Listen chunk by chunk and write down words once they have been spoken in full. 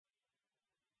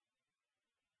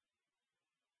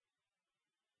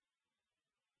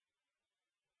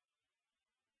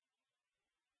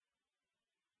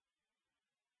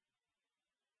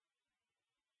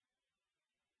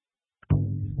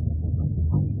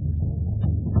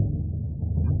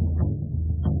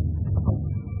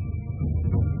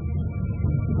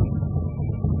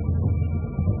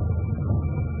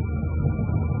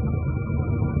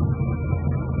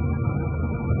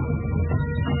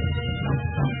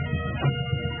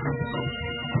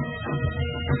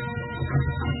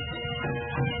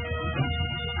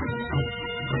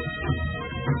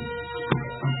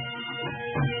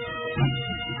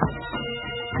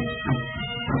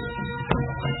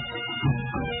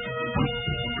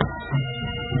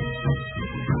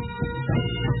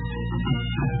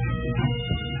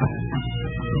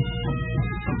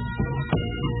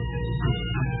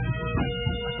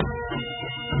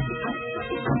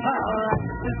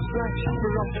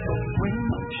Wind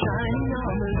shining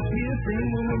on the piercing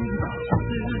wind.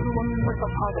 This is the one with the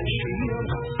polished shield.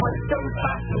 What goes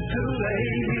back to the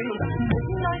hill?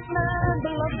 Midnight man,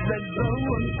 the love red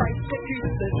road. Fight to keep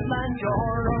this land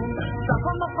your own. Stop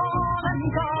on the phone and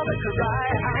call it a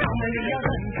ride. How many of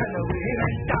them can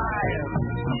really die?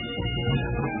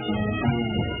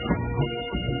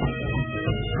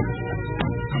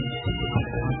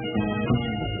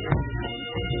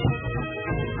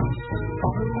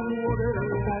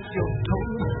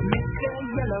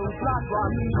 Blood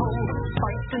run cold,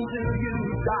 fight until you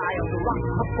die. On the rock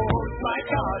of force, my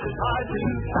God, is hard to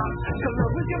stop. So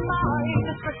lose your mind,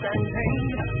 distress and pain.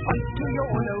 Fight till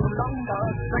you're no longer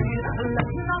sane.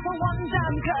 Let not a one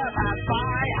damn curve pass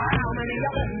by. How many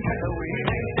of them can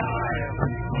really die?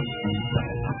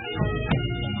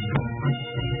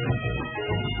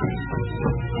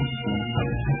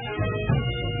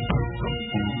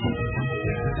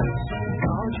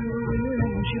 God, you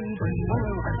willing children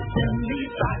well. Send me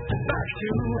back to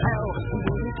hell.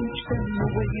 We'll teach them the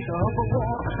ways of a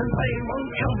war, and they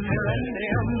won't come here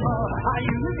anymore. I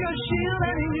use your shield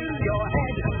and use your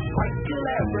head. Fight till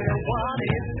everyone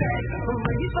is dead.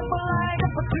 Raise the flag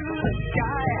up to the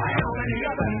sky. How many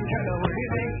of them can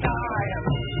really die?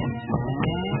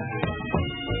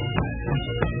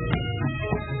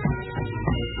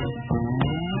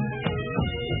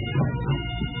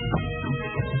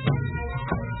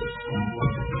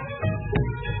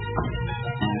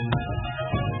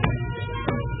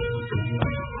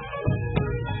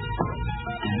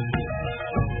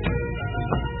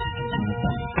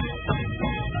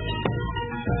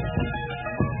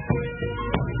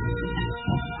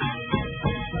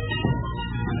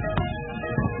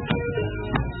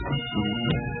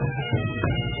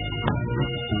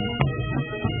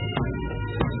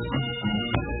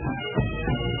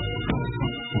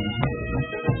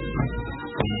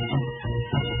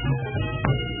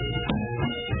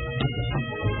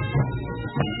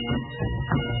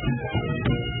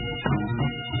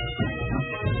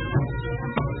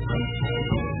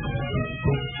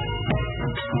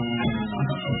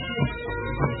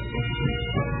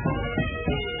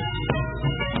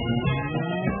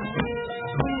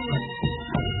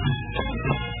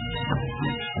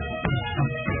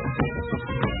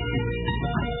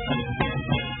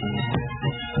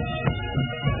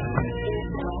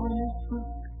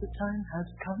 Time has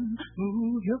come,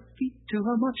 move your feet to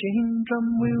a marching drum.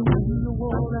 We'll win the war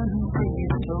and bring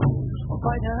it home. We'll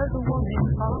fight as a one in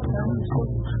heart and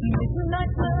soul.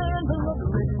 Midnight man, the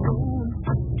lovely road.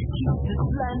 You keep this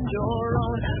land your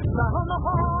own. Blow on the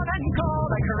horn and call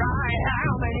the cry. How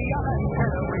many of them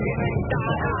can really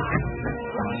die?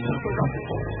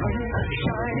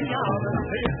 Shining on the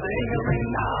piercing ring.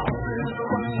 Now this is the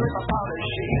one with a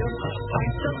polished shield.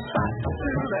 Fight them back to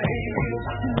the hill.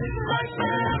 Midnight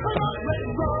man.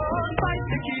 Fight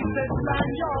to keep this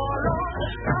land your own.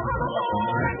 Now the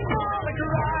Lord and call the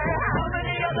cry. How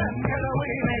many of them can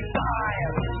really die?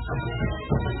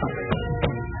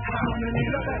 How many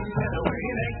of them can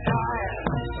really die?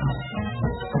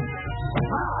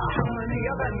 How many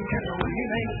of them can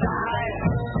really die?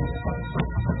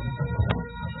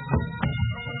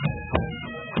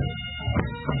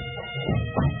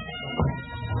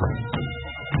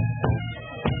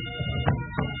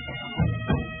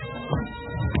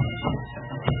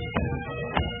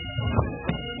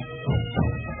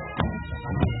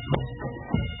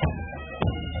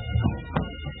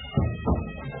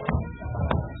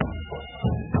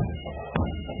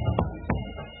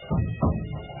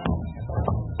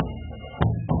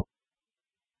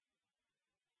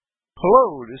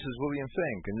 Hello, this is William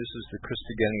Fink, and this is the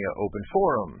Christogenea Open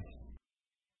Forum.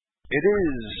 It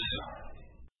is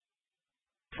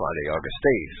Friday, August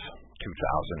 8th,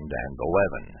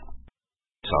 2011.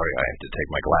 Sorry, I have to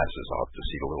take my glasses off to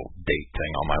see the little date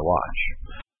thing on my watch.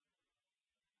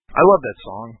 I love that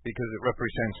song because it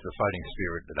represents the fighting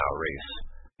spirit that our race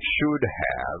should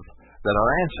have, that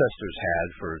our ancestors had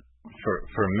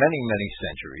for many, many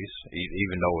centuries,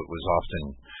 even though it was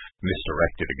often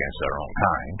misdirected against our own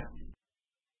kind.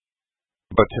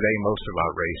 But today, most of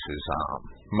our races,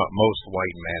 most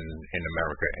white men in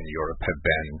America and Europe have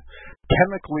been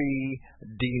chemically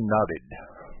denuded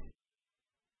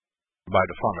by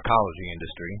the pharmacology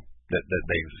industry that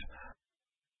they've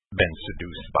been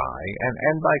seduced by,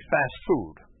 and by fast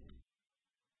food.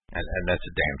 And that's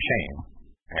a damn shame.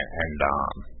 And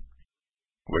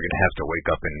we're going to have to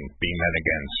wake up and be men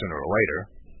again sooner or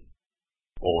later,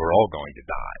 or we're all going to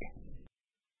die.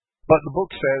 But the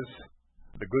book says,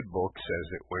 the good book says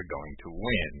that we're going to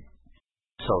win.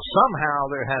 So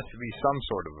somehow there has to be some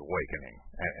sort of awakening,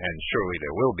 and surely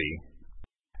there will be.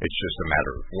 It's just a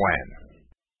matter of when.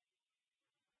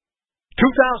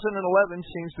 2011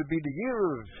 seems to be the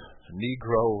year of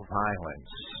Negro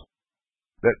violence.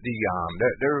 That the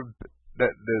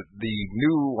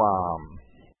new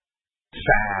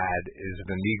fad is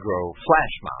the Negro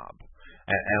flash mob,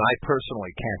 and I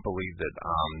personally can't believe that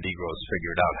Negroes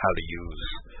figured out how to use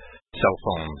cell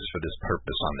phones for this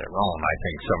purpose on their own. I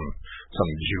think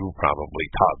some Jew probably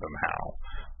taught them how,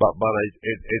 but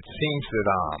it seems that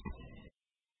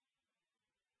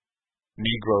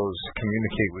Negroes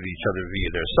communicate with each other via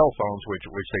their cell phones, which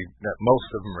that most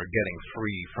of them are getting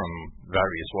free from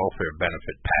various welfare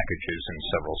benefit packages in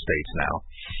several states now,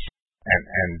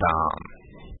 and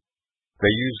they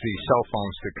use these cell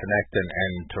phones to connect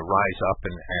and to rise up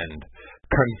and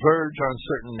converge on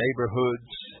certain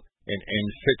neighborhoods in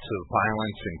fits of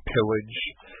violence and pillage,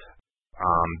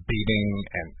 beating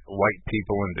and white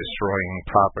people and destroying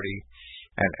property,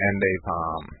 and they've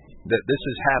this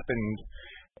has happened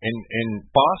in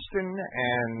Boston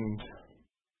and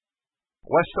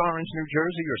West Orange, New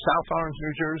Jersey, or South Orange,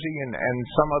 New Jersey, and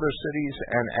some other cities,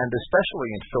 and especially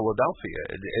in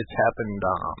Philadelphia. It's happened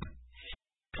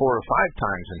 4 or 5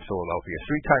 times in Philadelphia,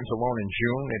 3 times alone in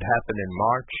June. It happened in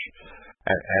March,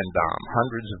 and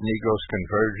hundreds of Negroes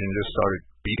converged and just started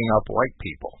beating up white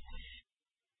people.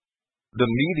 The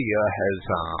media has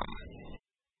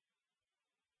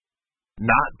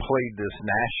not played this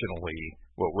nationally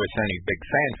with any big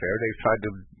fanfare. They've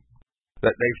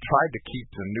tried to keep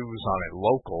the news on it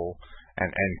local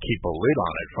and keep a lid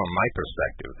on it from my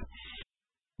perspective.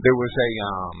 There was a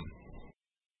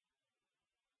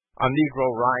Negro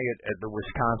riot at the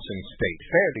Wisconsin State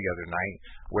Fair the other night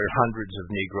where hundreds of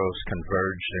Negroes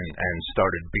converged and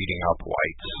started beating up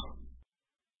whites,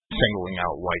 singling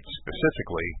out whites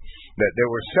specifically. That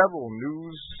there were several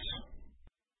newscasts,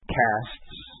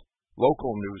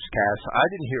 local newscasts. I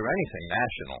didn't hear anything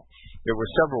national. There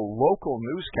were several local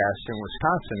newscasts in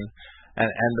Wisconsin,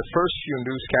 and the first few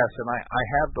newscasts, and I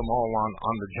have them all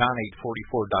on the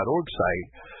John844.org site.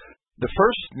 The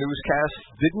first newscast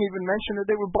didn't even mention that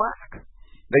they were black.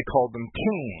 They called them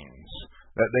teens,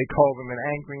 that they called them an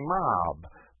angry mob,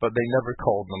 but they never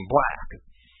called them black.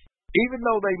 Even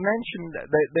though they mentioned that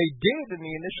they did in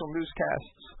the initial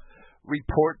newscasts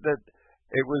report that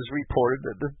it was reported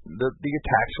that the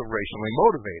attacks were racially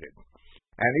motivated.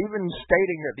 And even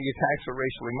stating that the attacks were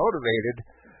racially motivated,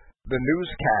 the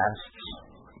newscasts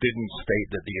didn't state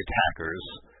that the attackers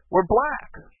were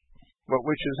black,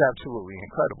 which is absolutely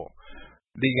incredible.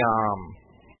 The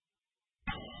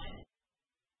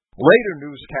later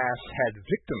newscasts had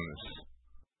victims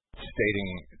stating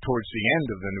towards the end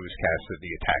of the newscast that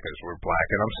the attackers were black,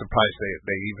 and I'm surprised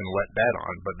they even let that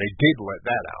on, but they did let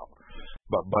that out.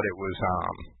 But it was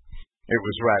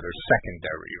rather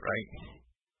secondary, right?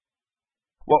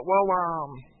 Well,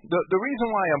 the reason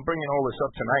why I'm bringing all this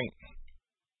up tonight,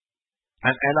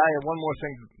 and I have one more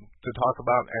thing to talk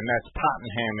about, and that's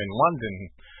Tottenham in London.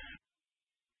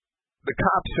 The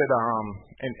cops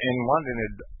in London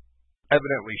had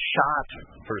evidently shot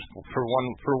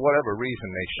for whatever reason.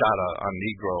 They shot a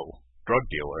Negro drug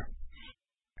dealer,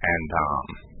 and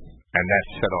that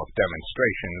set off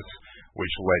demonstrations,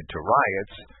 which led to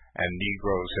riots. And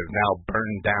Negroes have now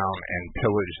burned down and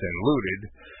pillaged and looted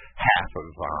half of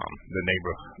the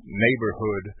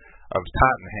neighborhood of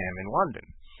Tottenham in London.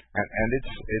 And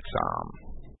it's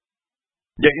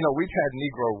we've had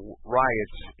Negro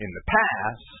riots in the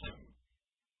past,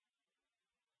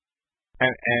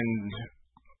 and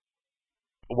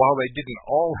while they didn't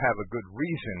all have a good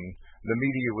reason, the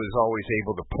media was always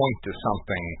able to point to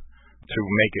something to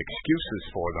make excuses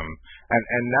for them,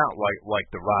 and not like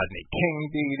the Rodney King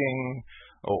beating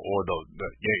or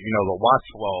the Watts.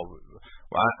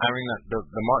 I remember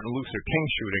the Martin Luther King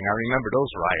shooting. I remember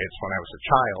those riots when I was a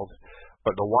child.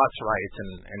 But the Watts riots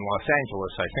in Los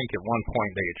Angeles, I think at one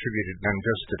point they attributed them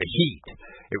just to the heat.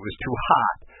 It was too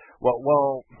hot.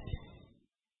 Well,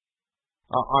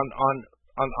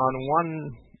 on one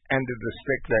end of the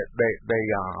stick, that they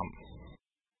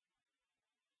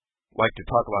like to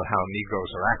talk about how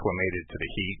Negroes are acclimated to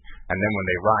the heat, and then when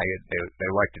they riot, they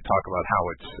like to talk about how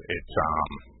it's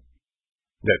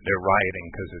that they're rioting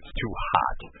because it's too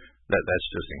hot. That's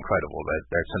just incredible.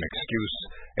 That's an excuse.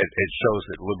 It shows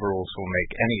that liberals will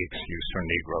make any excuse for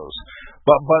Negroes.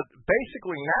 But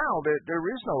basically now there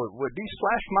is no, with these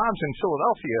flash mobs in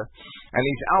Philadelphia and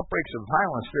these outbreaks of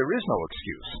violence, there is no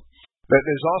excuse.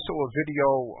 There's also a video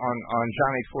on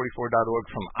John844.org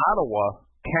from Ottawa,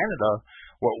 Canada,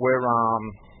 where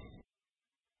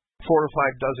 4 or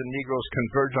 5 dozen Negroes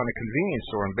converge on a convenience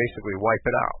store and basically wipe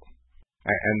it out.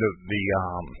 And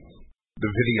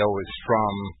the video is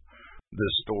from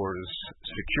the store's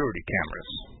security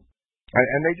cameras,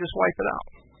 and they just wipe it out.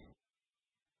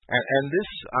 And this,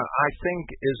 I think,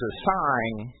 is a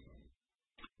sign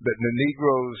that the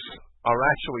Negroes are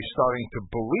actually starting to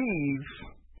believe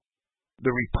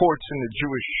the reports in the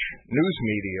Jewish news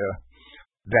media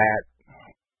that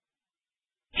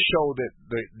show that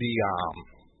the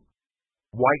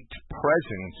white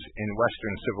presence in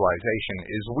Western civilization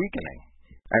is weakening.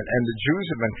 And the Jews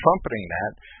have been trumpeting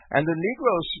that. And the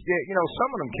Negroes,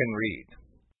 some of them can read.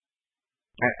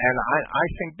 And I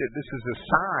think that this is a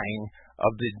sign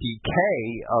of the decay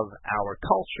of our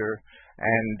culture.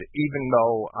 And even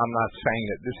though I'm not saying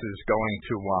that this is going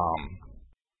to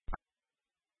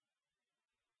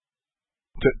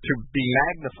be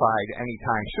magnified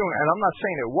anytime soon, and I'm not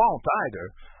saying it won't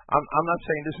either. I'm not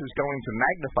saying this is going to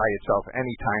magnify itself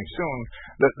anytime soon.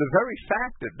 The very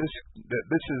fact that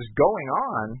this is going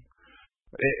on,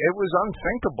 it was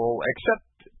unthinkable,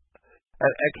 except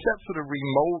for the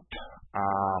remote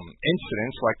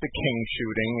incidents like the King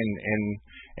shooting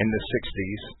in the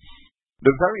 60s.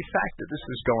 The very fact that this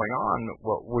is going on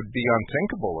would be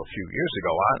unthinkable a few years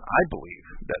ago. I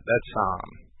believe that's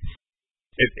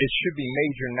it should be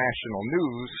major national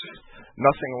news.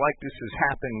 Nothing like this has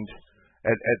happened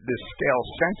at this scale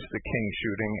since the King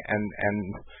shooting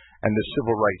and the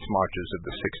civil rights marches of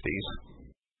the 60s.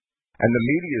 And the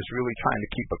media is really trying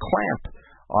to keep a clamp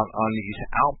on these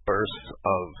outbursts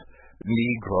of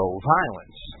Negro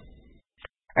violence.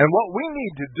 And what we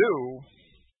need to do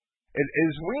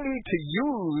is we need to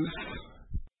use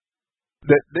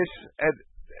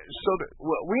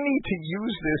we need to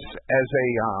use this as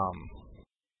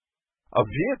a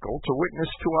vehicle to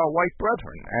witness to our white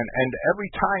brethren. And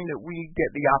every time that we get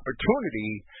the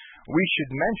opportunity, we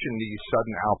should mention these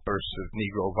sudden outbursts of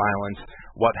Negro violence,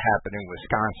 what happened in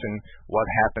Wisconsin, what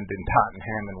happened in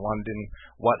Tottenham and London,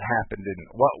 what's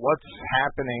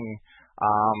happening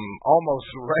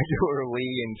almost regularly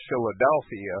in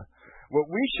Philadelphia. Well,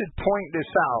 we should point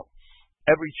this out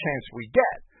every chance we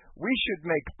get. We should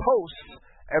make posts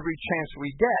every chance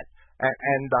we get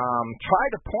and try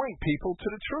to point people to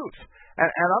the truth. And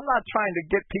I'm not trying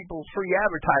to get people free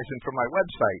advertising for my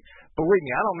website. Believe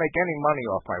me, I don't make any money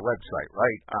off my website,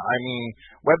 right? I mean,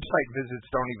 website visits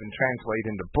don't even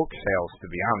translate into book sales, to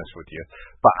be honest with you.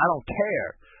 But I don't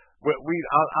care.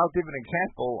 I'll give an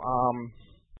example.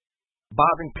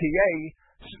 Bob in PA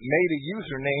made a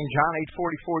username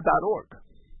john844.org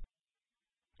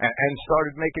and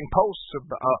started making posts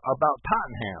about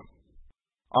Tottenham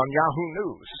on Yahoo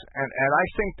News. And I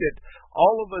think that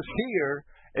all of us here,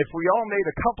 if we all made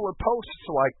a couple of posts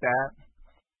like that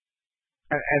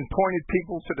and pointed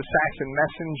people to the Saxon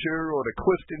Messenger or the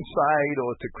Clifton site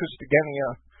or to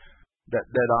Christogenea, that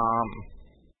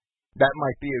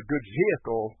might be a good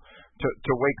vehicle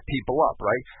to wake people up,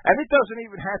 right? And it doesn't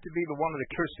even have to be the one of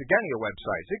the Christogenea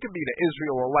websites. It could be the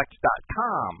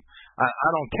IsraelElect.com. I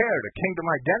don't care, the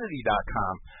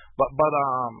KingdomIdentity.com. But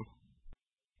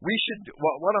we should.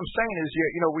 What I'm saying is,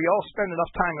 we all spend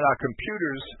enough time at our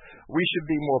computers. We should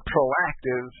be more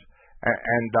proactive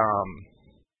and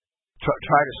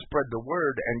try to spread the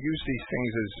word and use these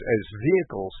things as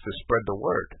vehicles to spread the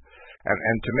word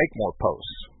and to make more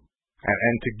posts.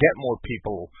 And to get more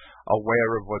people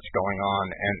aware of what's going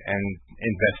on and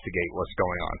investigate what's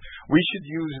going on. We should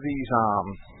use these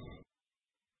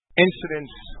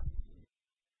incidents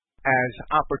as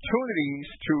opportunities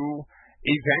to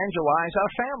evangelize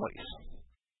our families.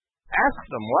 Ask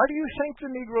them, why do you think the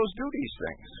Negroes do these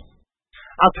things?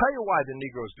 I'll tell you why the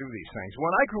Negroes do these things.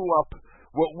 When I grew up,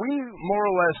 what we more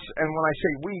or less, and when I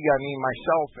say we, I mean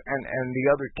myself and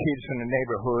the other kids in the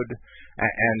neighborhood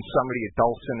and some of the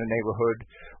adults in the neighborhood,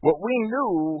 what we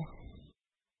knew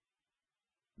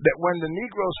that when the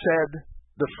Negro said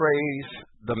the phrase,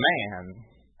 the man,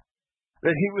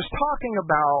 that he was talking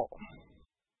about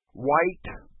white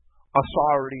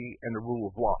authority and the rule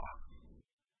of law.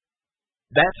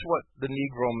 That's what the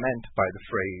Negro meant by the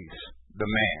phrase,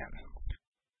 the man.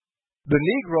 The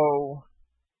Negro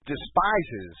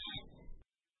despises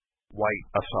white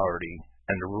authority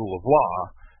and the rule of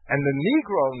law, and the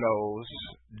Negro knows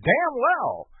damn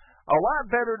well, a lot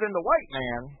better than the white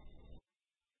man,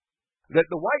 that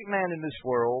the white man in this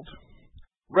world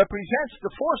represents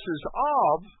the forces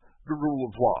of the rule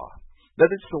of law, that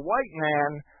it's the white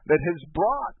man that has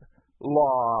brought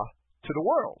law to the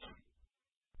world.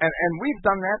 And we've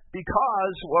done that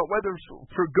because, well, whether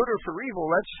for good or for evil,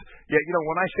 that's,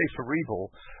 when I say for evil,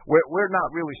 we're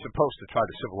not really supposed to try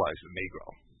to civilize the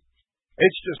Negro.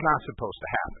 It's just not supposed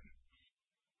to happen.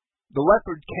 The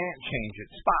leopard can't change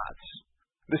its spots.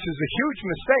 This is a huge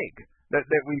mistake that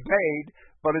we've made,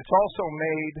 but it's also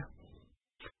made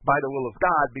by the will of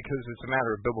God because it's a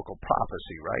matter of biblical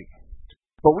prophecy, right?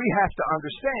 But we have to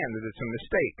understand that it's a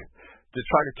mistake to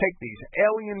try to take these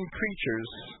alien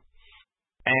creatures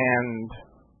and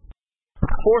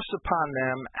force upon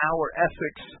them our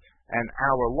ethics and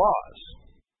our laws.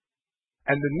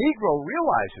 And the Negro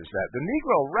realizes that. The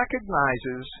Negro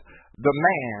recognizes the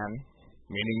man,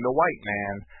 meaning the white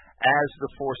man, as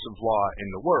the force of law in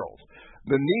the world.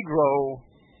 The Negro,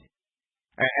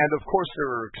 and of course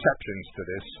there are exceptions to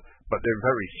this, but they're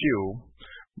very few,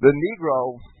 the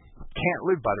Negro can't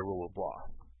live by the rule of law.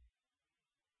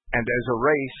 And as a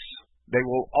race, they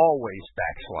will always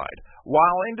backslide.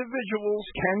 While individuals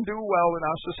can do well in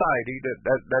our society,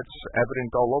 that's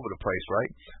evident all over the place,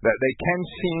 right? That they can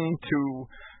seem to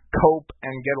cope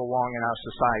and get along in our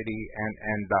society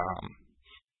and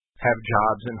have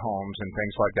jobs and homes and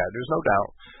things like that. There's no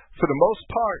doubt. For the most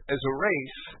part, as a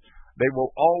race, they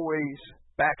will always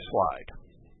backslide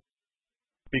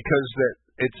because that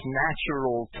it's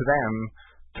natural to them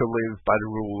to live by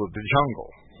the rule of the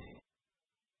jungle.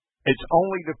 It's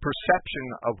only the perception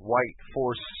of white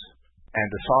force and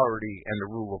authority and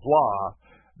the rule of law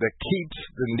that keeps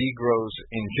the Negroes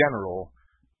in general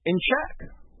in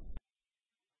check.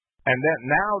 And that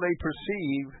now they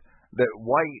perceive that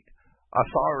white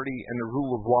authority and the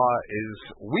rule of law is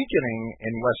weakening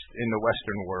in the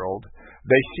Western world.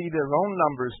 They see their own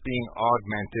numbers being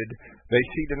augmented. They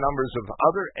see the numbers of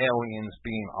other aliens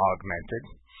being augmented,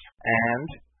 and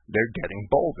they're getting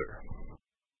bolder.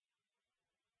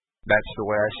 That's the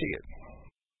way I see it.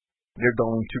 They're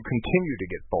going to continue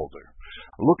to get bolder.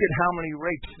 Look at how many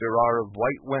rapes there are of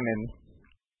white women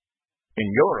in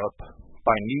Europe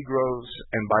by Negroes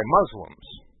and by Muslims.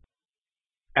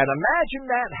 And imagine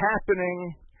that happening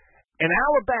in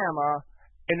Alabama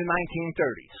in the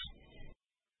 1930s.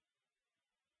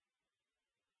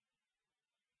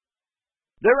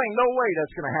 There ain't no way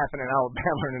that's going to happen in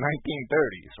Alabama in the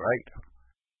 1930s, right?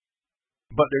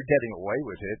 But they're getting away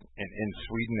with it in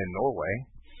Sweden and Norway,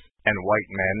 and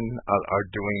white men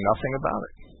are doing nothing about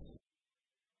it.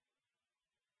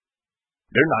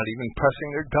 They're not even pressing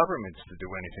their governments to do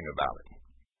anything about it.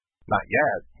 Not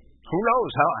yet. Who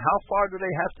knows? How far do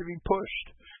they have to be pushed?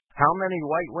 How many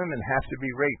white women have to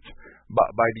be raped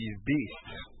by these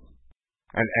beasts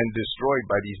and destroyed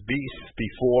by these beasts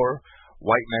before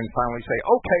white men finally say,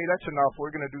 okay, that's enough,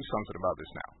 we're going to do something about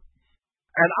this now?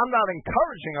 And I'm not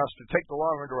encouraging us to take the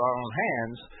law into our own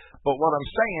hands, but what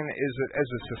I'm saying is that as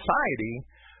a society,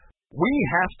 we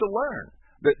have to learn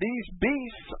that these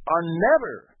beasts are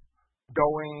never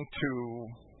going to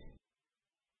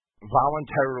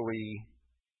voluntarily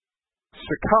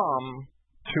succumb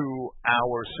to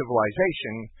our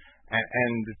civilization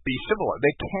and be civilized.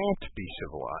 They can't be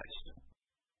civilized.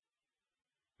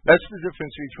 That's the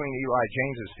difference between Eli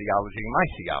James's theology and my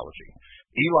theology.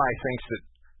 Eli thinks that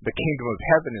the kingdom of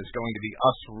heaven is going to be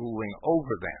us ruling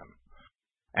over them.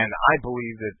 And I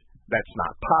believe that that's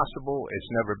not possible.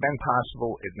 It's never been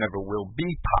possible. It never will be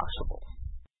possible.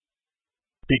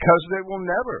 Because they will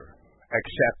never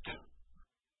accept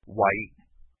white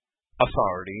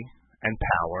authority and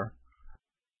power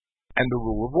and the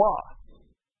rule of law.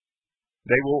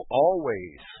 They will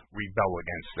always rebel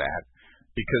against that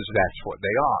because that's what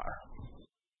they are.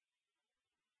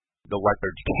 The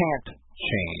leopard can't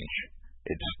change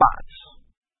its spots.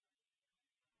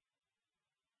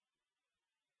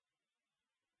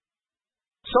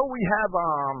 So we have,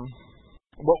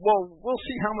 we'll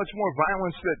see how much more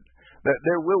violence that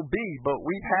there will be, but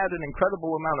we've had an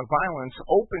incredible amount of violence,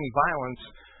 open violence,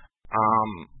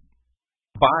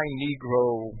 by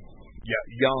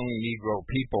young Negro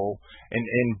people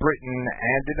in Britain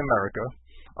and in America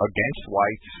against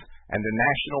whites, and the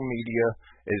national media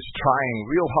is trying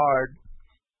real hard,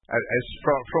 as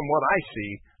from what I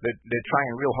see, that they're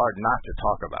trying real hard not to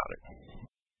talk about it.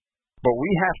 But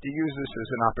we have to use this as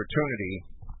an opportunity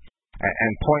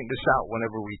and point this out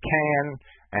whenever we can,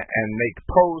 and make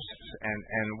posts,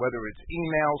 and whether it's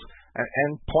emails,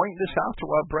 and point this out to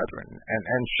our brethren,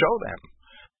 and show them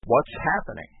what's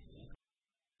happening.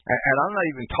 And I'm not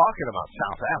even talking about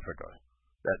South Africa.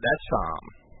 That's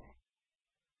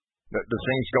the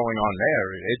things going on there.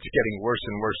 It's getting worse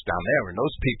and worse down there, and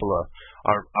those people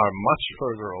are much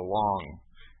further along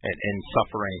in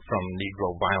suffering from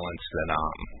Negro violence than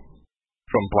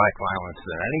from black violence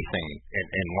than anything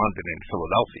in London and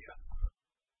Philadelphia.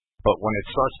 But when it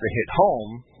starts to hit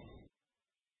home,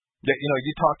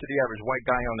 you talk to the average white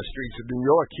guy on the streets of New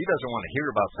York, he doesn't want to hear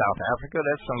about South Africa.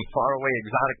 That's some faraway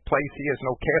exotic place. He has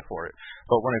no care for it.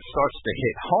 But when it starts to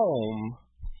hit home,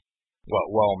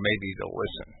 well, maybe they'll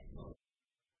listen.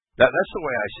 That's the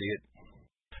way I see it.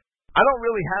 I don't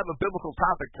really have a biblical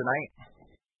topic tonight.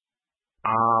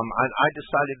 I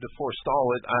decided to forestall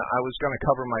it. I was going to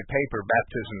cover my paper,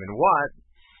 Baptism in What?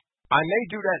 I may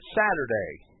do that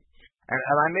Saturday.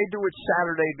 And I may do it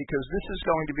Saturday because this is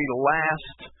going to be the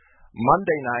last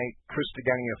Monday night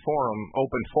Christogenea forum,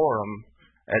 open forum,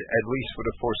 at least for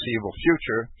the foreseeable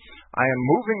future. I am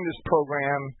moving this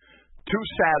program to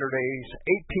Saturdays,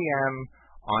 8 p.m.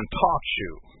 on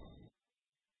TalkShoe.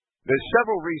 There's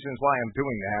several reasons why I'm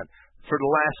doing that. For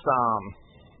the last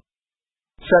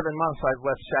 7 months, I've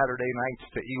left Saturday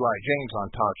nights to Eli James on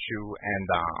TalkShoe, and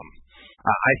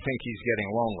I think he's getting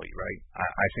lonely, right?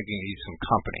 I think he needs some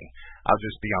company. I'll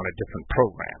just be on a different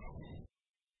program.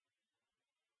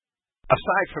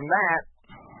 Aside from that,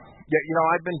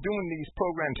 I've been doing these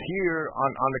programs here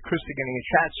on the Christogenea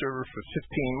chat server for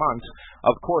 15 months.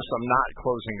 Of course, I'm not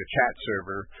closing the chat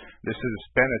server. This has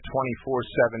been a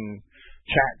 24/7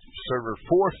 chat server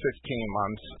for 15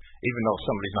 months, even though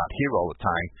somebody's not here all the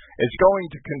time. It's going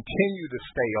to continue to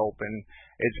stay open.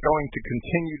 It's going to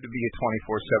continue to be a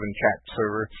 24/7 chat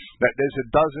server. There's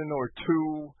a dozen or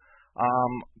two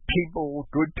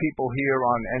good people here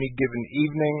on any given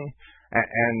evening,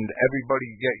 and everybody,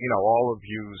 all of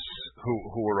you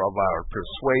who are of our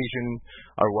persuasion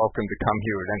are welcome to come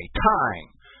here at any time.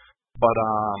 But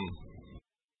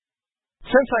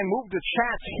since I moved the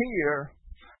chats here,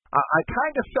 I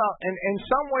kind of felt, in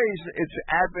some ways, it's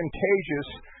advantageous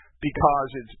because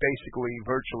it's basically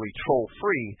virtually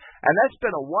troll-free, and that's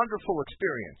been a wonderful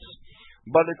experience.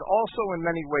 But it's also in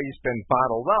many ways been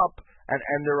bottled up,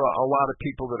 and there are a lot of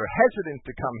people that are hesitant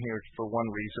to come here for one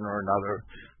reason or another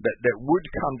that would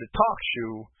come to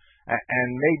TalkShoe, and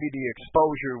maybe the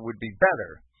exposure would be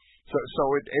better. So it's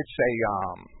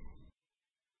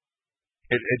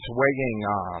weighing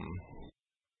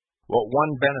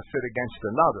one benefit against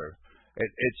another.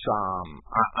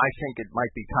 I think it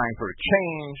might be time for a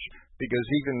change, because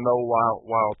even though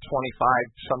while 25,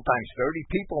 sometimes 30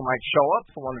 people might show up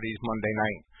for one of these Monday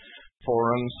night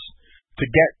forums, to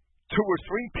get 2 or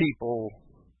 3 people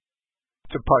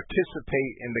to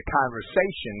participate in the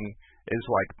conversation is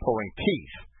like pulling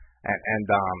teeth, and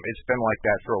it's been like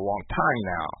that for a long time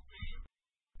now,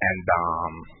 and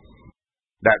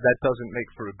that doesn't make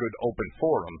for a good open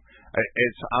forum.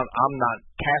 I'm not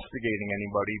castigating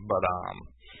anybody, but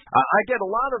I get a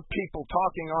lot of people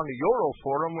talking on the Euro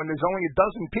forum when there's only a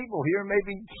dozen people here.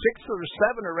 Maybe 6 or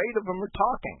 7 or 8 of them are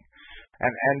talking,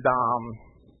 and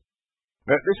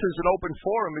this is an open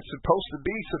forum. It's supposed to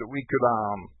be so that we could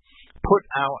put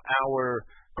out our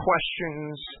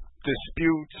questions,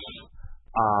 disputes,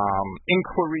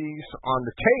 inquiries on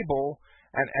the table,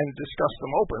 and discuss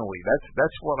them openly.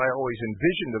 That's what I always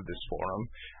envisioned of this forum,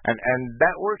 and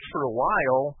that worked for a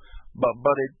while,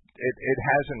 but it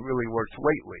hasn't really worked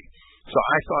lately. So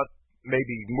I thought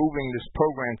maybe moving this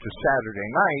program to Saturday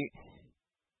night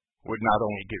would not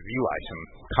only give Eli some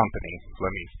company,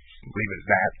 let me leave it at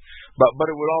that, but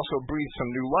it would also breathe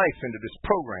some new life into this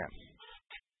program.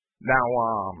 Now,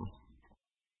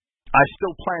 I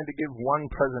still plan to give one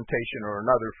presentation or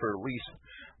another for at least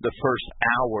the first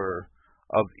hour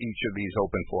of each of these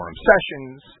open forum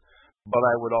sessions, but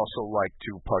I would also like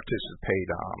to participate,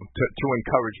 to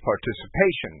encourage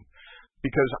participation,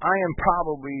 because I am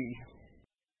probably,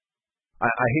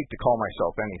 I hate to call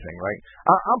myself anything, right?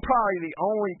 I'm probably the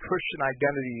only Christian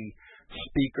identity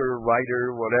speaker,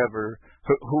 writer, whatever,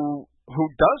 who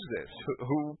does this,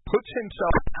 who puts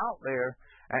himself out there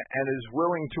and is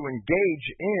willing to engage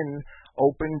in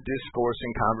open discourse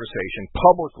and conversation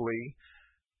publicly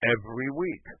every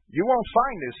week. You won't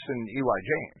find this in Eli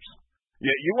James.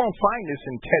 You won't find this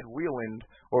in Ted Wieland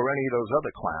or any of those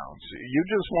other clowns. You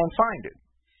just won't find it.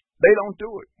 They don't do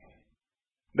it.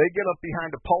 They get up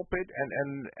behind a pulpit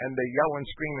and they yell and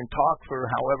scream and talk for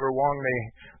however long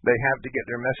they have to get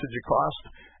their message across,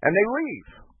 and they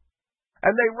leave.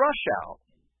 And they rush out.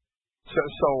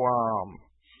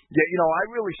 I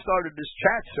really started this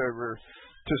chat server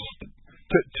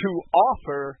to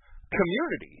offer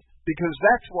community, because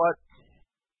that's what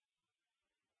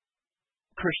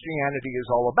Christianity is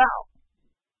all about.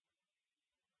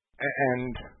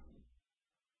 And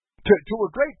to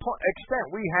a great extent,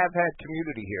 we have had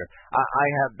community here.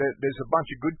 There's a bunch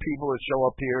of good people that show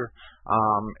up here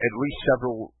at least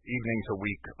several evenings a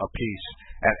week apiece,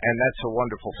 and that's a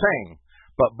wonderful thing.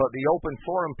 But the open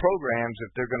forum programs,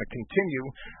 if they're going to continue,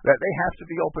 that they have to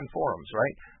be open forums,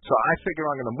 right? So I figure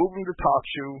I'm going to move them to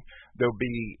TalkShoe. There'll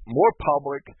be more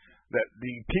public, that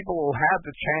the people will have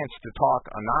the chance to talk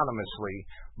anonymously,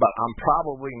 but I'm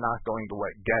probably not going to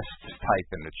let guests type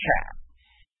in the chat.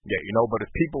 But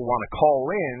if people want to call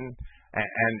in,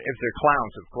 and if they're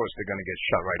clowns, of course, they're going to get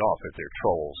shut right off if they're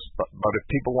trolls. But if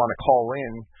people want to call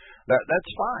in,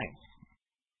 that's fine.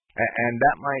 and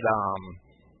that might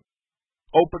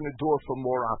open the door for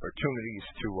more opportunities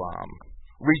to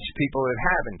reach people that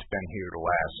haven't been here the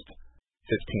last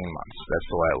 15 months. That's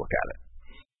the way I look at it.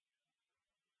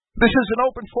 This is an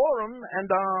open forum,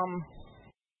 and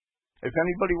if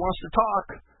anybody wants to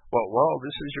talk, well,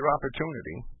 this is your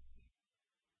opportunity.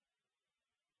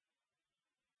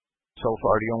 So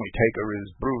far, the only taker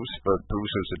is Bruce, but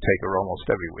Bruce is a taker almost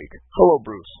every week. Hello,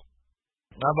 Bruce.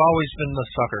 I've always been the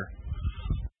sucker.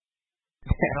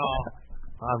 No,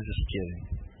 I'm just kidding.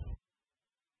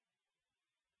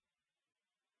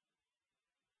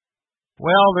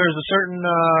 Well, there's a certain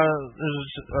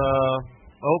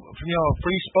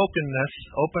free spokenness.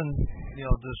 Open,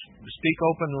 to speak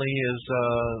openly is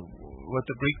what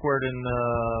the Greek word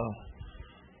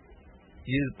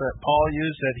that Paul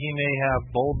used, that he may have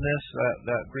boldness.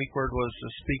 That Greek word was to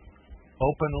speak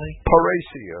openly.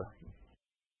 Parasia.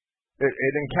 It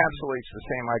encapsulates the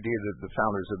same idea that the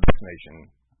founders of this nation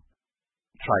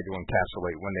tried to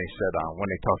encapsulate when they said when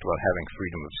they talked about having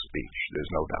freedom of speech.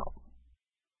 There's no doubt.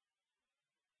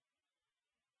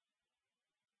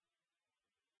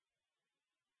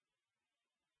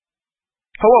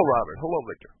 Hello, Robert. Hello,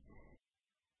 Victor.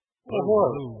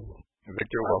 Hello.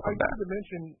 Victor, welcome back. I wanted to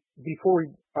mention before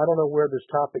I don't know where this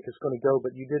topic is going to go,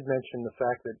 but you did mention the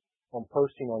fact that I'm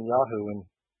posting on Yahoo, and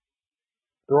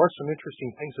there are some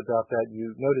interesting things about that.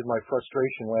 You noted my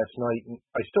frustration last night, and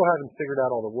I still haven't figured out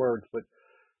all the words, but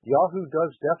Yahoo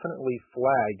does definitely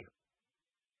flag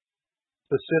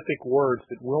specific words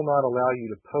that will not allow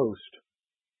you to post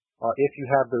if you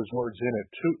have those words in it.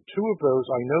 Two of those,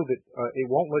 I know that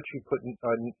it won't let you put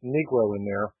Negro in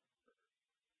there,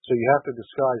 so you have to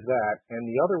disguise that. And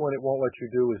the other one it won't let you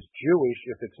do is Jewish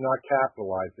if it's not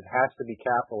capitalized. It has to be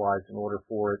capitalized in order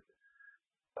for it to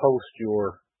post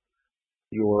your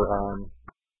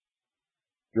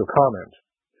comment.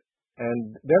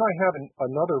 And then I have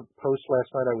another post last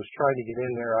night. I was trying to get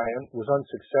in there. I was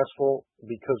unsuccessful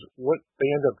because what they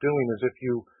end up doing is if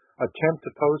you attempt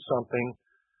to post something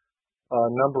a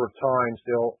number of times,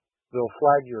 they'll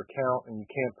flag your account and you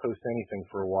can't post anything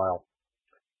for a while.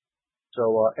 So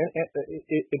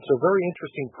it's a very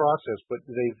interesting process, but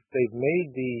they've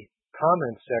made the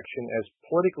comment section as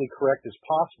politically correct as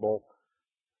possible.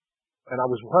 And I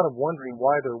was kind of wondering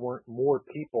why there weren't more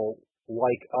people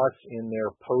like us in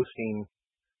there posting,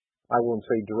 I wouldn't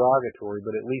say derogatory,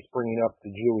 but at least bringing up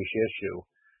the Jewish issue.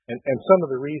 And some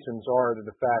of the reasons are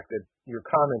the fact that your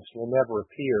comments will never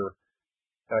appear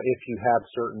if you have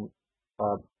certain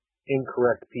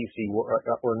incorrect PC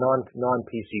or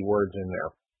non-PC words in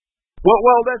there.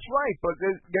 Well, that's right. But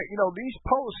these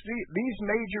posts, these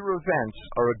major events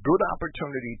are a good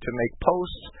opportunity to make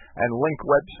posts and link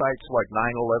websites like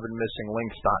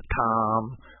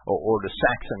 911missinglinks.com or the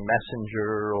Saxon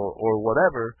Messenger or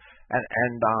whatever,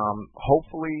 and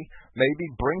hopefully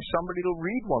maybe bring somebody to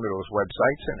read one of those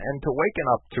websites and to waken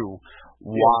up to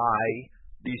why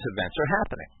these events are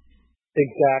happening.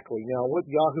 Exactly. Now, what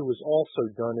Yahoo has also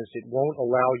done is it won't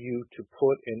allow you to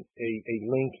put a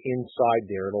link inside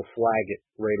there. It'll flag it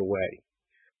right away.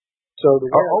 So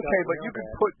the way okay, but you can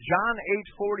put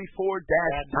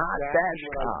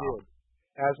John844-not-com.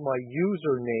 As my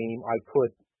username, I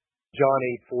put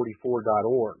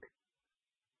John844.org,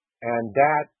 and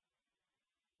that.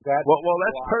 Well,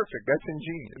 that's perfect. That's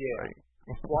ingenious. Yeah. Right?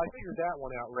 Well, I figured that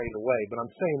one out right away. But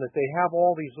I'm saying that they have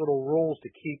all these little rules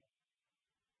to keep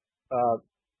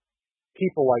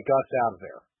people like us out of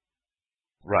there.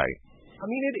 Right. I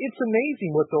mean, it's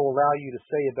amazing what they'll allow you to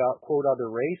say about, quote, other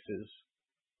races,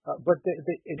 but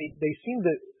they seem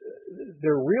to,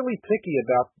 they're really picky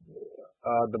about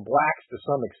the blacks to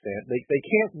some extent. They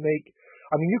can't make,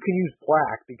 I mean, you can use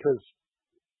black because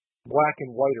black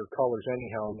and white are colors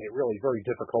anyhow, and it's really very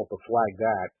difficult to flag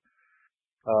that.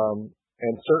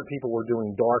 And certain people were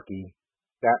doing darky.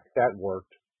 That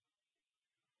worked.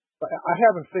 I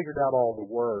haven't figured out all the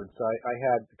words. I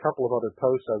had a couple of other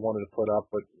posts I wanted to put up,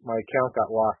 but my account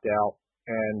got locked out.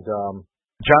 And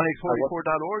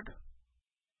John844.org?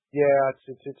 Yeah,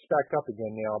 it's back up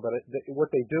again now. But what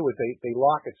they do is they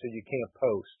lock it so you can't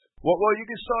post. Well, you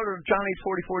can start with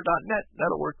John844.net.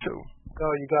 That'll work too. No,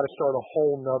 you got to start a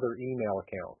whole nother email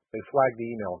account. They flag the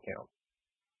email account.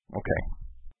 Okay.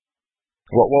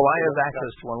 Well, I have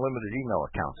access to unlimited email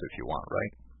accounts if you want,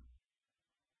 right?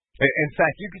 In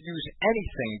fact, you could use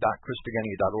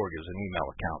anything.christogenea.org as an email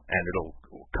account, and it'll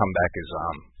come back as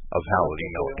a valid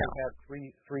email account. They have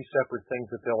three separate things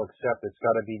that they'll accept. It's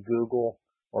got to be Google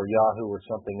or Yahoo or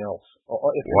something else.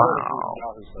 If you're going to use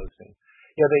Yahoo hosting.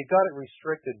 Yeah, they've got it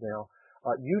restricted now.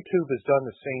 YouTube has done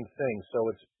the same thing. So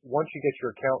it's once you get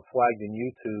your account flagged in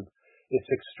YouTube, it's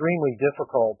extremely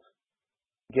difficult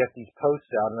get these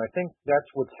posts out. And I think that's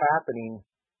what's happening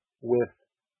with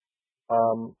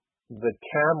the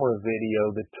camera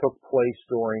video that took place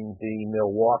during the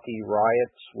Milwaukee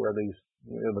riots, where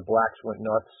the blacks went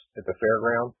nuts at the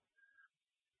fairground.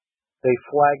 They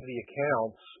flagged the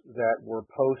accounts that were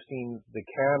posting the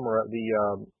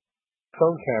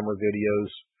phone camera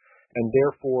videos, and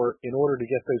therefore, in order to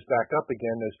get those back up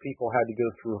again, those people had to go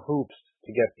through hoops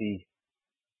to get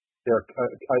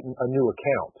a new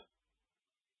account.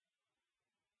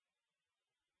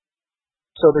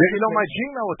 So my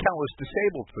Gmail account was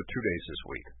disabled for 2 days this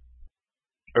week.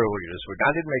 Earlier this week, I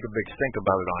didn't make a big stink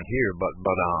about it on here, but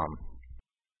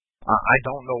I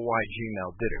don't know why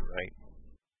Gmail did it. Right?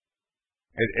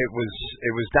 It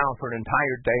was down for an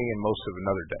entire day and most of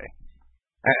another day,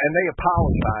 and they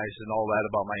apologized and all that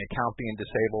about my account being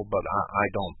disabled, but I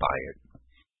don't buy it.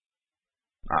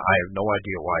 I have no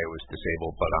idea why it was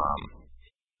disabled, but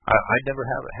I never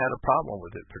have had a problem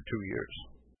with it for 2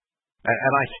 years.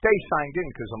 And I stay signed in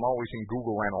because I'm always in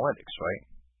Google Analytics, right?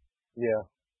 Yeah.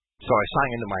 So I sign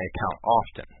into my account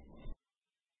often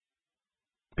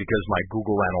because my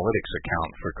Google Analytics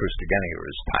account for Christogenea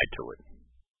is tied to it.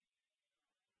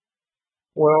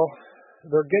 Well,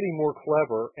 they're getting more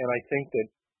clever, and I think that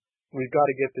we've got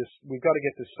to get this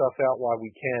stuff out while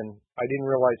we can. I didn't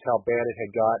realize how bad it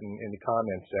had gotten in the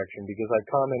comment section, because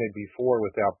I commented before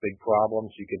without big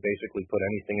problems. You could basically put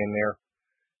anything in there.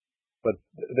 But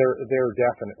they're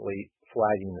definitely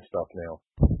flagging the stuff now.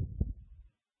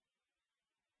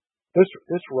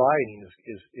 This rioting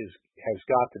has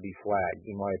got to be flagged,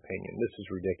 in my opinion. This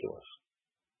is ridiculous.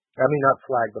 I mean, not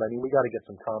flagged, but I mean, we got to get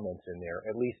some comments in there,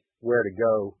 at least where to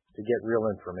go to get real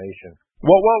information.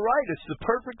 Well, right. It's the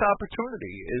perfect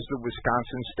opportunity. Is the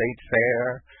Wisconsin State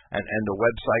Fair and the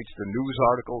websites, the news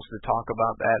articles that talk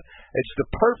about that. It's the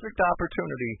perfect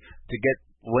opportunity to get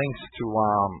links to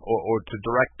or to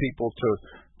direct people to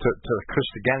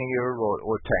Christogenea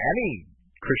or to any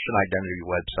Christian identity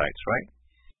websites, right?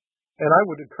 And I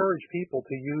would encourage people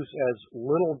to use as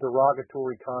little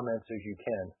derogatory comments as you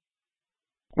can.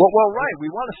 Well, right. We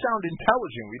want to sound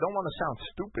intelligent. We don't want to sound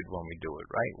stupid when we do it,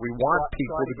 right? We want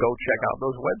people to go check out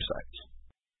those websites.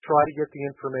 Try to get the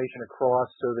information across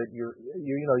so that you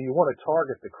want to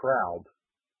target the crowd.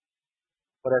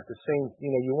 But at the same,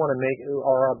 you want to make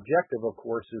our objective, of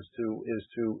course, is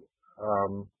to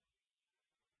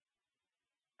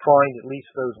find at least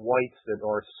those whites that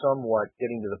are somewhat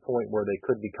getting to the point where they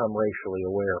could become racially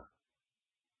aware.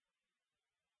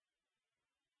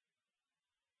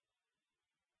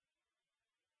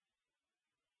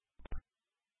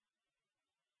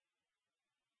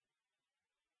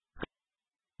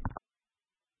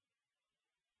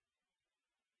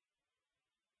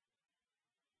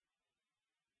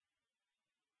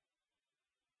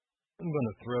 I'm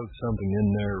going to throw something in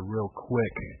there real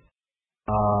quick.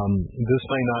 This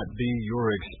may not be your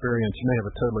experience. You may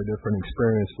have a totally different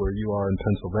experience where you are in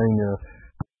Pennsylvania,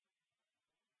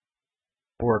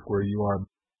 or where you are.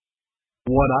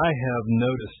 What I have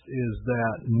noticed is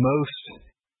that most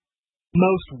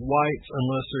whites,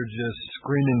 unless they're just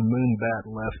screaming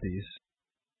moonbat lefties,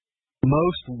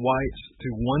 most whites, to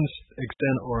one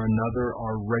extent or another,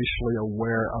 are racially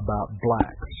aware about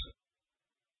blacks.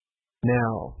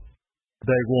 Now,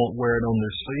 they won't wear it on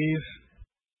their sleeve,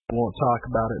 won't talk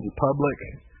about it in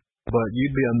public, but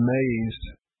you'd be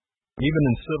amazed, even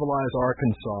in civilized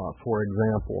Arkansas, for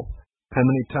example, how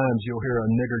many times you'll hear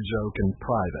a nigger joke in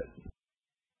private.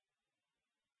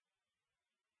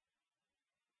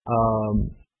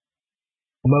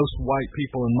 Most white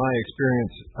people, in my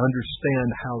experience,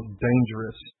 understand how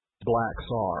dangerous blacks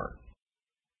are.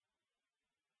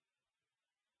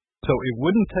 So it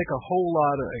wouldn't take a whole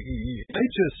lot of, they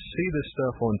just see this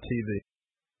stuff on TV,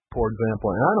 for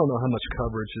example, and I don't know how much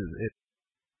coverage it's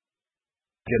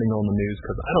getting on the news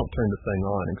because I don't turn the thing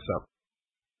on except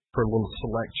for little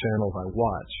select channels I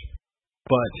watch.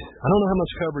 But I don't know how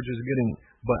much coverage is getting,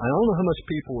 but I don't know how much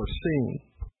people are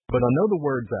seeing, but I know the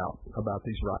word's out about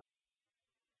these riots.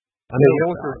 I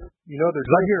know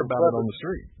because I hear about it on the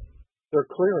street. They're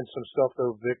clearing some stuff,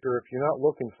 though, Victor. If you're not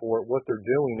looking for it, what they're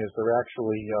doing is they're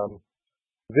actually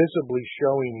visibly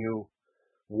showing you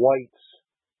whites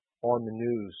on the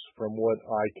news, from what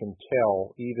I can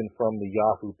tell, even from the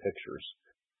Yahoo pictures.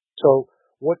 So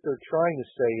what they're trying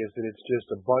to say is that it's just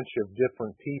a bunch of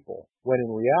different people, when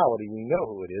in reality we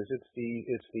know who it is. It's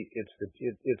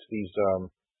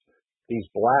these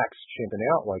blacks chimping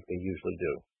out like they usually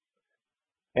do.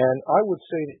 And I would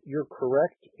say that you're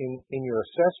correct in your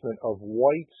assessment of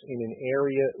whites in an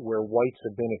area where whites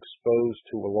have been exposed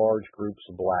to large groups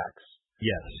of blacks.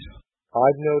 Yes.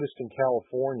 I've noticed in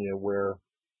California where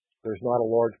There's not a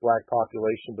large black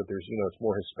population, but there's, it's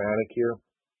more Hispanic here,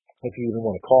 if you even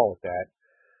want to call it that.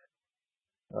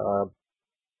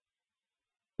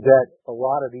 That a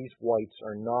lot of these whites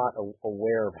are not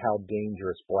aware of how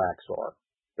dangerous blacks are.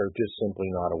 They're just simply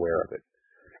not aware of it.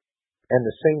 And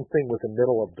the same thing with the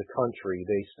middle of the country.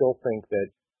 They still think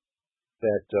that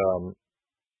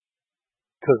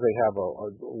because they have a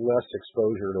less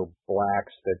exposure to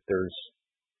blacks, that there's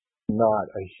not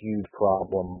a huge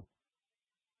problem.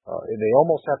 And they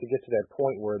almost have to get to that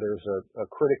point where there's a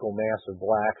critical mass of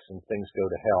blacks and things go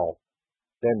to hell.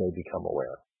 Then they become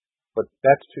aware. But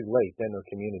that's too late. Then their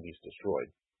community's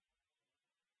destroyed.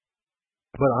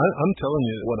 But I'm telling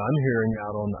you what I'm hearing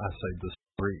out on, I say, the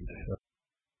street.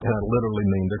 And I literally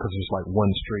mean there, because there's like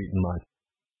one street in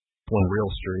one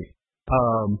real street.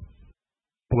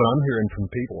 What I'm hearing from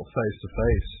people face to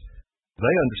face,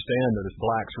 they understand that it's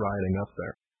blacks rioting up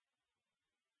there.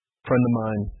 A friend of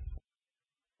mine,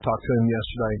 talked to him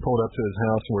yesterday, pulled up to his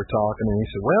house and we're talking, and he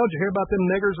said, well, did you hear about them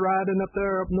niggers rioting up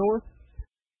there up north?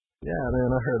 Yeah, man,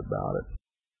 I heard about it.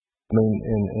 I mean,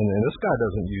 and this guy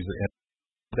doesn't use the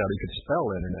internet. He could spell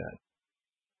internet.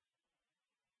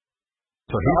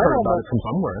 So he heard about it from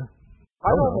somewhere.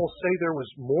 I'd almost say there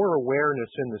was more awareness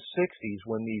in the 60s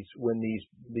when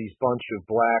these bunch of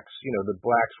blacks, the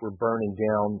blacks were burning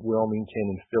down Wilmington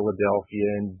and Philadelphia,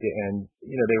 and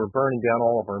they were burning down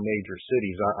all of our major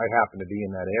cities. I happened to be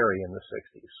in that area in the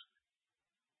 60s.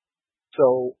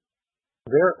 So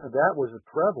that was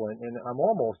prevalent, and I'm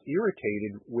almost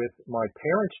irritated with my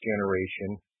parents'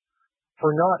 generation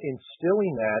for not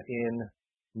instilling that in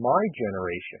my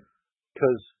generation.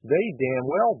 Because they damn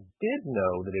well did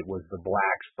know that it was the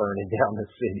blacks burning down the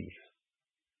cities.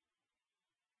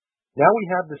 Now we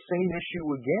have the same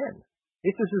issue again.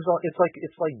 It's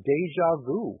like deja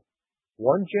vu.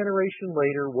 One generation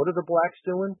later, what are the blacks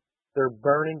doing? They're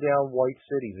burning down white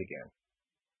cities again.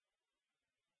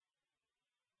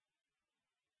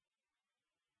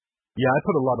 Yeah, I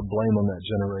put a lot of blame on that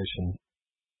generation.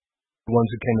 The ones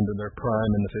who came into their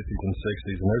prime in the 50s and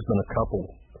 60s, and there's been a couple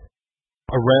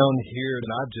around here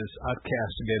that I've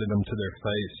castigated them to their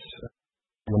face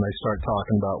when they start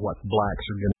talking about what blacks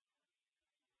are getting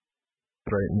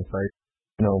straight in the face.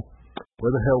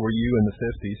 Where the hell were you in the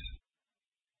 50s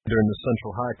during the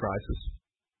Central High crisis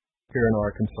here in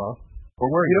Arkansas?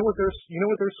 Or were you? You know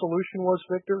what their solution was,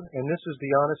 Victor? And this is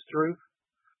the honest truth.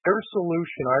 Their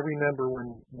solution, I remember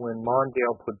when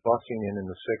Mondale put busing in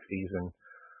the 60s, and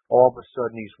all of a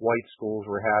sudden these white schools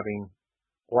were having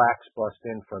blacks bust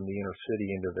in from the inner city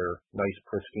into their nice,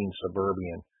 pristine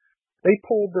suburban. They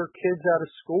pulled their kids out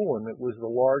of school, and it was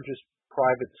the largest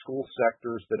private school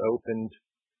sectors that opened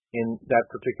in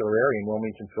that particular area in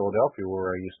Wilmington, Philadelphia,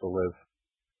 where I used to live.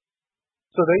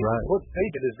 So what they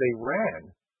did is they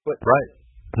ran. But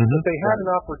they had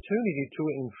an opportunity to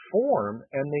inform,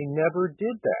 and they never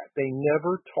did that. They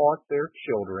never taught their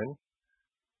children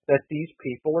that these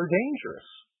people are dangerous.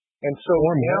 And so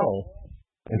now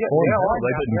you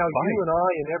and I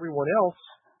and everyone else,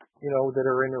 that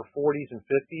are in their 40s and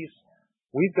 50s,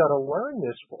 we've got to learn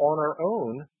this on our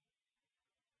own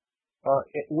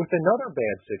with another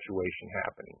bad situation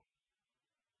happening.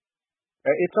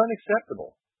 It's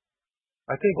unacceptable.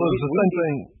 I think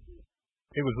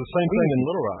it was the same thing in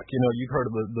Little Rock. You've heard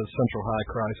of the Central High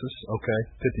crisis, okay,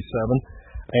 57.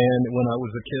 And when I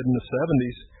was a kid in the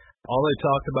 70s, all they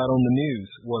talked about on the news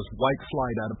was white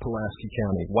flight out of Pulaski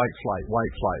County. White flight.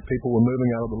 People were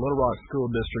moving out of the Little Rock School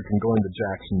District and going to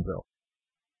Jacksonville.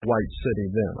 White city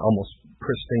then, almost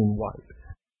pristine white.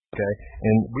 Okay?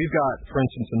 And we've got, for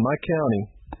instance, in my county,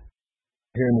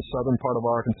 here in the southern part of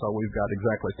Arkansas, we've got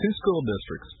exactly 2 school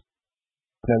districts.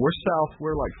 Now,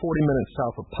 we're like 40 minutes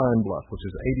south of Pine Bluff, which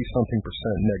is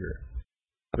 80-something% nigger.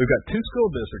 We've got 2 school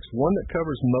districts, one that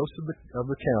covers most of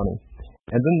the county,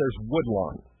 and then there's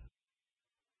Woodlawn.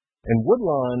 And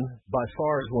Woodlawn, by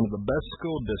far, is one of the best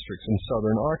school districts in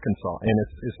southern Arkansas, and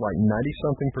it's like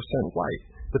 90-something% white.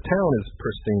 The town is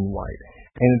pristine white,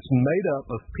 and it's made up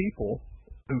of people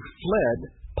who fled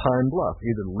Pine Bluff,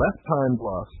 either left Pine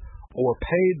Bluff or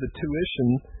paid the tuition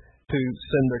to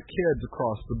send their kids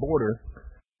across the border,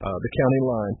 the county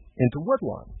line, into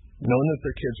Woodlawn, knowing that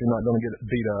their kids are not going to get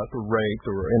beat up or raped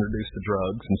or introduced to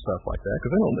drugs and stuff like that,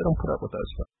 because they don't put up with that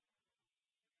stuff.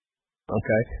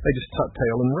 Okay, they just tucked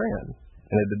tail and ran.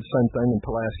 And they did the same thing in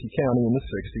Pulaski County in the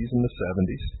 60s and the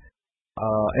 70s.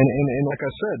 And like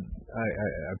I said,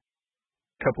 a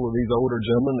couple of these older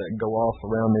gentlemen that go off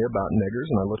around me about niggers,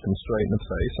 and I look them straight in the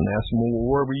face and ask them, well,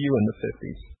 where were you in the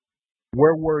 50s?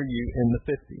 Where were you in the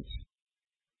 50s?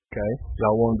 Okay,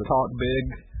 y'all wanted to talk big.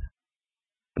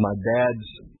 My dad's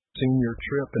senior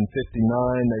trip in '59.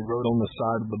 They rode on the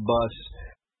side of the bus,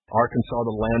 Arkansas,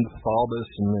 the land of Faubus,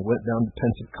 and they went down to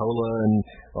Pensacola, and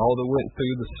all they went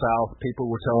through the South,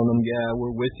 people were telling them, yeah,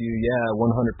 we're with you, yeah,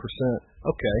 100%.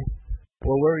 Okay,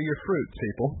 well, where are your fruits,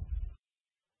 people?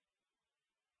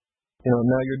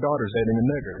 Now your daughter's dating a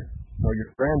nigger, or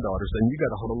your granddaughter's, and you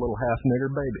got to hold a little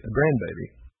half-nigger baby, a grandbaby.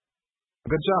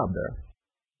 Good job there.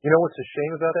 You know what's a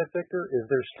shame about that, Victor, is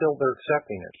they're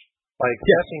accepting it. By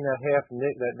accepting that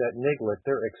niglet,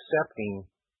 they're accepting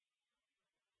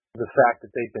the fact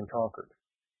that they've been conquered.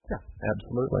 Yeah,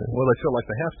 absolutely. Well, they feel like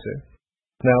they have to.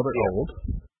 Now they're old.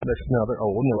 Now they're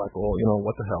old, and they're like, well,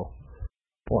 what the hell?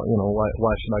 Well,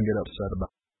 why should I get upset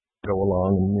about it? Go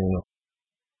along and,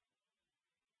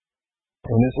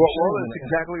 And that's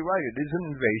exactly right. It is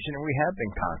an invasion, and we have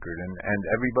been conquered. And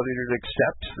everybody that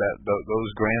accepts that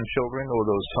those grandchildren or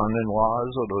those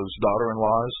son-in-laws or those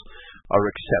daughter-in-laws are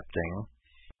accepting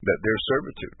that they're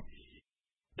servitude.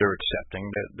 They're accepting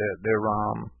that they're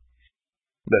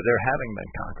having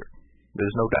been conquered.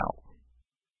 There's no doubt.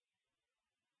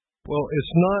 Well,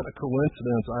 it's not a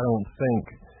coincidence, I don't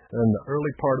think. In the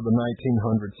early part of the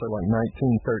 1900s, so like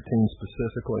 1913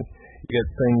 specifically, you get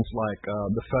things like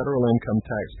the federal income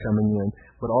tax coming in,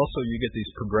 but also you get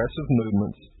these progressive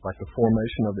movements like the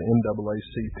formation of the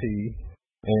NAACP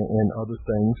and other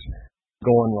things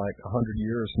going like 100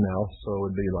 years now, so it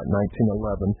would be like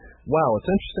 1911. Wow, it's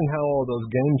interesting how all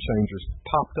those game changers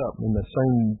popped up in the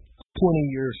same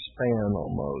 20-year span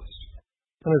almost.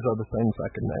 And there's other things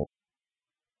I could name.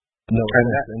 No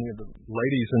offense to any of the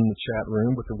ladies in the chat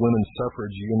room, but the women's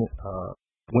suffrage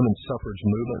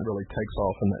movement really takes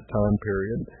off in that time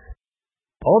period.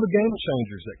 All the game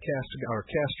changers that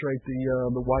castrate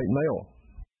the white male.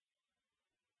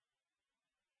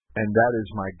 And that is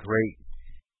my great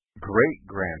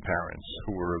grandparents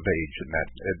who were of age in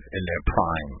their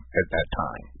prime at that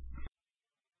time.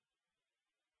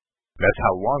 That's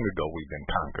how long ago we've been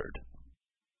conquered.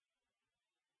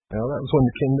 Well, that was when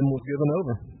the kingdom was given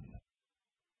over.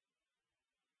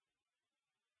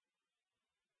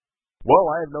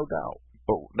 Well, I have no doubt.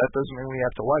 But that doesn't mean we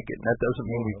have to like it, and that doesn't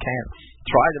mean we can't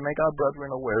try to make our brethren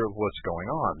aware of what's going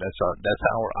on. That's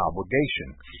our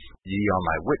obligation. Ye are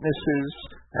my witnesses,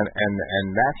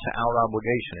 and that's our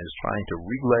obligation, is trying to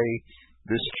relay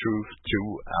this truth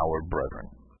to our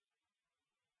brethren.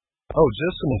 Oh,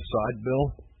 just an aside,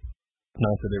 Bill.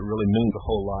 Not that it really means a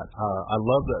whole lot. I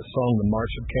love that song, The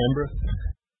March of Canberra.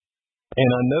 And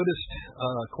I noticed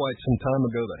quite some time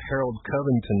ago that Harold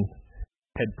Covington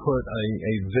had put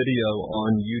a video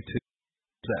on YouTube,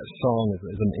 that song as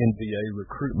an NBA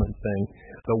recruitment thing.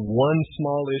 The one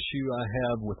small issue I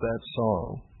have with that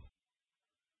song,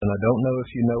 and I don't know if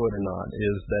you know it or not,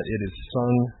 is that it is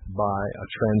sung by a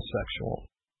transsexual.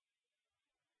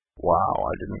 Wow,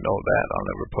 I didn't know that. I'll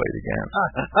never play it again.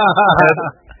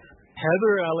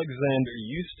 Heather Alexander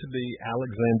used to be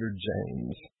Alexander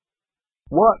James.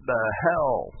 What the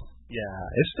hell? Yeah,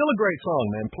 it's still a great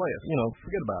song, man. Play it.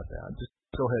 Forget about that. Just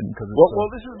go ahead because well,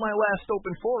 this is my last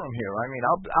open forum here. I mean,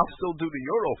 I'll still do the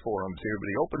Euro forums here, but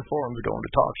the open forums are going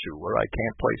to talk show where I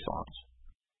can't play songs.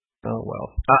 Oh well.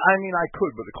 I mean, I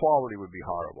could, but the quality would be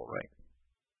horrible, right?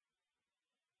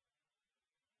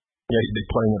 Yeah, you'd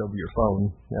be playing it over your phone.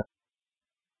 Yeah.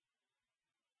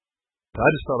 I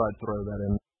just thought I'd throw that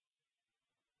in.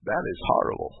 That is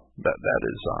horrible. That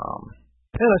is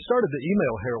And I started to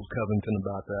email Harold Covington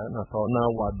about that, and I thought,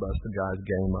 no, why bust the guy's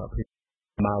game up? He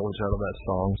mileage out of that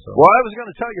song. So. Well, I was going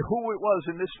to tell you who it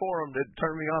was in this forum that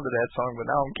turned me on to that song, but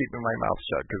now I'm keeping my mouth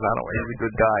shut because he's a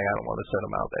good guy. I don't want to set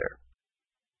him out there.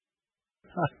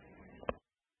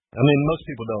 I mean, most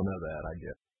people don't know that, I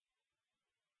guess.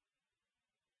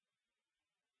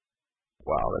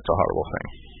 Wow, that's a horrible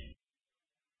thing.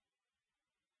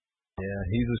 Yeah,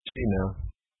 he's a she now.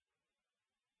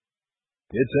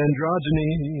 It's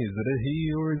androgyny. Is it a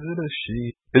he or is it a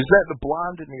she? Is that the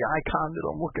blonde in the icon that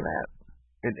I'm looking at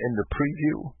in the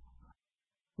preview?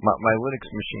 My Linux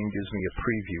machine gives me a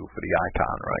preview for the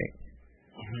icon, right?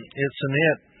 It's an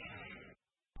it.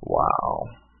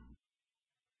 Wow.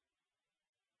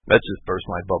 That just burst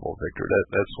my bubble, Victor.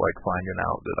 That's like finding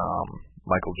out that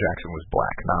Michael Jackson was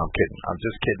black. No, I'm kidding. I'm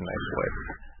just kidding, I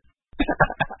swear.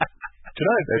 Should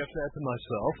I have kept that to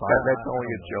myself? That's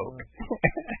only a joke.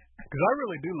 Because I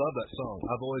really do love that song.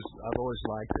 I've always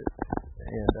liked it,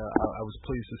 and I was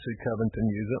pleased to see Covington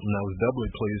use it, and I was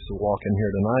doubly pleased to walk in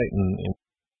here tonight. And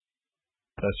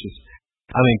that's just,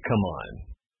 I mean, come on.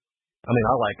 I mean,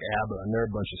 I like ABBA, and they're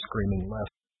a bunch of screaming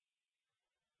left.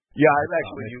 Yeah, I've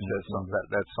actually used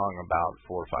that song about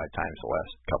 4 or 5 times the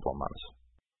last couple of months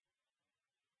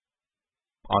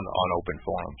on open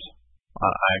forums.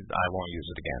 I won't use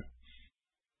it again.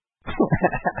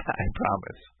 I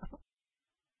promise.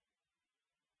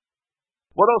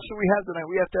 What else do we have tonight?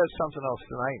 We have to have something else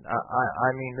tonight. I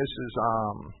mean, this is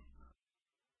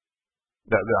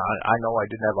I know I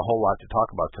didn't have a whole lot to talk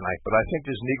about tonight, but I think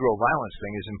this Negro violence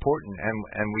thing is important,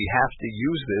 and we have to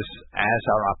use this as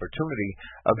our opportunity.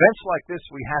 Events like this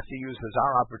we have to use as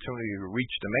our opportunity to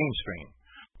reach the mainstream,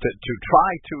 to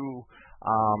try to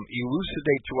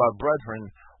elucidate to our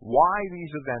brethren why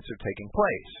these events are taking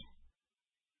place.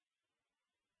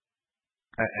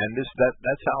 And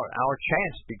that's our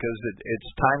chance, because it's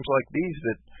times like these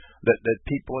that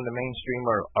people in the mainstream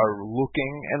are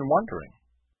looking and wondering.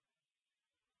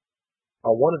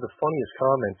 One of the funniest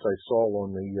comments I saw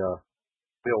on the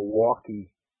Milwaukee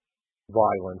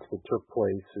violence that took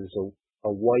place is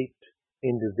a white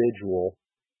individual,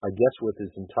 I guess with his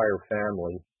entire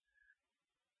family,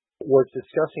 was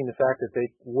discussing the fact that they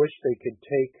wish they could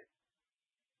take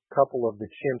a couple of the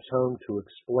chimps home to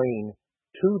explain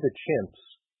to the chimps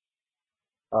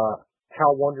how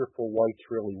wonderful whites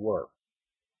really were.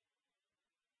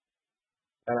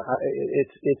 And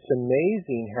it's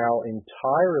amazing how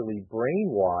entirely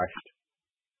brainwashed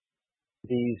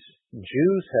these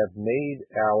Jews have made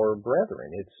our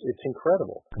brethren. It's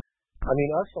incredible. I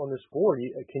mean, us on this board,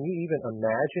 can you even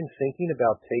imagine thinking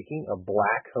about taking a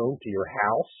black home to your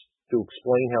house to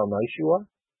explain how nice you are?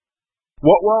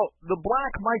 Well, the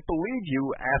black might believe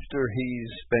you after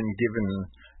he's been given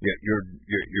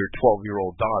your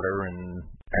 12-year-old daughter and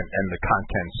the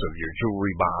contents of your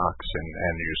jewelry box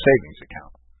and your savings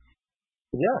account.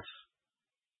 Yes.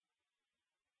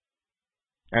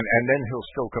 And then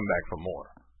he'll still come back for more.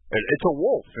 It's a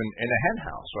wolf in a hen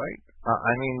house, right?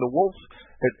 I mean, the wolf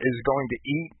is going to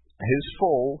eat his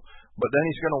full, but then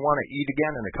he's going to want to eat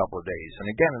again in a couple of days,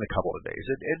 and again in a couple of days.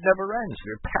 It never ends.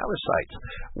 They're parasites.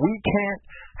 We can't.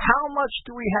 How much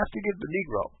do we have to give the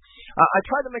Negro? I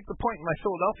tried to make the point in my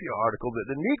Philadelphia article that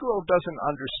the Negro doesn't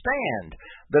understand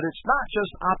that it's not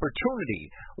just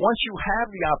opportunity. Once you have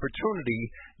the opportunity,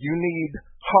 you need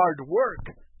hard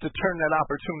work to turn that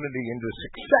opportunity into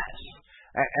success.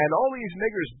 And all these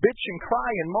niggers bitch and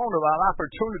cry and moan about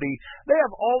opportunity. They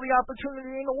have all the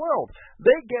opportunity in the world.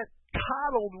 They get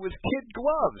coddled with kid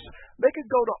gloves. They could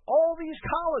go to all these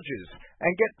colleges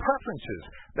and get preferences.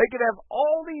 They could have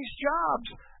all these jobs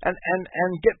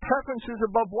and get preferences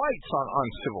above whites on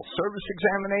civil service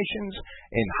examinations,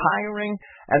 in hiring,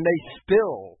 and they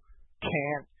still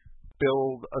can't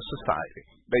build a society.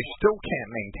 They still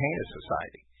can't maintain a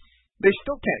society. They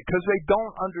still can't, because they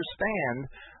don't understand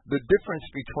the difference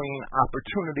between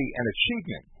opportunity and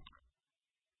achievement.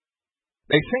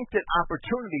 They think that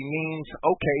opportunity means,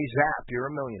 okay, zap,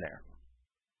 you're a millionaire.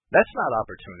 That's not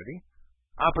opportunity.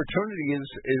 Opportunity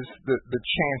is the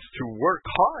chance to work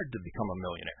hard to become a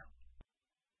millionaire.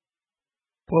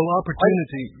 Well,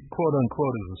 opportunity, quote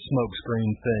unquote, is a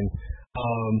smokescreen thing.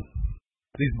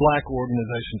 These black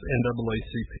organizations,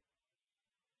 NAACP,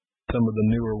 some of the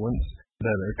newer ones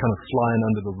that are kind of flying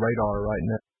under the radar right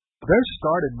now, they're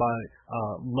started by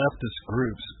leftist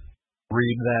groups,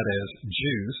 read that as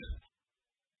Jews,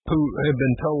 who have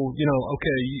been told,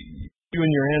 okay, you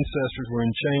and your ancestors were in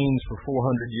chains for 400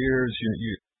 years.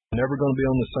 You're never going to be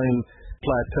on the same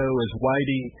plateau as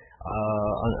Whitey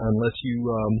unless you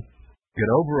get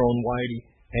over on Whitey.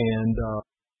 And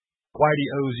Whitey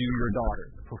owes you your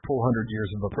daughter for 400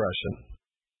 years of oppression.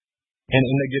 And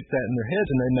they get that in their heads,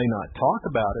 and they may not talk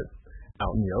about it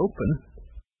out in the open,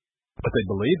 but they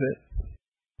believe it.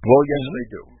 Well, yes, they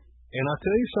do. And I'll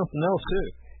tell you something else, too.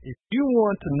 If you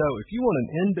want an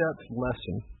in-depth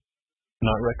lesson, I'm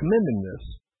not recommending this,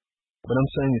 but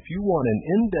I'm saying if you want an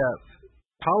in-depth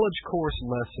college course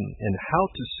lesson in how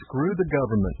to screw the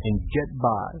government and get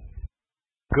by,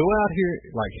 go out here,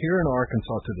 like here in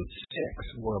Arkansas, to the sticks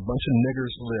where a bunch of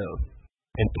niggers live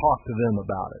and talk to them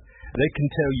about it. They can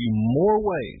tell you more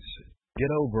ways to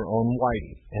get over on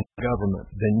Whitey and government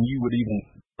than you would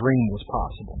even dream was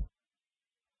possible.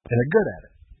 And they're good at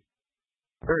it.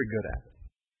 Very good at it.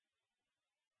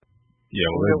 Yeah,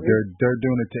 well, they're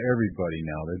doing it to everybody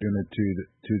now. They're doing it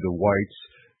to the whites.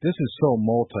 This is so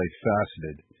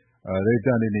multifaceted. They've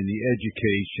done it in the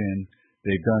education.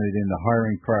 They've done it in the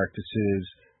hiring practices.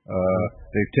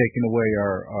 They've taken away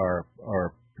our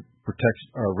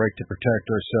right to protect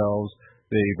ourselves.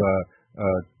 They've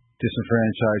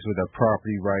disenfranchised with our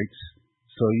property rights.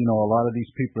 So, a lot of these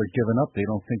people are giving up. They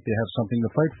don't think they have something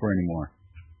to fight for anymore.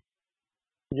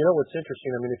 You know what's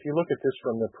interesting? I mean, if you look at this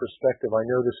from the perspective, I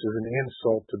know this is an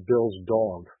insult to Bill's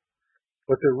dog,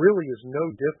 but there really is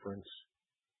no difference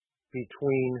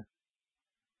between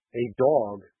a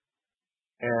dog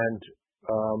and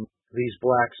these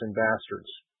blacks and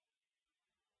bastards.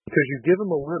 Because you give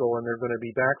them a little and they're going to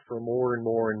be back for more and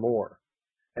more and more.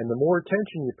 And the more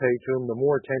attention you pay to them, the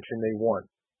more attention they want.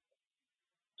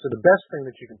 So the best thing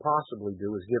that you can possibly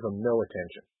do is give them no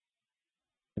attention.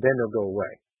 Then they'll go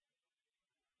away.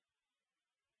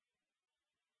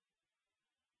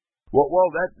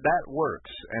 Well, that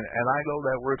works, and I know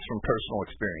that works from personal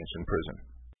experience in prison.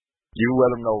 You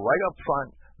let them know right up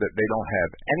front that they don't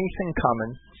have anything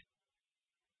coming.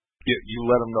 You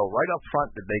let them know right up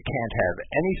front that they can't have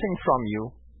anything from you,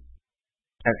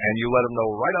 and you let them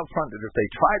know right up front that if they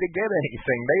try to get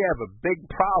anything, they have a big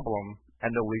problem,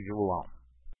 and they'll leave you alone,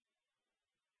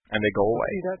 and they go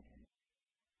away.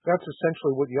 That's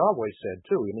essentially what Yahweh said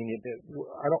too. I mean,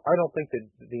 I don't think that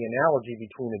the analogy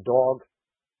between a dog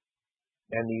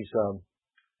and these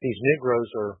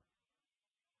Negroes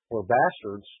or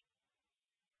bastards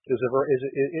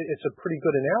it's a pretty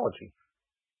good analogy.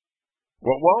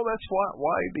 Well, that's why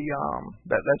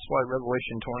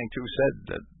Revelation 22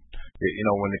 said that,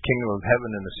 when the kingdom of heaven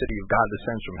and the city of God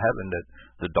descends from heaven, that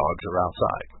the dogs are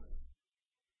outside.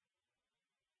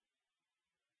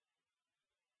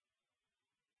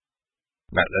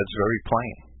 That's very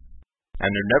plain,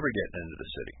 and they're never getting into the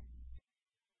city,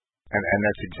 and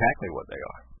that's exactly what they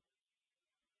are.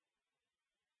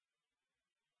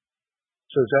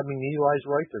 So does that mean Eli's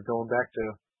right? They're going back to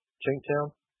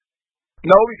Chinktown?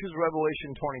 No, because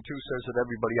Revelation 22 says that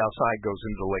everybody outside goes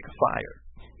into the lake of fire.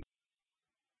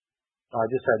 I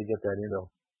just had to get that in, though.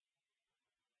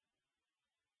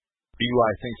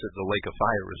 Eli thinks that the lake of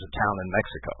fire is a town in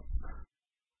Mexico.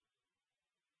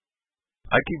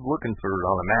 I keep looking for it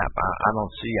on a map. I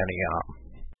don't see any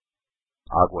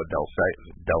Agua del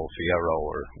Fierro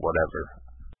or whatever.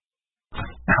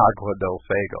 Agua del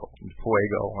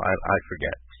Fuego. I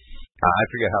forget. I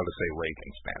forget how to say lake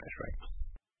in Spanish, right?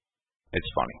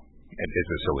 It's funny. It is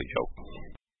a silly joke.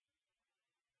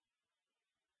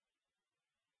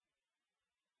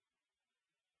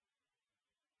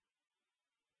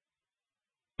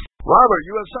 Robert,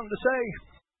 you have something to say?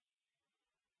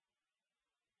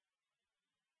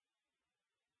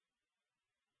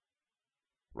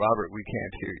 Robert, we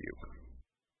can't hear you.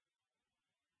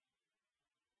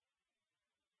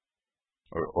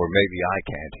 Or maybe I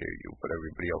can't hear you, but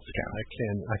everybody else can.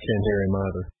 I can't hear him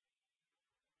either.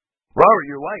 Robert,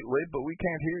 you're light-lit, but we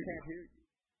can't hear you.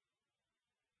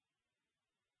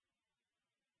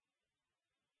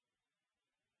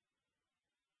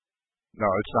 No,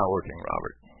 it's not working,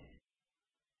 Robert.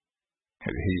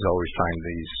 He's always trying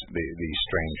these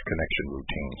strange connection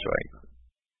routines, right?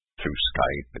 Through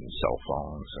Skype and cell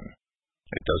phones, and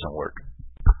it doesn't work.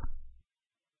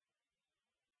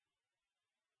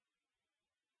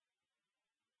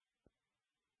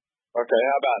 Okay,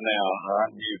 how about now?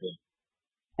 I'm muted.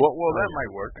 Well, that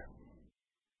might work.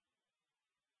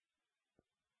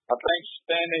 I think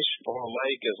Spanish for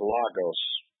lake is lagos.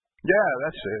 Yeah,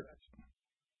 that's it.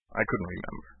 I couldn't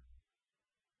remember.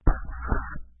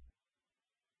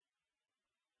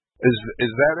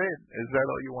 Is that it? Is that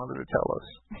all you wanted to tell us?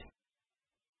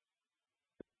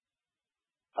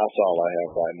 That's all I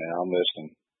have right now. I'm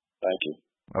listening. Thank you.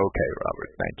 Okay,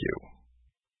 Robert. Thank you.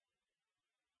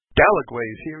 Gallagway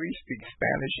is here. He speaks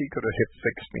Spanish. He could have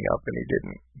fixed me up, and he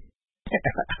didn't.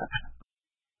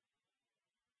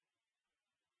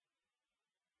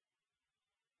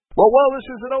 Well, this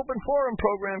is an open forum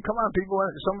program. Come on, people.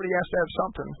 Somebody has to have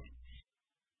something.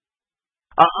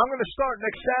 I'm going to start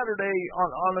next Saturday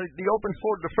on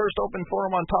the first open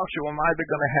forum on Talk Show. I'm either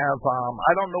going to have,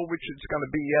 I don't know which it's going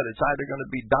to be yet. It's either going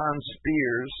to be Don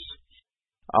Spears.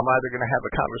 I'm either going to have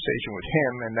a conversation with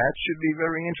him, and that should be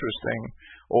very interesting,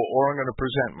 or I'm going to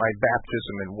present my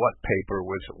baptism in what paper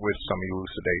with some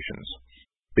elucidations.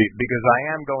 Because I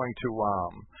am going to,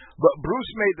 but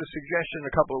Bruce made the suggestion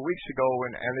a couple of weeks ago,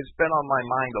 and it's been on my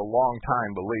mind a long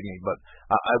time, believe me, but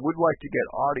I would like to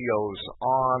get audios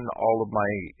on all of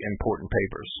my important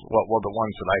papers. Well, the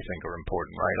ones that I think are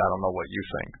important, right? I don't know what you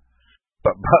think.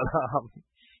 But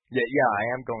yeah, I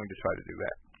am going to try to do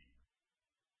that.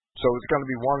 So it's going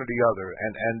to be one or the other,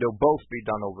 and they'll both be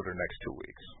done over the next 2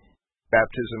 weeks.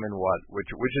 Baptism in what? Which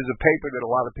is a paper that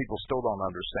a lot of people still don't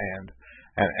understand,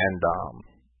 and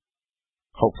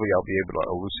hopefully I'll be able to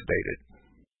elucidate it.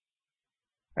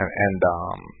 And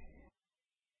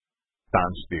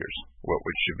Don Spears,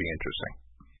 which should be interesting.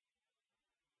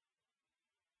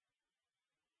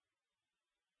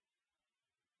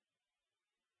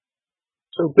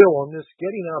 So, Bill, on this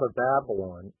getting out of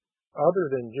Babylon, other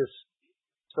than just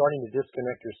starting to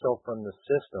disconnect yourself from the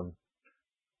system,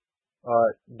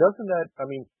 doesn't that, I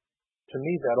mean, to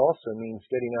me that also means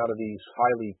getting out of these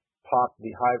highly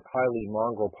highly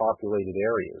mongrel populated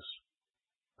areas.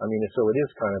 I mean, so it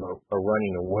is kind of a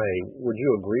running away. Would you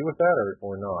agree with that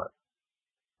or not?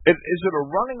 Is it a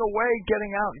running away,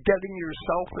 getting out, getting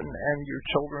yourself and your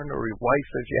children or your wife,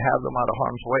 if you have them, out of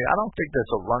harm's way? I don't think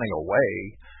that's a running away.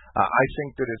 I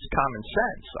think that it's common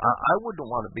sense. I wouldn't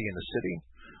want to be in the city.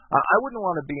 I wouldn't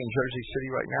want to be in Jersey City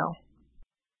right now.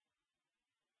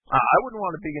 I wouldn't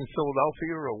want to be in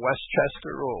Philadelphia or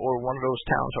Westchester or one of those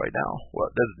towns right now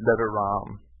that are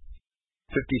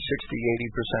 50, 60,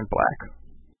 80% black.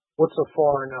 What's so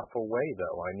far enough away,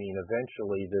 though? I mean,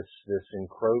 eventually this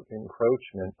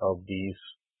encroachment of these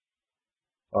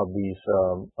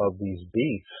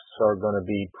beasts are going to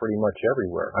be pretty much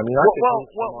everywhere. I mean,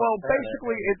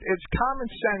 basically, it's common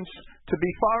sense to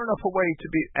be far enough away to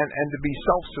be and to be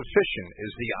self-sufficient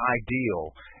is the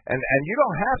ideal, and you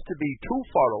don't have to be too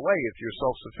far away if you're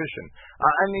self-sufficient.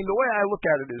 I mean, the way I look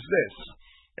at it is this: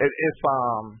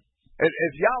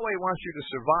 if Yahweh wants you to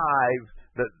survive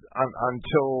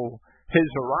until His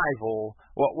arrival,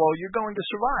 well, you're going to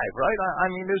survive, right? I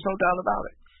mean, there's no doubt about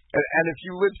it. And if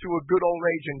you live through a good old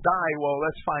age and die, well,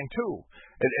 that's fine too.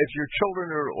 If your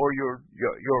children or your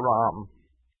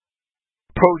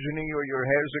progeny or your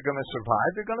heirs are going to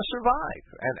survive, they're going to survive.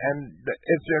 And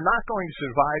if they're not going to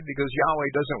survive because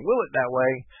Yahweh doesn't will it that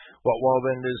way, well,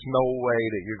 then there's no way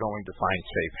that you're going to find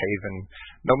safe haven,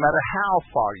 no matter how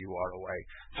far you are away.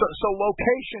 So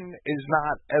location is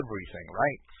not everything,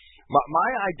 right? My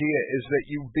idea is that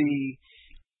you be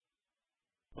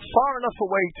far enough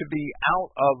away to be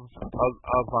out of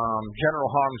general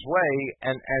harm's way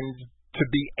and to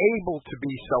be able to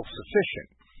be self-sufficient.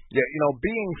 Yeah,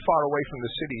 being far away from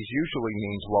the cities usually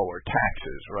means lower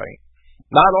taxes, right?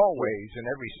 Not always in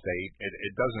every state.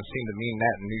 It doesn't seem to mean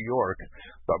that in New York,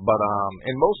 but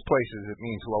in most places it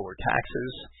means lower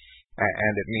taxes,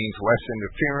 and it means less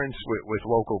interference with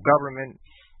local government,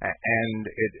 and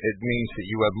it means that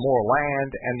you have more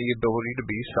land and the ability to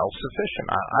be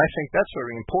self-sufficient. I think that's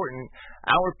very important.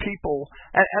 Our people,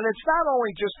 and it's not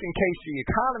only just in case the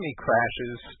economy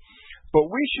crashes,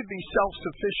 but we should be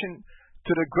self-sufficient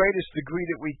to the greatest degree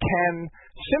that we can,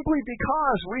 simply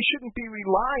because we shouldn't be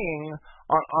relying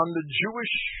on the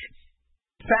Jewish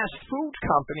fast food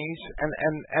companies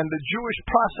and the Jewish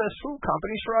processed food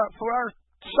companies for our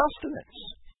sustenance.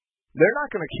 They're not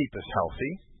going to keep us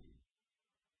healthy.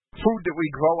 Food that we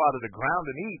grow out of the ground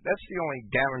and eat, that's the only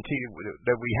guarantee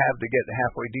that we have to get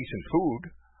halfway decent food.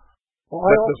 Well,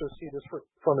 I also see this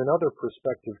from another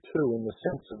perspective, too, in the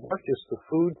sense of not just the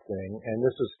food thing, and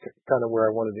this is kind of where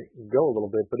I wanted to go a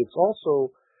little bit, but it's also,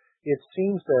 it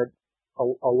seems that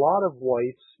a lot of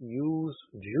whites use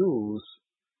Jews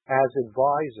as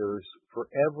advisors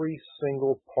for every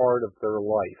single part of their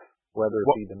life, whether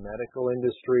it be the medical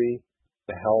industry,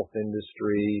 the health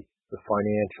industry, the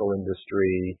financial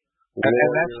industry. And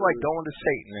that's like going to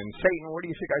Satan. And Satan, what do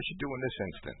you think I should do in this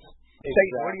instance? Exactly.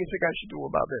 Satan, what do you think I should do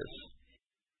about this?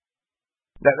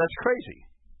 That's crazy.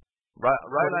 Right?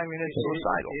 I mean, it's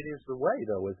suicidal. It is the way,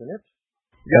 though, isn't it?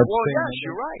 Yeah, well, yes,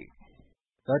 you're right.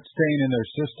 That's staying in their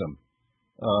system.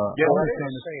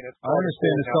 I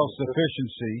understand the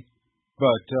self-sufficiency,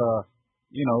 but,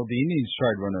 the Indians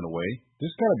tried running away.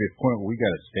 There's got to be a point where we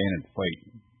got to stand and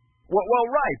fight. Well,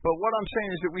 right, but what I'm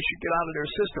saying is that we should get out of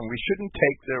their system. We shouldn't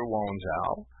take their loans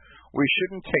out. We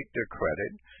shouldn't take their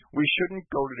credit. We shouldn't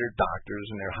go to their doctors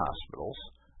and their hospitals.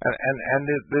 And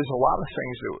there's a lot of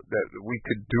things that we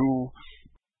could do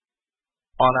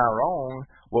on our own,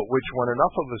 which when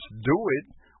enough of us do it,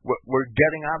 we're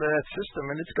getting out of that system,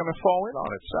 and it's going to fall in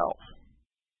on itself.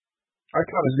 I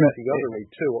kind of think the other way,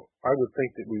 too. I would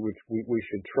think that we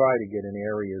should try to get in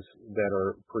areas that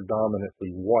are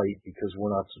predominantly white because we're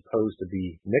not supposed to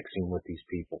be mixing with these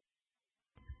people.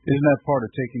 Isn't that part of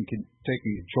taking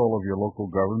control of your local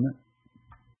government?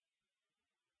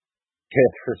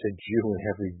 There's a Jew in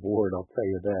every board, I'll tell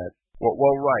you that. Well,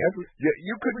 right.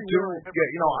 You could do.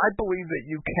 I believe that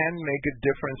you can make a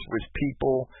difference with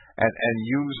people and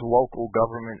use local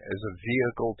government as a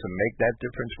vehicle to make that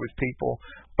difference with people.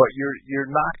 But you're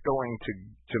not going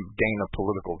to gain a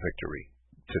political victory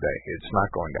today. It's not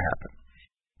going to happen.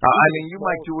 I mean, you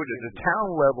might do it at the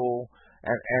town level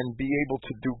and be able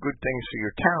to do good things for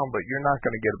your town, but you're not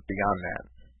going to get beyond that.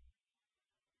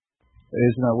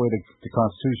 Isn't that the way the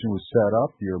Constitution was set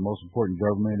up? Your most important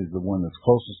government is the one that's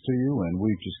closest to you, and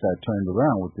we've just got turned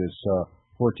around with this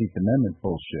 14th Amendment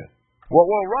bullshit. Well,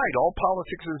 right. All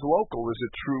politics is local is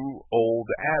a true old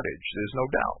adage. There's no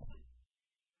doubt.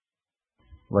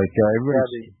 Like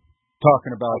everybody's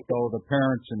talking about, the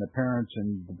parents and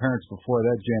the parents before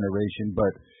that generation,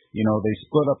 but, they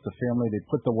split up the family, they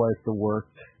put the wife to work,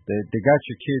 They got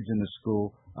your kids in the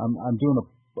school. I'm doing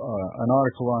an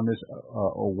article on this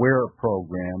AWARE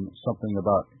program, something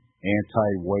about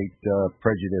anti-white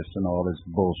prejudice and all this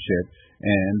bullshit,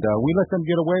 and we let them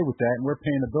get away with that, and we're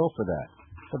paying the bill for that.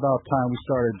 It's about time we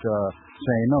started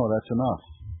saying, no, that's enough.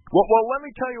 Well, let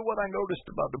me tell you what I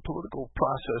noticed about the political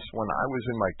process when I was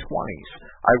in my 20s.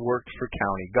 I worked for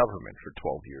county government for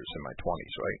 12 years in my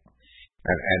 20s, right?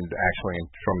 And actually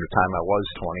from the time I was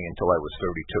 20 until I was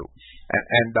 32.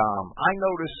 And I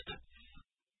noticed,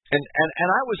 and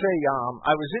I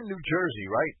was in New Jersey,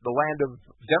 right? The land of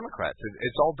Democrats.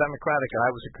 It's all Democratic, and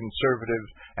I was a conservative,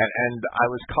 and I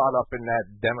was caught up in that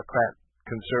Democrat,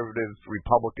 conservative,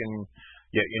 Republican,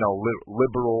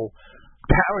 liberal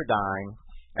paradigm.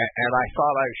 And I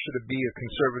thought I should be a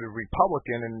conservative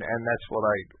Republican, and that's what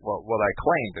I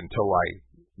claimed until I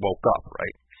woke up,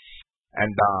 right?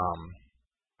 And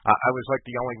I was like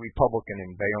the only Republican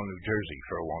in Bayonne, New Jersey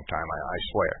for a long time, I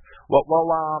swear. Well,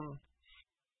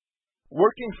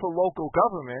 working for local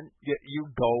government, you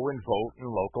go and vote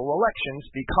in local elections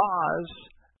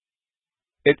because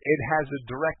it has a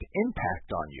direct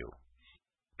impact on you.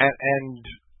 And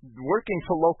working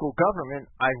for local government,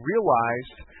 I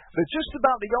realized that just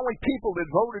about the only people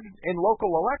that voted in local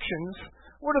elections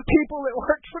were the people that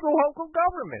worked for the local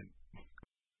government.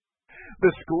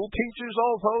 The school teachers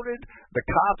all voted, the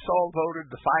cops all voted,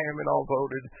 the firemen all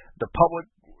voted, the public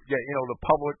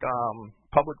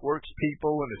works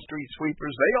people and the street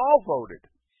sweepers, they all voted.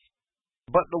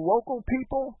 But the local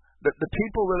people, the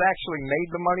people that actually made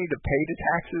the money to pay the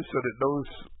taxes so that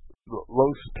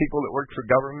those people that worked for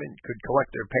government could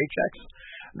collect their paychecks,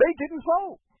 they didn't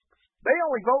vote. They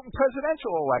only vote in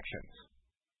presidential elections.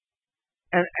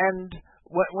 And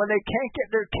when they can't get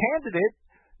their candidate,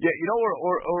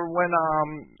 or when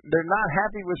they're not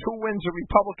happy with who wins a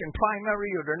Republican primary,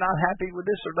 or they're not happy with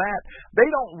this or that, they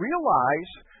don't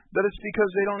realize that it's because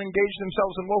they don't engage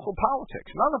themselves in local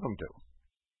politics. None of them do.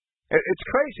 It's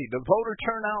crazy. The voter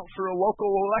turnout for a local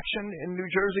election in New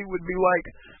Jersey would be like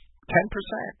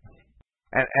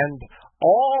 10%. And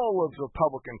all of the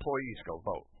public employees go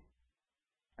vote.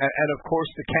 And of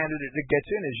course, the candidate that gets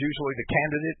in is usually the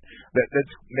candidate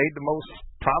that's made the most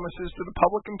promises to the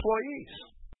public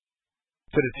employees.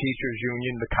 To the teachers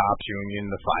union, the cops union,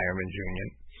 the firemen's union.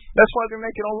 That's why they're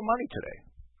making all the money today.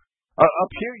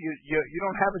 Up here, you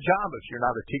don't have a job if you're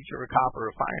not a teacher, a cop, or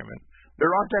a fireman.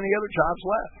 There aren't any other jobs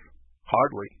left.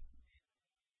 Hardly.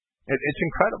 It's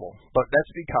incredible. But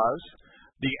that's because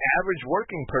the average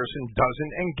working person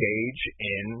doesn't engage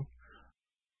in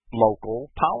local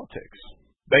politics.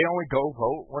 They only go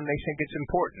vote when they think it's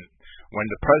important. When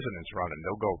the president's running,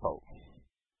 they'll go vote.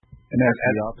 And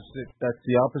the opposite. That's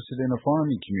the opposite in a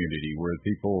farming community where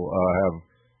people have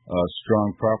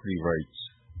strong property rights.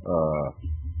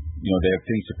 They have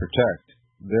things to protect.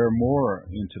 They're more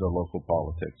into the local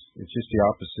politics. It's just the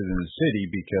opposite in the city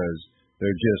because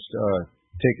they're just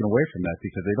taken away from that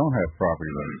because they don't have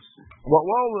property rights. Well,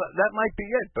 that might be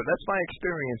it, but that's my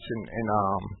experience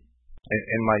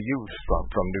in my youth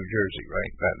from New Jersey,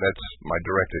 right? That's my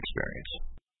direct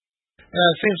experience.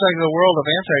 It seems like the world of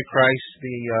Antichrist,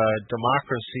 the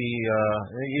democracy,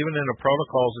 even in the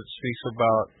protocols, it speaks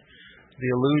about the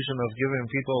illusion of giving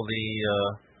people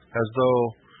as though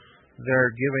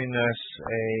they're giving us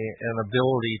an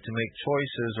ability to make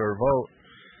choices or vote,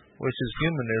 which is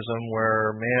humanism,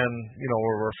 where man,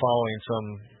 where we're following some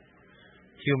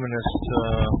humanist.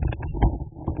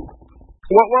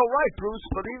 Well, right, Bruce.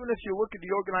 But even if you look at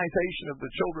the Organization of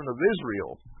the Children of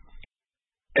Israel,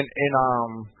 and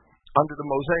under the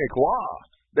Mosaic Law,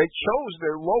 they chose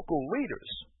their local leaders.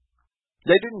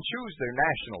 They didn't choose their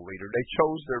national leader. They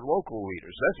chose their local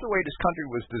leaders. That's the way this country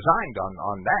was designed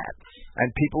on that,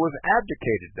 and people have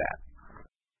abdicated that.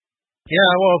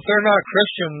 Yeah, well, if they're not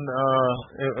Christian,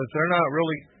 if they're not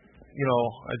really,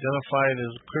 identified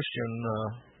as Christian,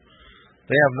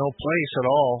 they have no place at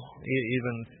all.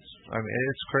 Even,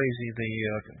 it's crazy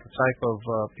the type of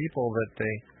people that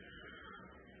they.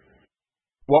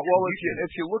 Well,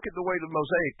 if you look at the way the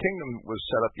Mosaic Kingdom was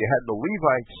set up, you had the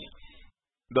Levites.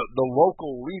 The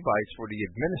local Levites were the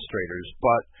administrators,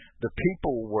 but the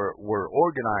people were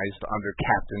organized under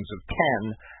captains of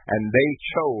 10, and they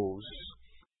chose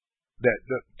that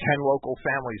the 10 local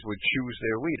families would choose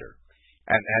their leader.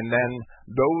 And then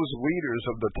those leaders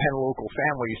of the 10 local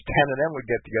families, 10 of them would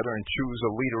get together and choose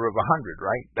a leader of 100,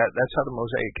 right? That's how the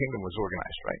Mosaic Kingdom was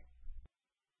organized, right?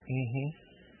 Mm-hmm.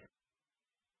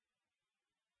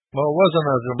 Well, it wasn't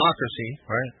a democracy,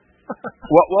 right?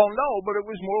 Well, no, but it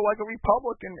was more like a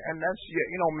republic, and that's,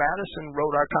 Madison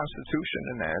wrote our Constitution,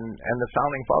 and the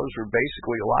founding fathers were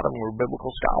basically, a lot of them were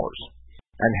biblical scholars,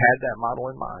 and had that model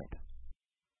in mind.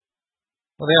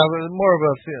 Well, they have more of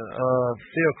a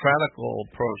theocratical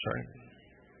approach, right?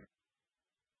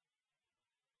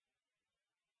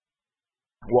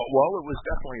 Well, it was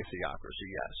definitely a theocracy,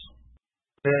 yes.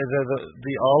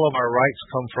 All of our rights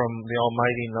come from the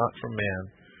Almighty, not from man.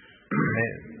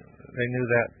 They knew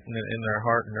that in their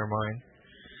heart and their mind.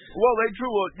 Well, they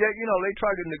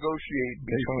tried to negotiate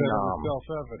between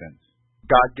self-evident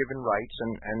God-given rights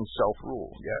and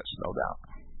self-rule. Yes, no doubt.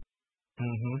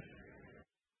 Mm-hmm.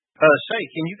 Say,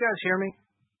 can you guys hear me?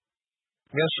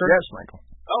 Yes, sir. Yes, Michael.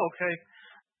 Oh, okay.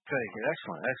 Okay,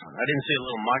 excellent. I didn't see a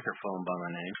little microphone by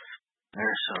my name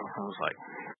there, so I was like,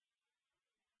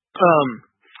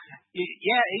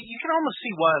 yeah, you can almost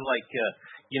see why, like,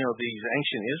 these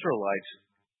ancient Israelites,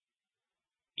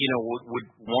 would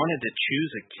wanted to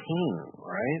choose a king,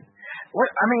 right?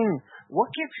 What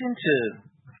gets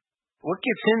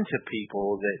into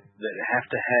people that have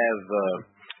to have,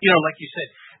 like you said,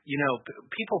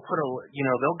 people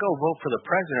they'll go vote for the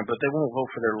president, but they won't vote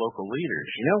for their local leaders.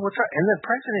 What's right? And the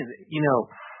president,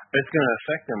 it's going to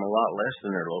affect them a lot less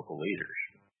than their local leaders.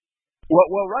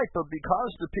 Well, right, but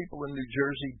because the people in New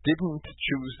Jersey didn't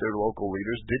choose their local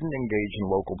leaders, didn't engage in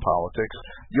local politics,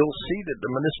 you'll see that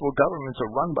the municipal governments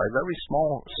are run by very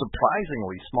small,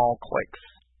 surprisingly small cliques.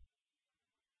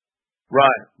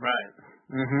 Right.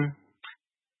 Mm-hmm.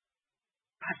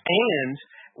 And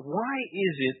why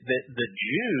is it that the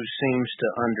Jew seems to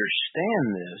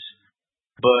understand this,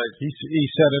 but he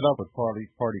set it up with party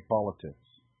politics?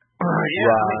 Yeah,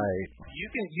 right. You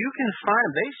can find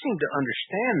they seem to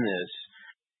understand this,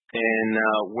 and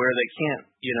where they can't,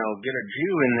 get a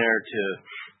Jew in there to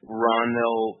run,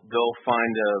 they'll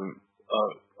find a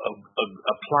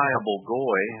pliable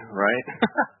goy, right?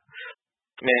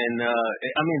 And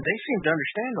they seem to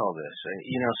understand all this,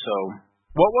 so.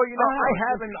 Well, I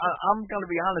haven't. I'm going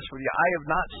to be honest with you. I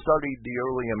have not studied the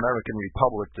early American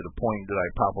Republic to the point that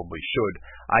I probably should.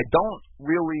 I don't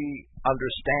really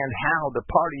understand how the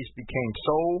parties became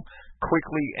so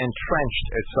quickly entrenched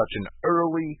at such an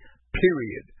early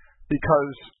period,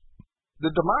 because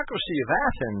the democracy of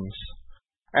Athens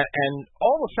and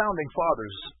all the founding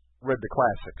fathers read the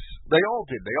classics. They all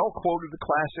did. They all quoted the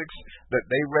classics. That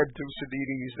they read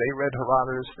Thucydides, they read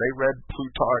Herodotus, they read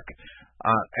Plutarch.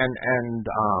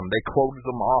 They quoted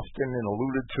them often and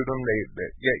alluded to them.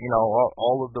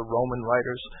 All of the Roman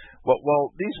writers.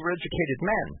 Well, these were educated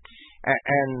men,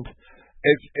 and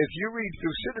if you read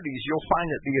Thucydides, you'll find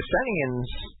that the Athenians,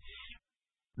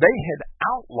 they had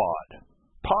outlawed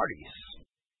parties.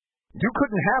 You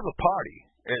couldn't have a party.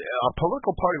 A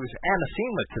political party was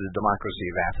anathema to the democracy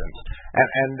of Athens,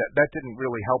 and that didn't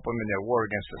really help them in their war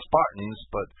against the Spartans.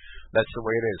 But that's the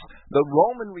way it is. The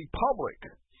Roman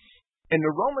Republic. In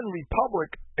the Roman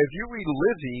Republic, if you read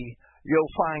Livy,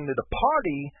 you'll find that a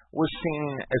party was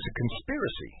seen as a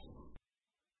conspiracy.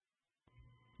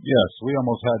 Yes, we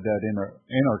almost had that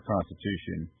in our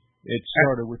Constitution. It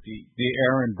started with the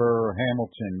Aaron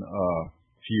Burr-Hamilton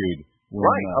feud.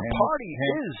 Right, a party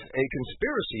is a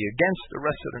conspiracy against the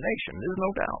rest of the nation. There's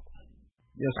no doubt.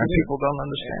 Yes, and people don't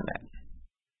understand that.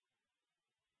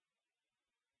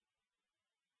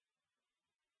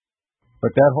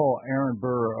 But that whole Aaron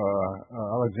Burr,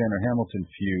 Alexander Hamilton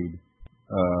feud,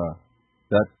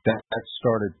 that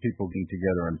started people getting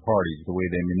together in parties, the way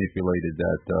they manipulated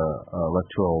that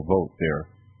electoral vote there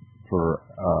for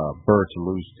Burr to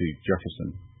lose to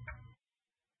Jefferson.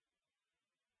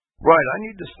 Right, I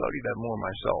need to study that more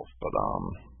myself, but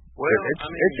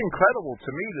it's incredible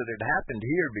to me that it happened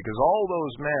here, because all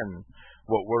those men,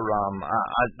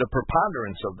 the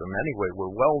preponderance of them anyway,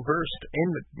 were well versed in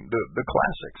the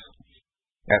classics.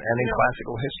 And in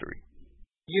classical history.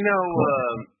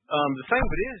 The thing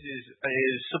of it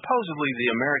is supposedly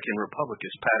the American Republic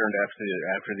is patterned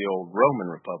after the old Roman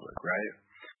Republic, right?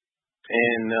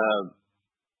 And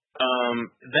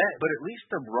but at least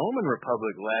the Roman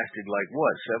Republic lasted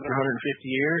 750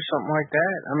 years, something like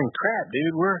that. I mean, crap,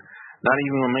 dude, we're not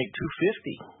even gonna make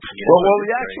 250. Well,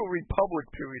 the actual Republic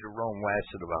period of Rome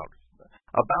lasted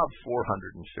about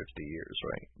 450 years,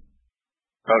 right?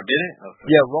 Oh, did it?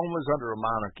 Okay. Yeah, Rome was under a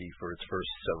monarchy for its first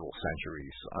several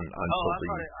centuries. I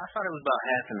thought it was about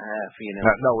half and half.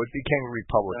 No, it became a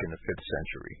republic in the 5th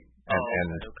century,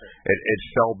 and it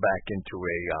fell back into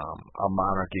a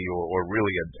monarchy or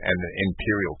really an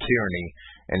imperial tyranny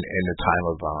in the time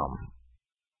of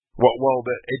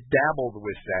it dabbled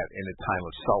with that in the time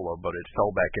of Sulla, but it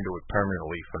fell back into it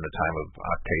permanently from the time of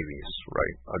Octavius,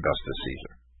 right, Augustus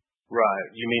Caesar.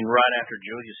 Right. You mean right after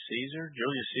Julius Caesar?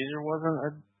 Julius Caesar wasn't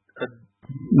a...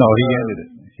 No, he ended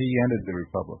it. He ended the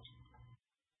republic.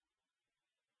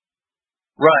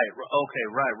 Right. Okay.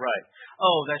 Right.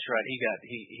 Oh, that's right.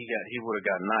 He would have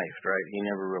got knifed, right? He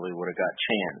never really would have got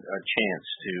a chance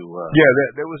to. Yeah,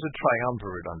 there was a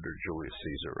triumvirate under Julius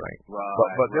Caesar, right?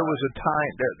 Right. But there was a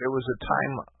time. There was a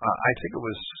time. I think it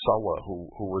was Sulla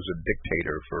who was a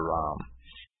dictator for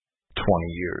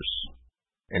 20 years,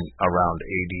 in around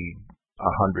 100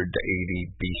 to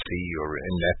 80 BC, or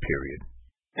in that period.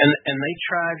 And they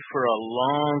tried for a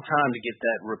long time to get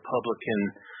that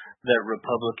Republican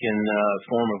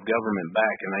form of government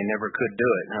back, and they never could do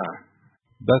it, huh?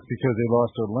 That's because they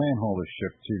lost their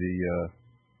landholdership to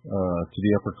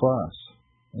the upper class,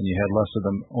 and you had less of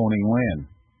them owning land.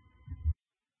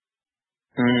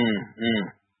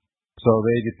 So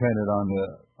they depended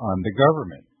on the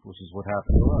government, which is what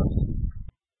happened to us.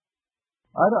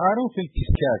 I don't think these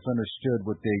cats understood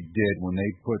what they did when they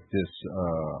put this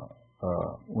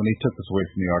when they took us away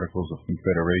from the Articles of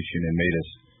Confederation and made us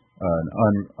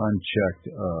an unchecked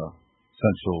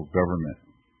central government.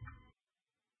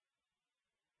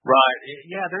 Right.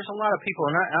 Yeah, there's a lot of people,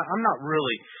 and I'm not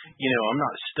really, I'm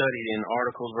not studied in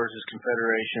Articles versus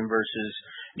Confederation versus,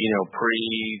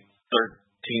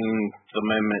 pre-13th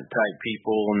Amendment type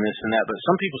people and this and that, but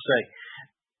some people say,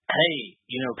 hey,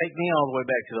 take me all the way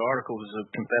back to the Articles of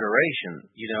Confederation,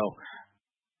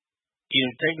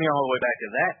 take me all the way back to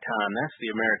that time. That's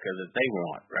the America that they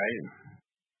want, right?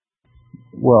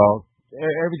 Well,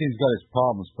 everything's got its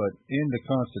problems, but in the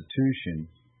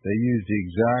Constitution, they used the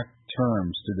exact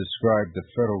terms to describe the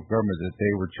federal government that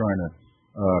they were trying to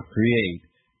create,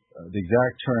 the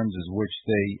exact terms as which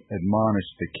they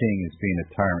admonished the king as being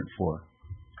a tyrant for.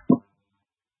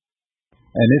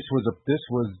 And this was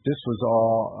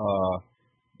all,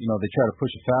 they tried to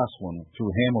push a fast one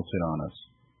through Hamilton on us,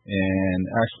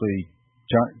 and actually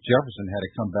Jefferson had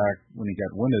to come back when he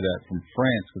got wind of that from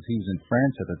France, because he was in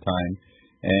France at the time,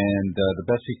 and the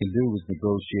best he could do was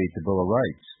negotiate the Bill of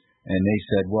Rights. And they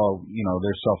said, well,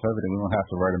 they're self-evident, we don't have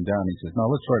to write them down. He says,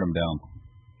 no, let's write them down.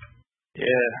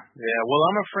 Yeah. Well,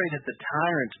 I'm afraid that the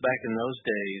tyrants back in those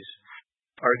days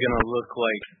are going to look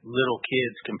like little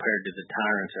kids compared to the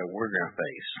tyrants that we're going to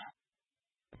face.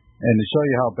 And to show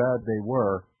you how bad they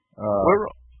were,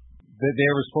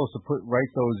 they were supposed to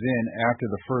write those in after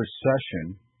the first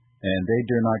session, and they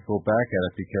dare not go back at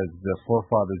it because the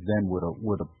forefathers then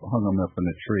would have hung them up in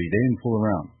the tree. They didn't fool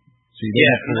around. See,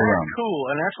 that's cool,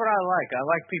 and that's what I like. I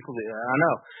like people that I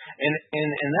know,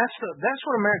 and that's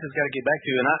what America's got to get back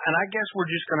to. And I guess we're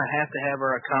just going to have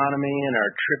our economy and our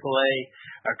AAA,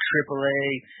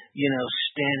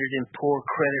 Standard and Poor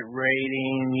credit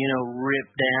rating,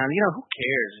 ripped down. Who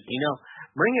cares?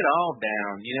 Bring it all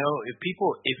down. If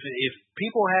people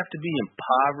have to be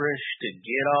impoverished to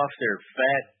get off their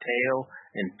fat tail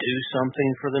and do something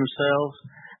for themselves,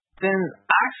 then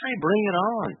I say bring it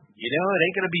on. It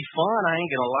ain't gonna be fun. I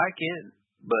ain't gonna like it,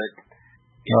 but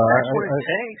that's what it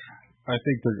takes. I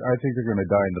think they're gonna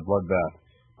die in the bloodbath.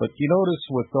 But you notice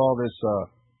with all this,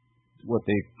 what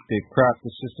they've cracked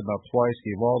the system up twice,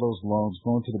 gave all those loans,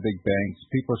 going to the big banks.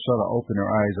 People are starting to open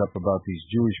their eyes up about these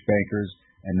Jewish bankers,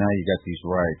 and now you got these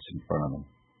riots in front of them.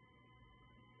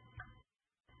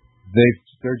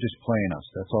 They're just playing us.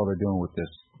 That's all they're doing with this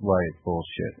riot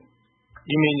bullshit.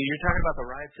 You mean you're talking about the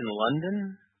riots in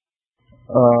London?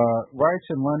 Riots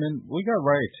in London. We got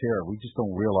riots here. We just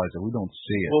don't realize it. We don't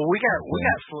see it. Well, we got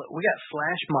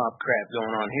flash mob crap going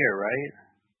on here, right?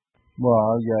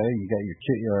 Well, yeah, you got your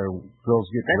girls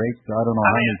get raped. I don't know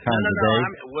how many times a day.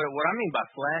 What I mean by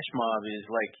flash mob is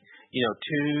like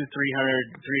 200-300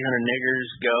 niggers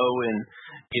go and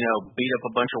beat up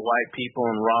a bunch of white people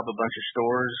and rob a bunch of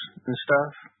stores and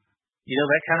stuff.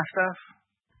 That kind of stuff.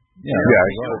 Yeah, I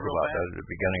spoke about that at the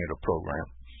beginning of the program.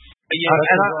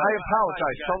 And I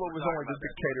apologize. Sulla was only the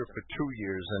dictator for 2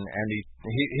 years, and he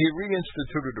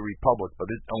reinstituted the republic,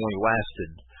 but it only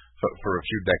lasted for a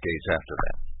few decades after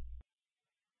that.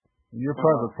 Your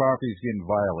private property is getting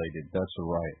violated. That's a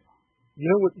right.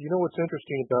 You know what's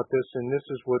interesting about this, and this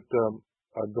is what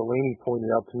Delaney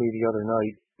pointed out to me the other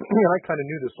night, and I kind of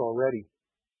knew this already.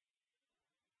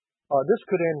 This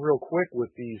could end real quick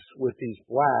with these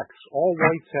blacks. All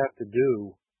whites have to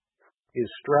do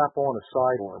is strap on a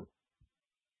sidearm.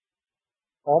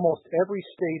 Almost every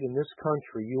state in this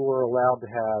country, you are allowed to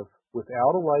have,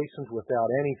 without a license, without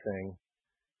anything,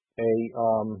 a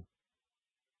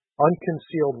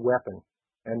unconcealed weapon,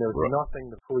 and there's nothing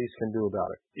the police can do about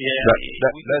it. Yeah,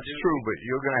 that's true, but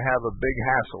you're going to have a big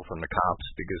hassle from the cops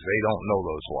because they don't know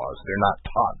those laws. They're not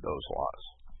taught those laws.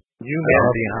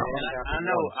 I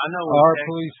know. Our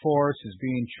police force is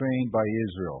being trained by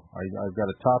Israel. I've got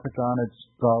a topic on it. It's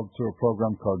called through a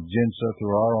program called JINSA,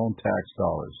 through our own tax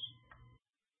dollars.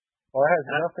 Well, it has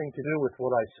nothing to do with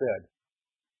what I said.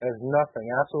 Has nothing,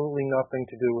 absolutely nothing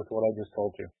to do with what I just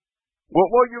told you.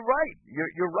 Well, you're right.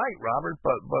 You're right, Robert.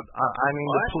 But I mean,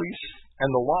 the police and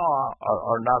the law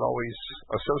are not always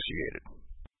associated.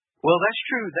 Well, that's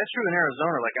true. That's true in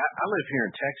Arizona. Like I live here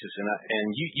in Texas, and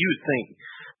you would think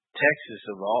Texas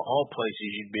of all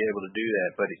places you'd be able to do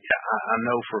that, but I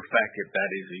know for a fact that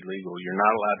is illegal. You're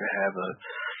not allowed to have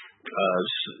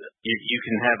you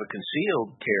can have a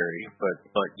concealed carry,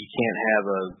 but you can't have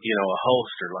a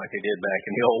holster like they did back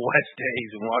in the old West days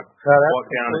and walk down the street. That's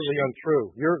completely untrue.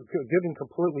 You're giving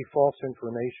completely false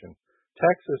information.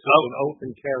 Texas is an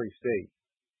open carry state.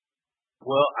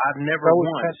 Well, I've never so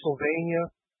once. Pennsylvania.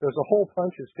 There's a whole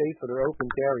bunch of states that are open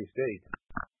carry states.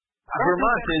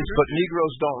 Vermont is, but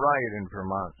Negroes don't riot in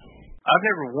Vermont. I've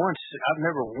never once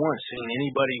seen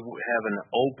anybody have an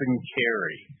open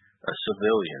carry, a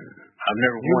civilian. I've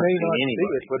never once seen anybody. You may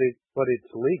not see it, but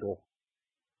it's legal.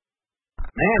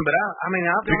 Man, but I mean,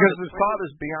 because the thought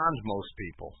is beyond most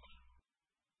people.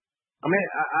 I mean,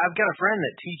 I've got a friend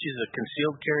that teaches a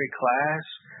concealed carry class.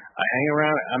 I hang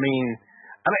around. I mean,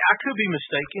 I could be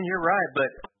mistaken. You're right,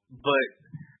 but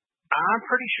I'm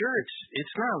pretty sure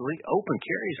it's not open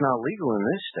carry is not legal in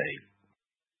this state.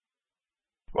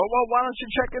 Well, why don't you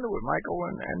check into it, Michael,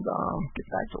 and get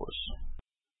back to us?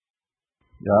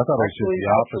 Yeah, I thought it was just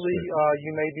the opposite. Actually,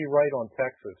 you may be right on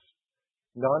Texas.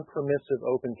 Non-permissive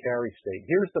open carry state.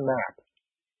 Here's the map.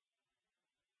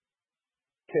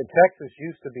 Texas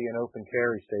used to be an open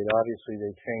carry state. Obviously,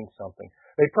 they changed something.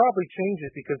 They probably changed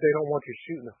it because they don't want you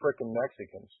shooting the frickin'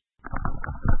 Mexicans.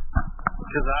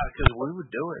 Because we would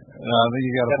do it. I think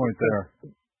you got a point there.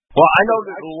 Well, I know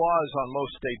that the laws on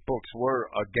most state books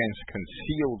were against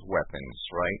concealed weapons,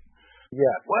 right?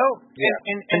 Yeah. Well, yeah.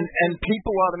 And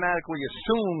people automatically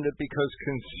assume that because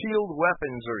concealed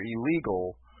weapons are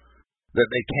illegal, that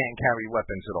they can't carry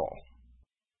weapons at all.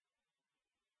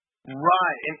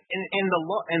 Right, and the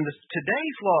law, and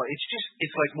today's law,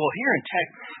 it's like, well, here in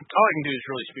Texas, all I can do is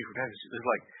really speak for Texas. It's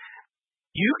like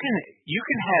you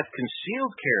can have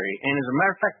concealed carry, and as a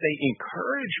matter of fact, they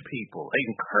encourage people. They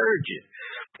encourage it.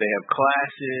 They have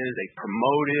classes. They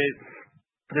promote it.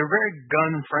 They're very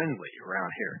gun friendly around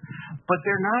here, but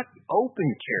they're not open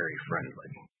carry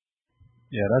friendly.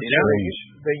 Yeah, that's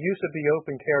strange. They used to be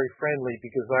open carry friendly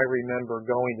because I remember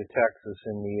going to Texas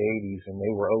in the 80s and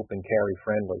they were open carry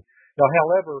friendly. Now,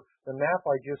 however, the map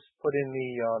I just put in the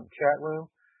chat room,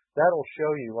 that'll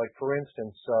show you, like, for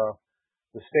instance,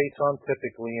 the states I'm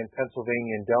typically in,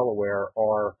 Pennsylvania and Delaware,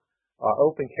 are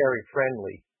open carry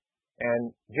friendly.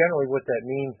 And generally what that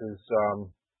means is,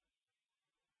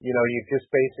 you've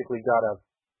just basically got to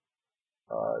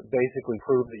basically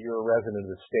prove that you're a resident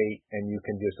of the state and you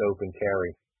can just open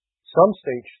carry. Some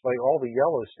states, like all the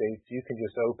yellow states, you can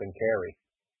just open carry.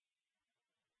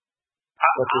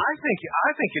 I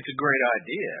think it's a great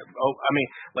idea. Oh, I mean,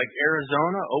 like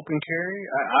Arizona, open carry.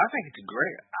 I think it's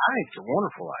a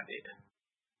wonderful idea.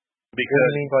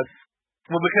 Because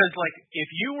like if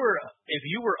you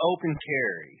were open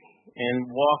carry and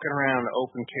walking around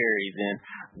open carry, then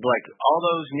like all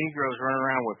those Negroes running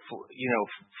around with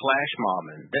flash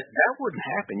mobbing, that wouldn't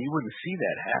happen. You wouldn't see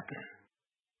that happen.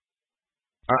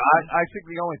 I think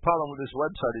the only problem with this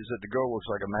website is that the girl looks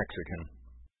like a Mexican.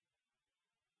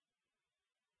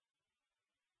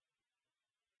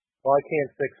 Well, I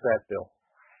can't fix that, Bill.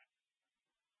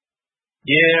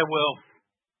 Yeah, well,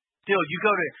 still, you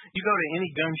go to any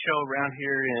gun show around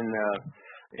here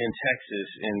in Texas,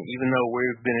 and even though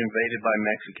we've been invaded by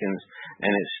Mexicans, and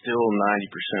it's still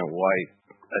 90% white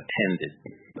attended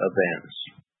events.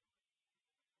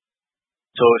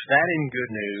 So if that isn't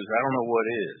good news, I don't know what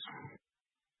is.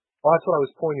 Well, that's what I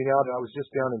was pointing out. I was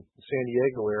just down in the San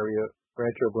Diego area,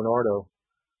 Rancho Bernardo,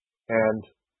 and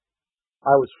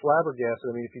I was flabbergasted.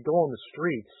 I mean, if you go on the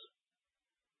streets,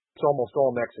 it's almost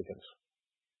all Mexicans.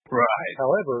 Right.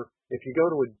 However, if you go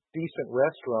to a decent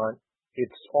restaurant,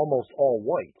 it's almost all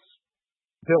whites.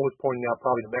 Bill was pointing out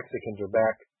probably the Mexicans are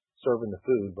back serving the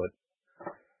food, but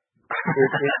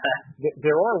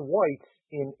there are whites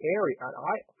in area.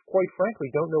 I quite frankly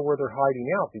don't know where they're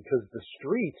hiding out because the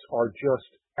streets are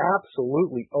just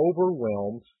absolutely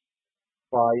overwhelmed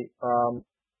by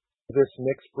this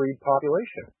mixed breed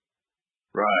population.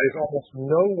 Right. There's almost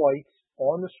no whites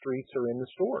on the streets or in the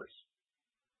stores.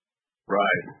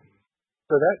 Right.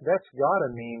 So that's got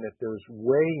to mean that there's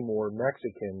way more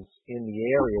Mexicans in the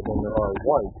area than there are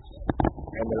whites,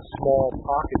 and there's small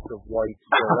pockets of whites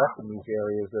that are left in these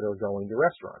areas that are going to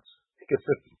restaurants because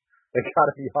they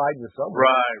got to be hiding somewhere.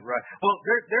 Right. Well,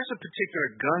 there's a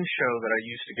particular gun show that I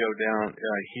used to go down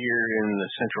here in the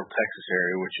Central Texas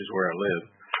area, which is where I live,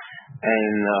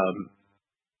 and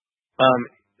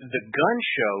the gun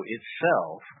show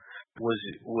itself was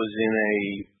in a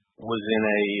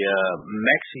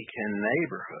Mexican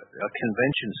neighborhood, a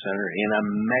convention center in a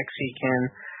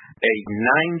 95%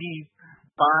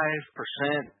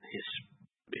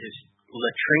 his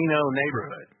Latrino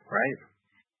neighborhood, right?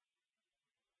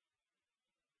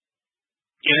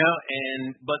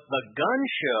 But the gun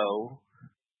show,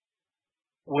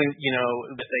 when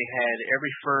that they had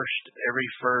every first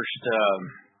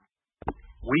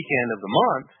weekend of the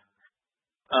month,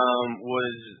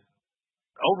 was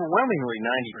overwhelmingly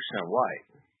 90% white.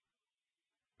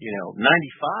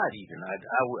 95 even. I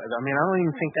don't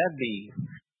even think that'd be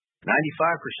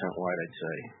 95% white. I'd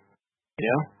say.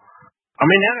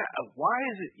 Why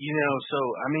is it?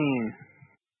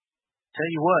 Tell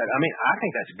you what. I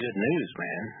think that's good news,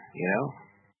 man.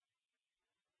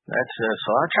 That's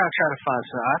so I try to find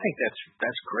some. I think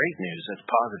that's great news. That's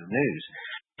positive news.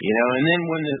 And then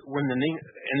when the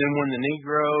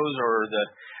Negroes or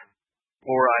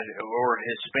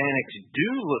Hispanics do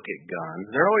look at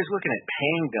guns, they're always looking at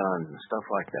handguns and stuff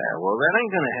like that. Well, that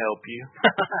ain't going to help you.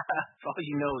 All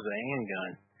you know is a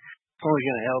handgun. It's only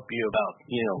going to help you about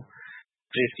 50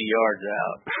 yards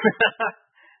out.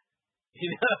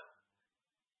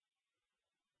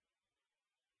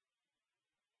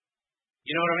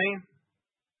 You know what I mean?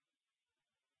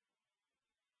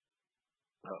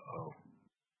 Uh-oh.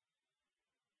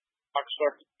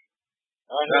 Boxer.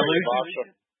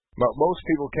 But most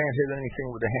people can't hit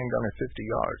anything with a handgun at 50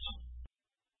 yards.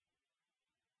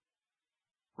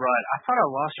 Right. I thought I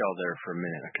lost y'all there for a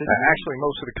minute. Actually,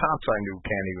 most of the cops I knew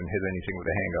can't even hit anything with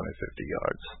a handgun at 50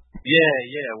 yards.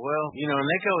 Yeah. Well, and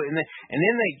they go and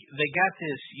then they got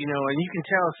this, and you can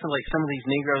tell some of these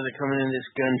Negroes that come in this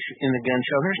in the gun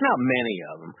show. There's not many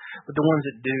of them, but the ones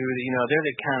that do, they're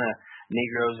the kind of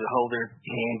Negroes that hold their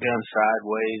handgun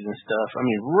sideways and stuff.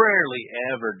 Rarely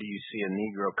ever do you see a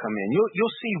Negro come in.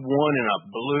 You'll see one in a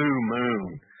blue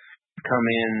moon come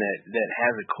in that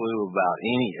has a clue about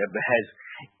has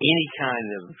any kind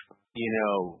of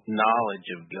knowledge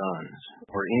of guns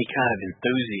or any kind of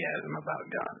enthusiasm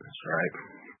about guns, right?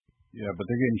 Yeah, but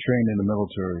they're getting trained in the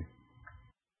military.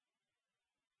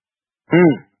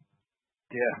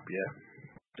 Yeah,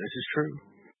 this is true.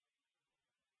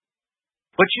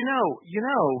 But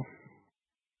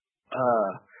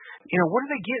what do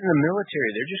they get in the military?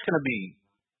 They're just gonna be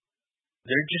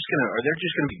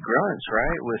grunts,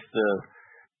 right? With the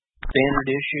standard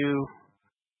issue,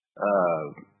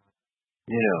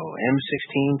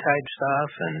 M16 type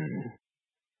stuff and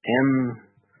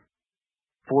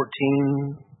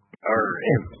M14 or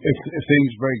if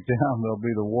things break down, they'll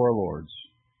be the warlords.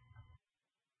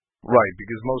 Right,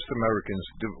 because most Americans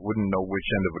wouldn't know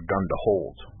which end of a gun to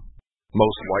hold.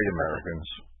 Most white Americans.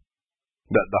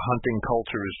 The hunting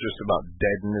culture is just about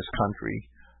dead in this country.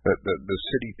 The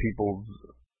city people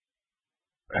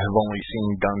have only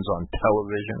seen guns on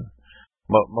television.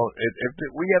 If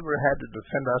we ever had to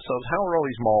defend ourselves, how are all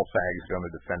these mall fags going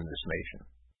to defend this nation?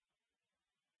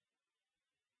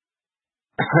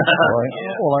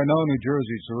 Well, I know New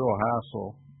Jersey is a real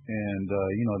hassle, and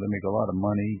they make a lot of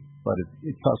money, but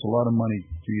it costs a lot of money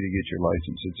for you to get your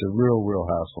license. It's a real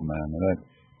hassle, man.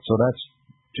 So that's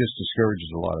just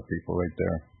discourages a lot of people right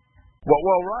there.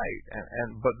 Well, right,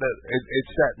 but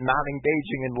it's that not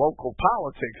engaging in local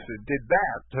politics that did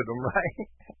that to them, right?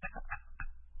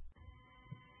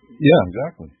 Yeah,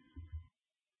 exactly.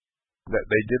 That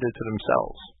they did it to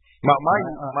themselves.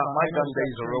 My gun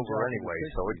days are over anyway,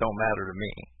 so it don't matter to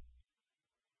me.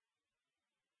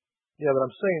 Yeah, but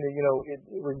I'm saying that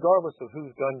regardless of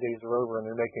whose gun days are over, and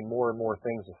they're making more and more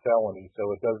things a felony,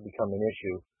 so it does become an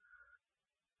issue.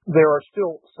 There are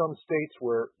still some states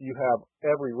where you have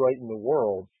every right in the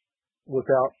world,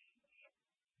 without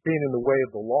being in the way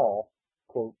of the law,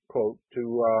 quote, to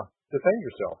defend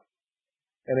yourself.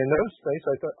 And in those states,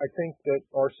 I think that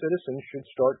our citizens should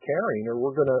start carrying, or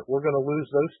we're gonna lose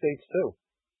those states too.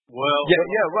 Well,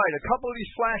 yeah, right. A couple of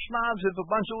these flash mobs, if a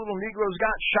bunch of little Negroes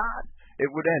got shot, it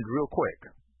would end real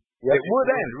quick. Yep, it would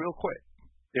end real quick.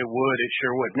 It would. It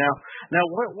sure would. Now,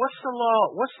 what's the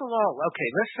law? What's the law? Okay,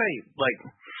 let's say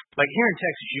like here in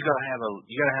Texas, you gotta have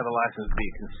a license to be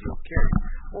a concealed carry.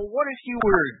 Well, what if you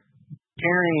were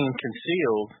carrying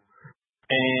concealed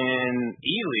and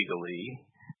illegally,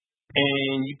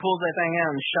 and you pulled that thing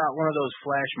out and shot one of those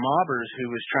flash mobbers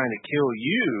who was trying to kill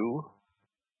you,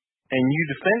 and you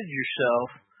defended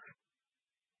yourself?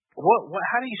 What?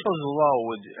 How do you suppose the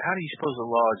law would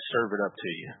serve it up to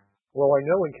you? Well, I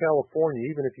know in California,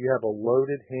 even if you have a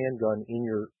loaded handgun in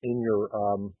your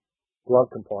glove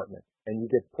compartment and you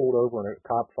get pulled over and a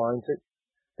cop finds it,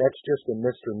 that's just a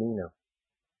misdemeanor.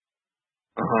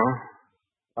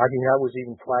 I mean, I was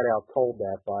even flat out told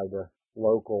that by the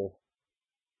local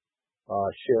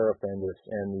sheriff and the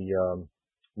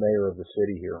mayor of the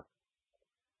city here.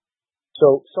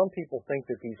 So some people think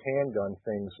that these handgun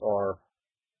things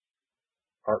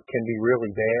can be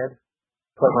really bad,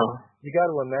 but you got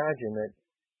to imagine that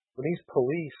when these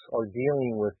police are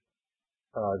dealing with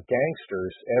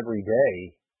gangsters every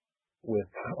day, with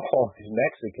all these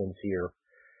Mexicans here,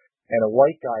 and a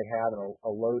white guy having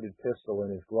a loaded pistol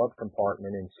in his glove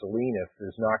compartment in Salinas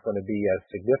is not going to be as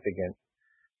significant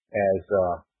as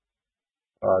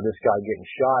this guy getting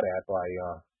shot at by.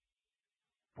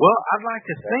 Well, I'd like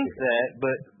to think that,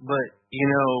 but you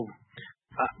know,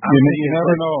 you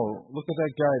never know. Look at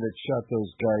that guy that shot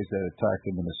those guys that attacked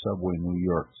him in the subway in New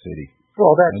York City.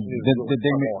 Well, that's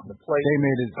they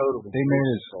made his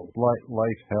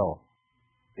life hell.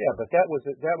 Yeah, but that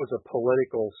was a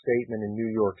political statement in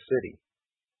New York City.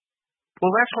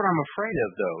 Well, that's what I'm afraid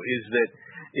of, though, is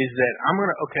that I'm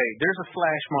gonna there's a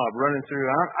flash mob running through.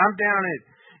 I'm down at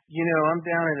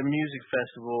a music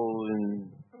festival in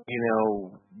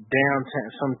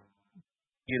downtown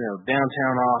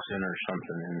downtown Austin or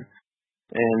something,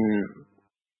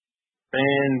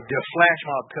 and the flash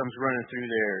mob comes running through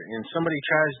there, and somebody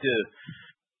tries to,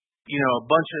 a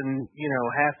bunch of,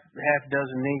 half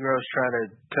dozen Negroes try to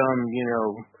come,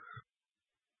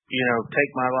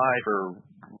 take my life or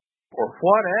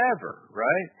whatever,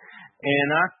 right?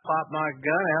 And I pop my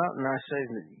gun out and I say, I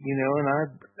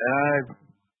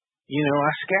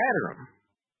scatter them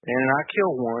and I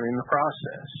kill one in the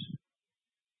process.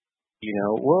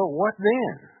 Well, what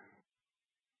then?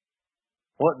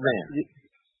 What then?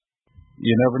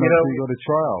 You never know until you go to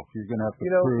trial. You're going to have to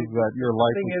prove that your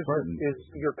life was threatened.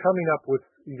 You're coming up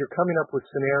with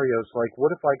scenarios like,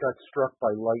 what if I got struck by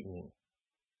lightning?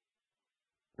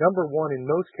 Number one, in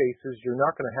most cases, you're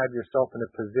not going to have yourself in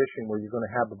a position where you're going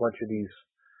to have a bunch of these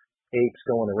apes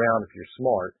going around if you're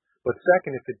smart. But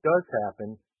second, if it does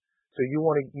happen, so you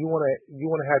want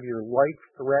to have your life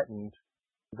threatened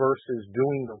versus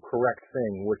doing the correct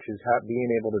thing, which is being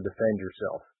able to defend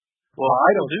yourself. Well,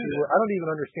 I don't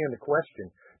even understand the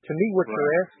question. To me, what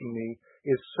you're asking me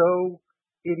is so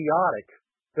idiotic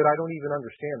that I don't even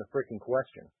understand the freaking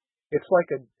question. It's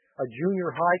like a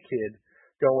junior high kid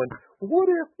going,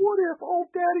 what if, oh,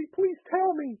 Daddy, please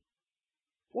tell me.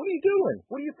 What are you doing?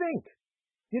 What do you think?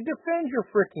 You defend your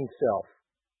freaking self.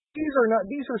 These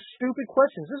are stupid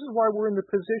questions. This is why we're in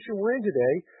the position we're in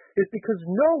today, is because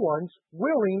no one's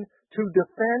willing to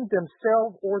defend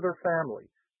themselves or their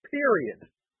family. Period.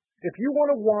 If you want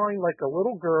to whine like a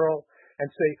little girl and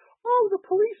say, oh, the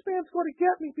policeman's going to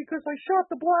get me because I shot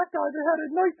the black guy that had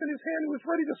a knife in his hand and was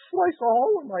ready to slice a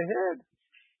hole in my head.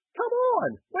 Come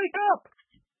on, wake up.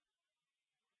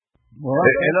 Well,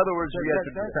 in other words, we have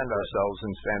to defend ourselves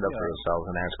and stand up for ourselves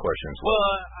and ask questions. Well,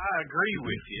 I agree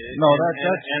with you. No,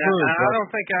 that's true. I don't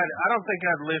think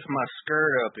I'd lift my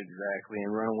skirt up exactly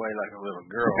and run away like a little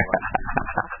girl,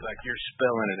 like you're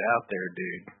spelling it out there,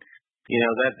 dude.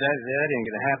 That ain't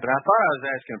gonna happen. I thought I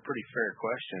was asking a pretty fair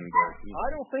question, but I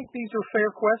don't think these are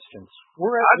fair questions.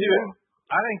 I do.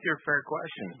 I think they're fair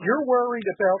questions. You're worried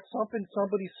about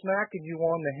somebody smacking you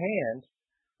on the hand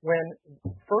when,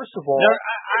 first of all,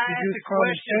 I use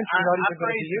common sense, you're not even going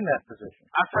to be in that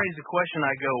position. I phrase the question.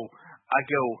 I go,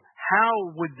 how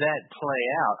would that play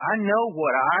out? I know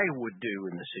what I would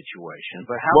do in the situation,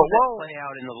 but how would that play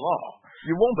out in the law?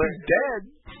 You won't be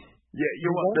dead. Yeah,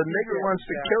 the nigger wants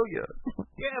to kill you.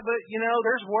 Yeah, but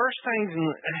there's worse things in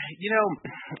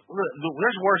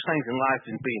there's worse things in life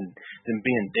than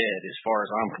being dead, as far as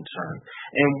I'm concerned.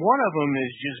 And one of them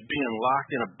is just being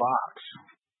locked in a box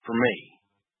for me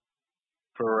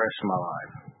for the rest of my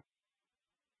life.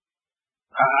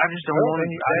 I just don't want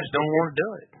to do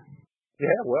it.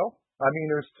 Yeah, well, I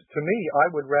mean, to me,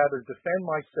 I would rather defend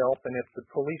myself, and if the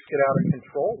police get out of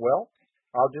control, well,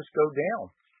 I'll just go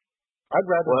down. I'd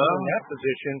rather be in that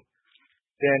position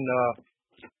than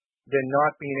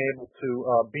not being able to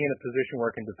be in a position where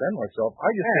I can defend myself.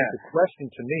 I just think the question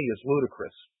to me is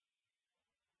ludicrous.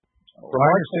 From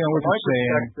my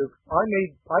perspective,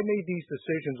 I made these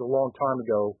decisions a long time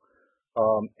ago,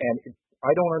 and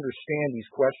I don't understand these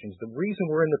questions. The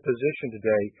reason we're in the position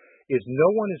today is no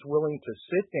one is willing to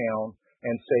sit down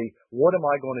and say, what am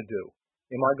I going to do?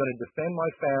 Am I going to defend my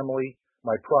family,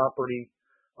 my property?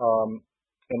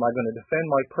 Am I going to defend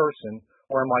my person,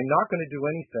 or am I not going to do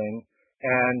anything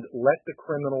and let the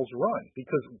criminals run?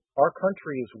 Because our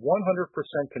country is 100%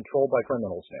 controlled by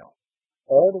criminals now,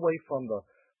 all the way from the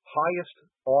highest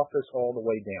office all the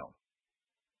way down.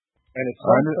 And at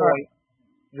some point,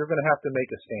 you're going to have to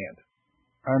make a stand.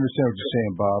 I understand what you're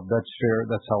saying, Bob. That's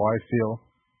fair. That's how I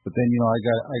feel. But then, I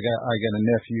got a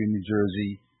nephew in New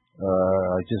Jersey.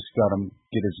 I just got him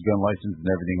get his gun license and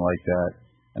everything like that.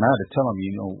 And I had to tell him,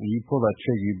 when you pull that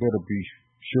trigger, you better be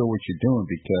sure what you're doing,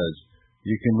 because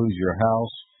you can lose your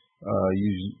house, you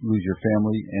lose your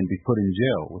family, and be put in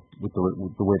jail with the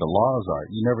way the laws are.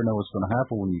 You never know what's going to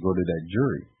happen when you go to that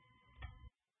jury.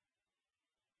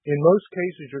 In most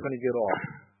cases, you're going to get off.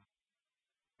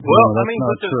 Well, no, that's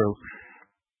not true.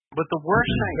 But the worst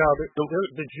thing, now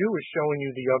the Jew is showing you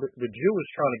the Jew is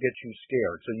trying to get you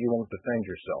scared so you won't defend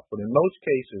yourself. But in most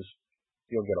cases,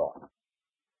 you'll get off.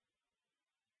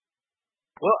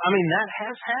 Well, that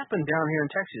has happened down here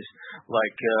in Texas.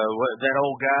 Like that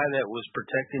old guy that was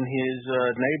protecting his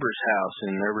neighbor's house,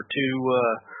 and there were two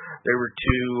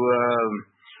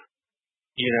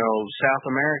South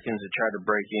Americans that tried to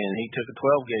break in. He took a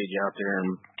 12 gauge out there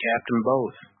and capped them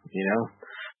both,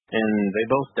 and they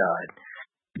both died.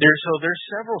 There's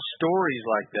several stories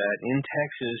like that in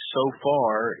Texas so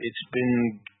far.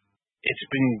 It's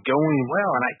been going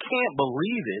well, and I can't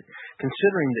believe it,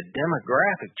 considering the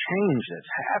demographic change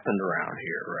that's happened around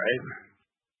here, right?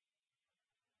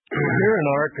 Here in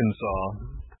Arkansas,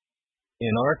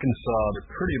 they're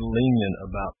pretty lenient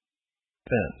about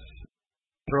fence.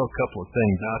 Throw a couple of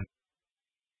things out.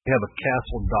 We have a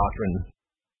castle doctrine.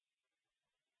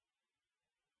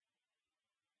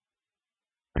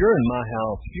 If you're in my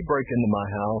house, if you break into my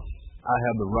house, I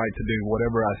have the right to do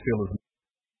whatever I feel is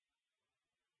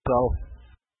myself,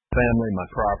 family, my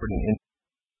property.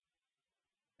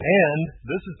 And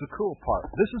this is the cool part.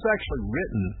 This is actually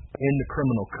written in the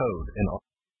criminal code.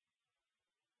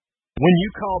 When you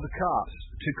call the cops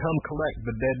to come collect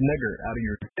the dead nigger out of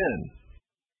your den,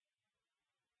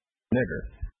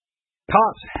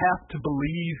 cops have to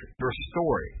believe your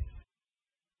story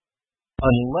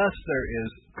unless there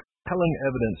is compelling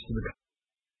evidence to the.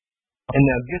 And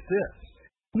now get this.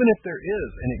 Even if there is,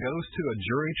 and it goes to a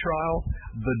jury trial,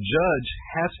 the judge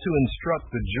has to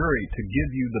instruct the jury to give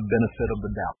you the benefit of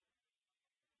the doubt.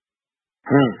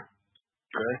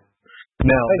 Okay.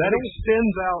 Now, that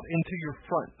extends out into your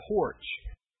front porch.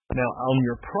 Now, on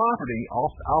your property,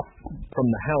 off from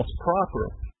the house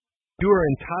proper, you are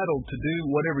entitled to do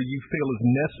whatever you feel is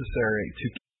necessary to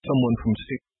keep someone from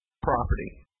stealing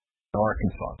property in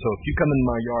Arkansas. So if you come in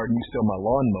my yard and you steal my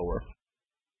lawnmower,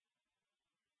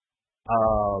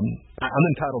 I'm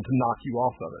entitled to knock you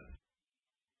off of it.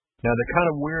 Now, they're kind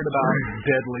of weird about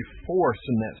deadly force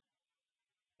in that,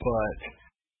 but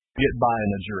get by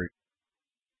in a jury.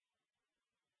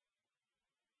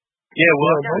 Yeah,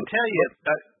 well, I gotta tell you,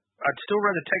 I'd still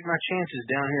rather take my chances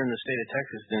down here in the state of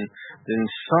Texas than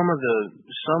some of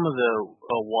the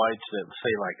whites that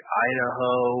say like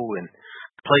Idaho and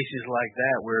places like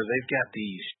that where they've got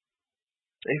these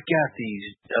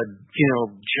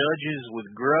judges with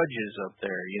grudges up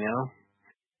there,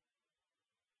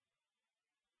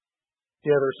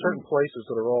 Yeah, there are certain places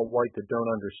that are all white that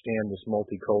don't understand this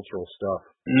multicultural stuff.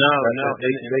 No,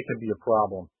 they can be a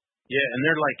problem. Yeah, and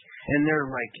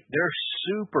they're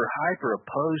super hyper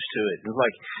opposed to it.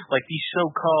 Like these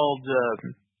so-called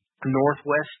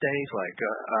Northwest states, like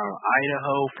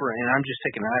Idaho, and I'm just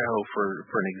taking Idaho for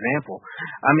an example.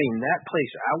 That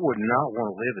place, I would not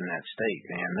want to live in that state,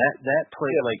 man. That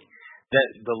place, that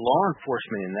the law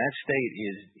enforcement in that state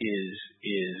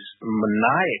is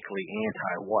maniacally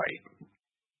anti-white.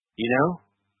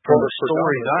 From the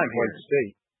stories I'm hearing.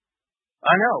 State.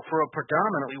 I know, for a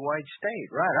predominantly white state,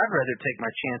 right? I'd rather take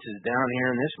my chances down here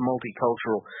in this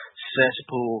multicultural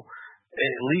cesspool.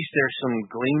 At least there's some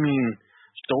gleaming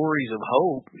stories of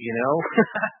hope,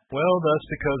 Well, that's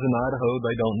because in Idaho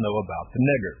they don't know about the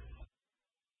nigger.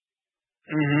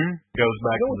 Mm-hmm. Goes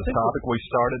back to the topic we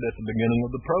started at the beginning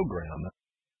of the program.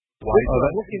 Whites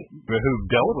who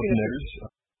dealt with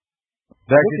niggers.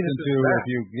 That gets into if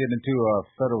you get into a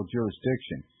federal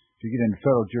jurisdiction. If you get into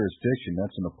federal jurisdiction,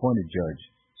 that's an appointed judge.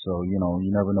 So, you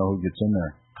never know who gets in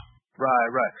there.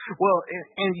 Right. Well,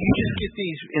 and you just get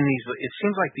it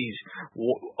seems like these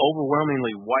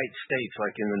overwhelmingly white states,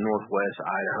 like in the Northwest,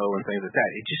 Idaho, and things like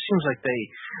that, it just seems like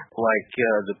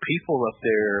the people up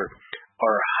there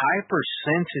are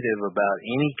hypersensitive about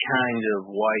any kind of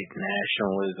white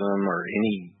nationalism or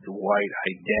any white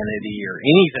identity or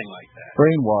anything like that.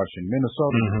 Brainwashing.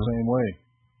 Minnesota's the same way.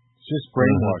 It's just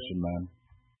brainwashing, man.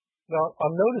 Now,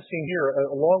 I'm noticing here,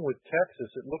 along with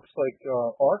Texas, it looks like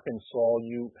Arkansas,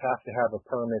 you have to have a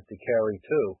permit to carry,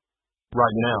 too.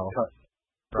 Right now.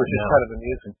 Which is kind of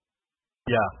amusing.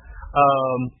 Yeah.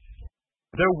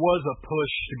 There was a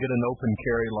push to get an open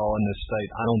carry law in this state.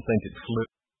 I don't think it flew.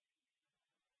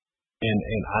 And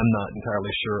I'm not entirely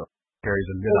sure carry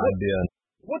is a good idea.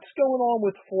 What's going on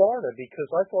with Florida? Because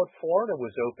I thought Florida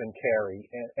was open carry,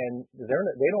 and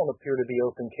they don't appear to be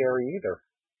open carry either.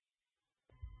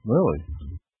 Really?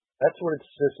 That's what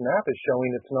this map is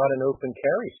showing. It's not an open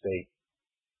carry state.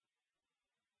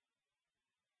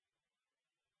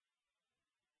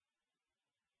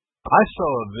 I saw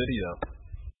a video.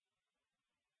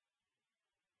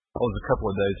 It was a couple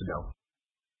of days ago.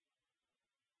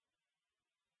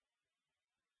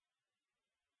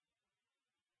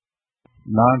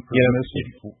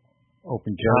 Non-permissive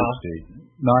open carry state.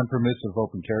 Non-permissive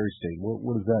open carry state.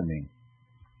 What does that mean?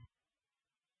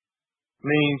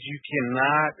 Means you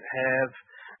cannot have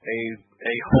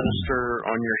a holster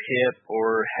on your hip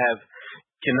or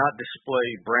cannot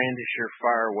brandish your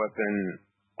fire weapon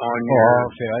on your. Oh,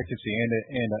 okay, I can see,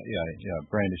 and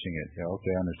brandishing it. Yeah,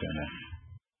 okay, I understand that.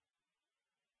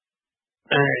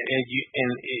 And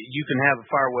you can have a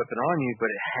fire weapon on you, but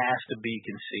it has to be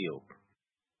concealed.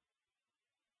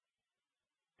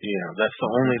 That's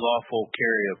the only lawful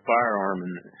carry of firearm,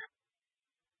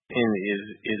 and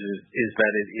is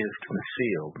that it is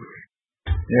concealed.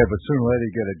 Yeah, but sooner or later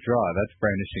you get a draw. That's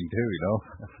brandishing too,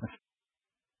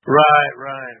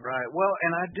 Right. Well,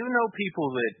 and I do know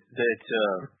people that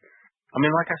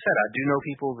like I said, I do know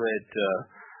people that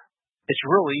it's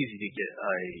real easy to get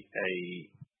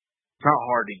it's not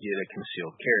hard to get a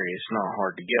concealed carry. It's not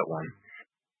hard to get one,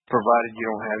 provided you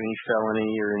don't have any felony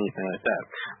or anything like that.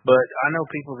 But I know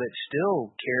people that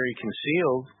still carry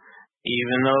concealed,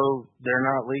 even though they're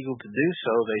not legal to do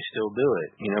so, they still do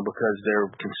it, because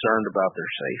they're concerned about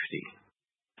their safety.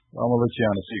 Well, I'm going to let you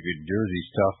on a secret.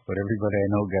 Jersey's tough, but everybody I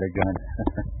know got a gun.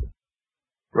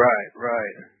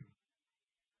 Right.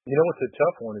 You know what's a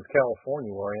tough one is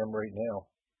California, where I am right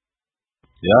now.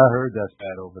 Yeah, I heard that's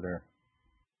bad over there.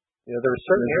 There are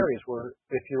certain areas where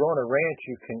if you're on a ranch,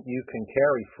 you can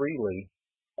carry freely.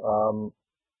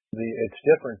 It's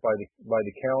different by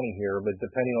the county here, but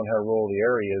depending on how rural the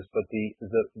area is. But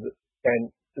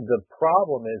the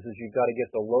problem is you've got to get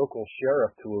the local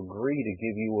sheriff to agree to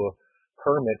give you a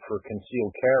permit for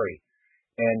concealed carry,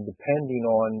 and depending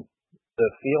on the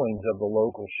feelings of the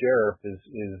local sheriff it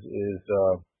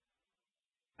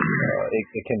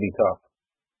can be tough.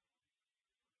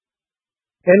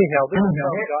 Anyhow,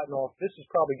 this has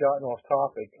probably gotten off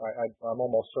topic. I'm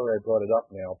almost sorry I brought it up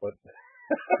now, but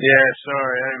yeah,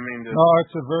 sorry, I didn't mean to. No,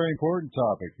 it's a very important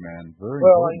topic, man. Very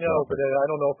well, I important know, topic. But I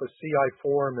don't know if a CI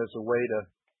forum is a way to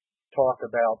talk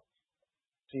about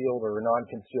concealed or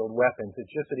non-concealed weapons.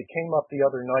 It's just that it came up the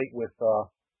other night with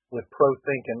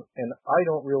ProThink, and I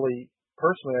don't really,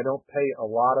 personally, I don't pay a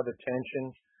lot of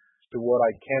attention to what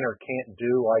I can or can't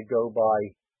do. I go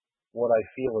by what I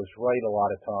feel is right a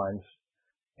lot of times,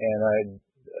 and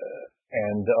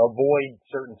avoid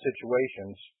certain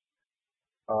situations.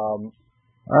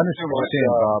 I understand what you're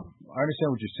saying, Bob. I understand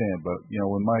what you're saying, but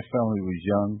when my family was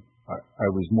young, I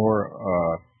was more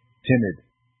timid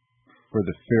for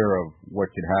the fear of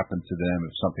what could happen to them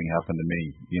if something happened to me.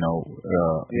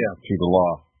 Through the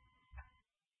law.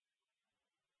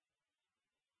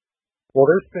 Well,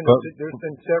 there's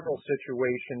been several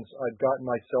situations I've gotten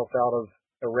myself out of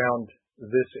around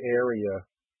this area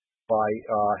by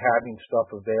having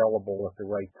stuff available at the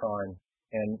right time,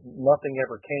 and nothing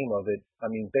ever came of it.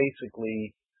 I mean,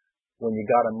 basically, when you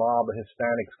got a mob of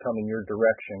Hispanics coming your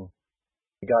direction,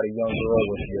 you got a young girl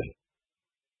with you,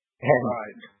 and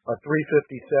a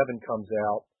 357 comes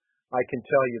out, I can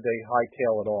tell you they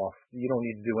hightail it off. You don't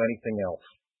need to do anything else.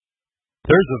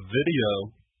 There's a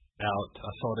video out,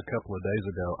 I saw it a couple of days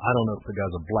ago. I don't know if the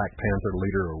guy's a Black Panther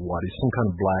leader or what. He's some kind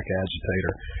of black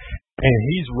agitator. And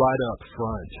he's right up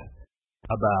front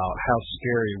about how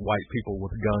scary white people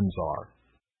with guns are.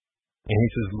 And he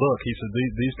says, look,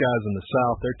 these guys in the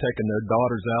South, they're taking their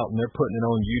daughters out and they're putting it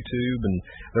on YouTube, and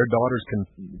their daughters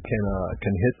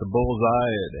can hit the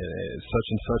bullseye at such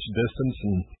and such distance.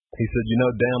 And he said,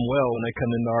 damn well when they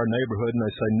come into our neighborhood and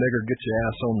they say, nigger, get your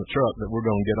ass on the truck, that we're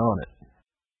going to get on it.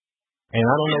 And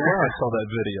I don't know where I saw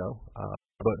that video,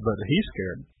 but he's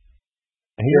scared.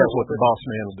 And he knows what the boss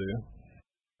man will do.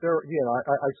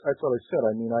 That's what I said.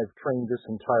 I mean, I've trained this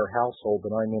entire household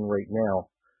that I'm in right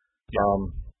now.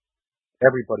 Yeah.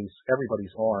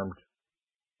 Everybody's armed,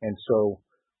 and so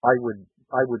I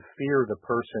would fear the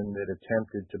person that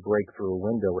attempted to break through a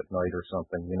window at night or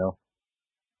something,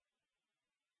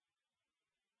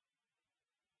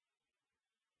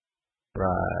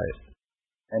 Right.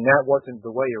 And that wasn't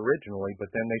the way originally,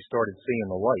 but then they started seeing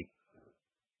the light.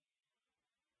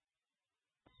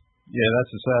 Yeah,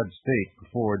 that's a sad state.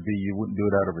 Before it'd be you wouldn't do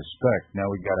it out of respect. Now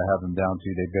we got to have them down to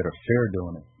they better fear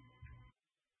doing it.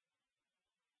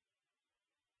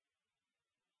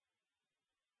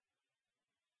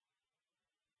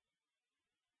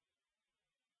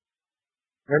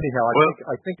 Anyhow,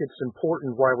 I think it's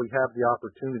important while we have the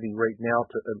opportunity right now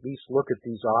to at least look at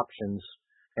these options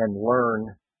and learn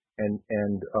and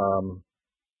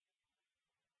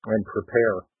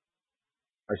prepare.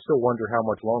 I still wonder how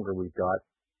much longer we've got.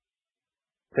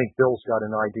 I think Bill's got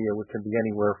an idea. It can be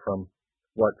anywhere from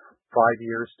 5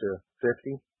 years to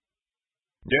 50.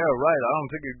 Yeah, right. I don't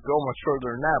think it could go much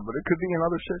further than that, but it could be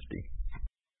another 50.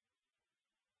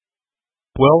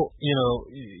 Well,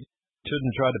 you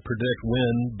shouldn't try to predict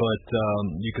when, but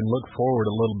you can look forward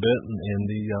a little bit, and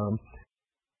the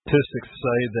statistics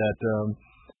say that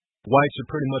whites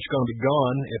are pretty much going to be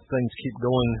gone if things keep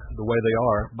going the way they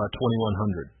are by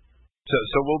 2100.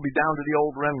 So we'll be down to the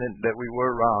old remnant that we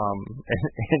were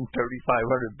in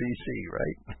 3500 BC,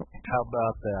 right? How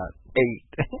about that?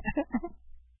 8.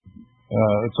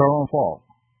 It's our own fault.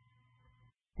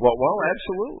 Well,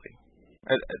 absolutely.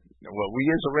 Well, we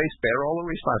as a race bear all the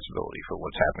responsibility for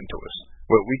what's happened to us.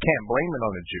 Well, we can't blame it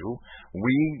on the Jew.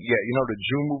 The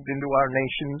Jew moved into our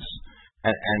nations,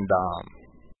 and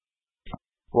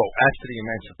after the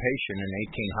emancipation in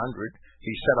 1800, he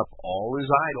set up all his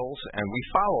idols, and we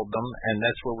followed them, and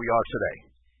that's where we are today.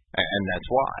 And that's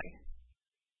why.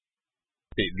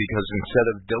 Because instead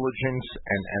of diligence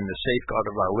and the safeguard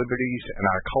of our liberties and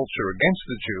our culture against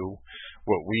the Jew,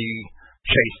 we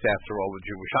chased after all the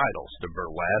Jewish idols, the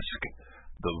burlesque,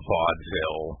 the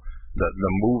vaudeville,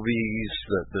 the movies,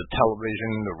 the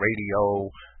television, the radio,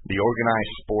 the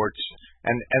organized sports,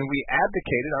 and we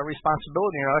abdicated our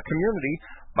responsibility in our community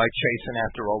by chasing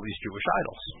after all these Jewish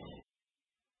idols.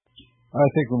 I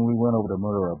think when we went over to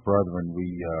murder our brethren, we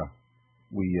right,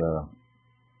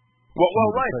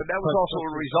 but that was also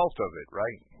a result of it,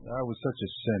 right? That was such a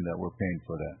sin that we're paying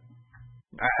for that.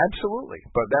 Absolutely,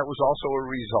 but that was also a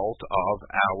result of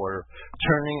our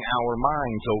turning our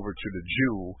minds over to the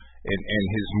Jew in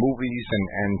his movies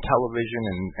and television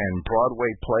and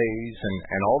Broadway plays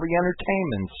and all the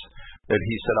entertainments that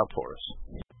he set up for us.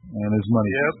 And his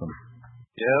money system.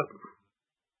 Yep,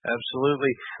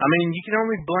 absolutely. I mean, you can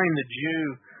only blame the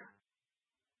Jew,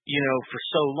 for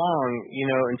so long,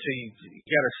 until you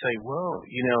got to say,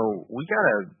 we got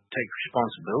to take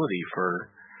responsibility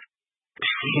for,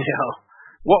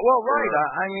 Well, right.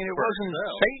 I mean, it wasn't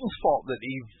Satan's fault that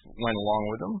Eve went along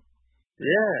with him.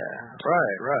 Yeah,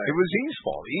 right. It was Eve's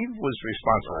fault. Eve was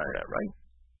responsible for that, right?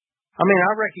 I mean,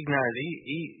 I recognize,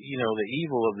 the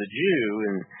evil of the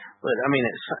Jew, but I mean,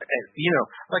 it's,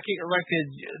 like the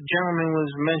gentleman was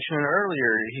mentioning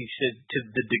earlier, he said to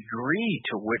the degree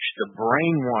to which the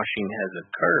brainwashing has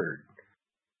occurred,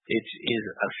 it is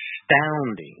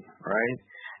astounding, right?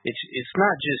 It's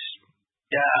not just,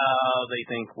 they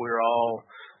think we're all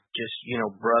just,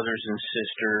 brothers and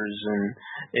sisters,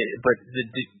 but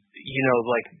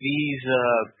like these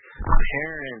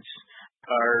parents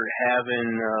are having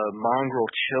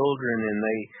mongrel children, and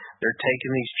they're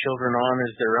taking these children on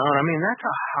as their own. I mean, that's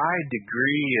a high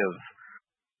degree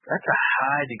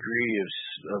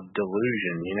of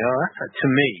delusion. That's to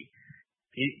me.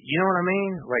 You know what I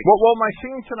mean? Like, well, my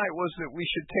theme tonight was that we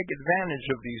should take advantage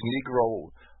of these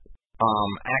Negro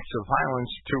acts of violence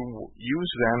to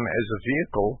use them as a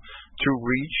vehicle to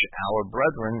reach our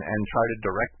brethren and try to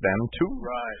direct them to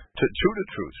the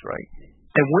truth, right?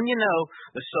 And when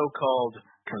the so-called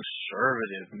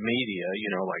conservative media,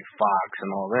 like Fox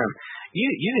and all them, you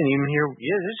didn't even hear.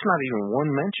 There's not even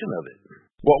one mention of it.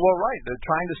 Well, right. They're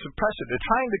trying to suppress it. They're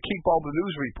trying to keep all the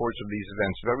news reports of these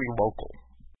events very local.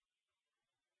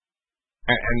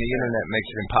 And the internet makes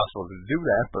it impossible to do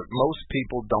that, but most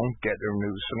people don't get their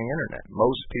news from the internet.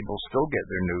 Most people still get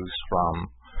their news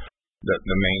from the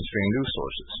mainstream news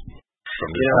sources.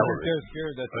 They're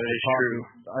scared that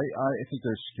I think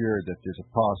they're scared that there's a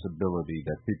possibility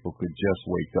that people could just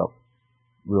wake up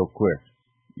real quick,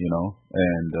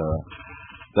 and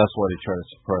that's why they try to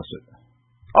suppress it.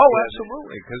 Oh,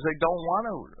 absolutely, because they don't want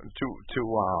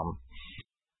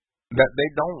that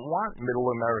they don't want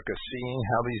Middle America seeing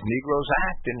how these Negroes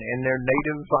act in their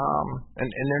native in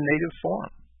their native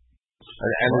form.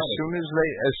 And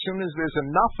as soon as there's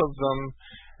enough of them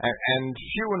and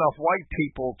few enough white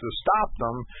people to stop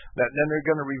them, then they're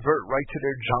going to revert right to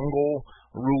their jungle,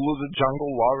 rule of the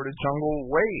jungle, law of the jungle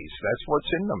ways. That's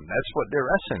what's in them. That's what their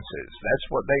essence is. That's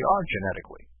what they are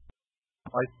genetically.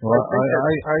 I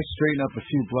straightened up a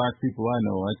few black people I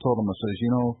know. I told them, I says,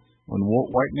 when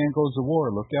white man goes to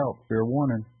war, look out, fair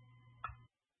warning.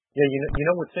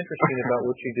 Yeah, what's interesting about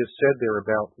what you just said there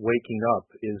about waking up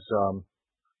is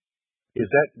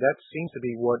that seems to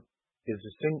be what is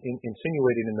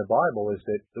insinuated in the Bible, is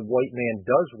that the white man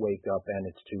does wake up and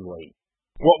it's too late.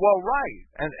 Well,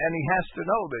 right, and he has to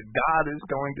know that God is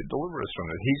going to deliver us from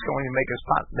it. He's going to make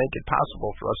it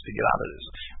possible for us to get out of this.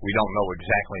 We don't know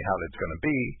exactly how that's going to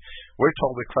be. We're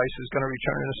told that Christ is going to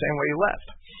return in the same way he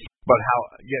left. But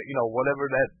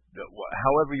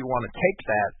however you want to take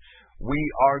that, we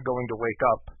are going to wake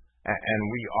up, and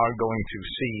we are going to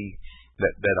see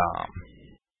that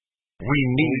we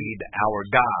need our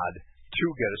God to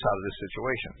get us out of this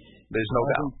situation. There's no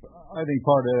doubt. I think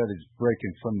part of that is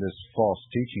breaking from this false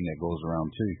teaching that goes around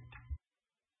too.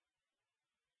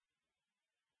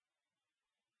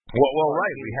 Well,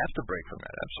 right. We have to break from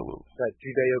that. Absolutely. That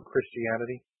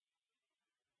Judeo-Christianity.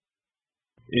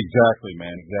 Exactly,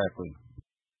 man. Exactly.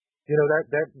 You know,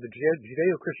 that the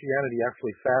Judeo-Christianity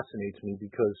actually fascinates me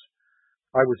because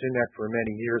I was in that for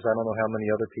many years. I don't know how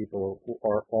many other people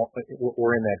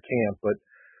were in that camp, but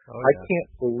I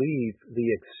can't believe the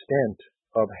extent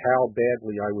of how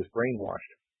badly I was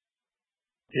brainwashed.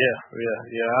 Yeah.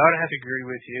 I would have to agree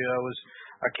with you.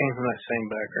 I came from that same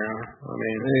background. I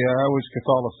mean, yeah, I was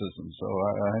Catholicism, so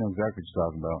I know exactly what you're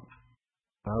talking about.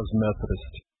 I was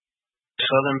Methodist.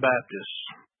 Southern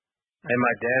Baptist. And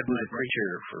my dad was a preacher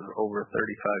for over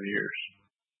 35 years.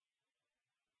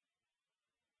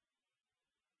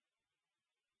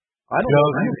 I don't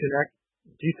know how you connect.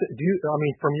 Do you? I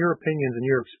mean, from your opinions and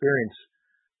your experience,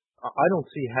 I don't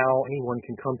see how anyone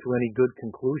can come to any good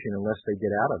conclusion unless they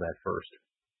get out of that first.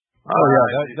 Oh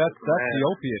yeah, that's the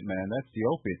opiate, man. That's the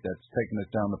opiate that's taking us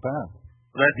down the path.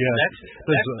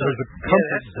 There's a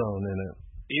comfort zone in it.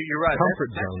 You're right.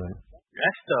 Comfort zone in it.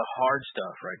 That's the hard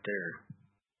stuff right there.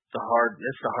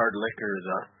 That's the hard liquor,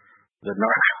 the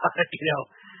narcotic. You know,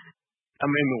 I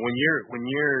mean, when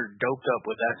you're doped up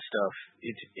with that stuff,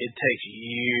 it takes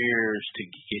years to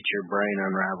get your brain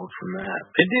unraveled from that.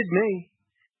 It did me.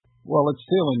 Well, it's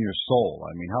still in your soul.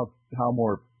 I mean, how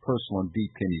more personal and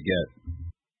deep can you get?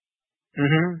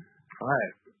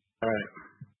 Right.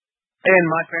 And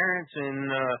my parents and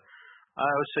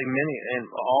I would say many and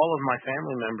all of my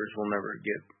family members will never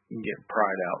get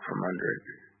pried out from under it.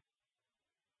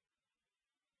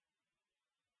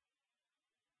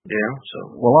 Yeah.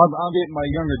 So. Well, I'm getting my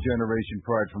younger generation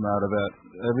pried from out of that.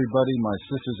 Everybody, my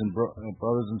sisters and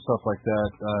brothers and stuff like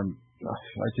that.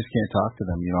 I just can't talk to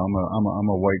them. You know, I'm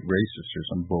a white racist or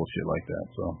some bullshit like that.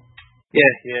 So.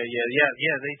 Yeah. They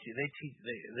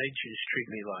just treat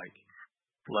me like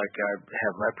I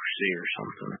have leprosy or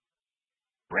something.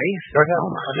 Race? I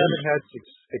haven't had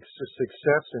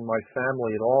success in my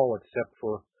family at all, except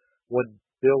for what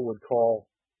Bill would call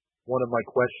one of my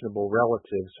questionable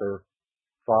relatives. Her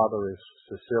father is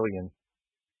Sicilian.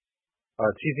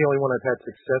 She's the only one I've had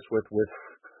success with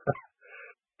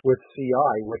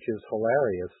CI, which is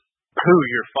hilarious. Who?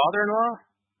 Your father-in-law?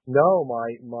 No,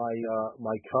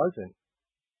 my cousin.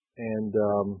 And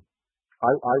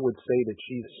I would say that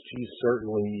she's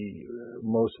certainly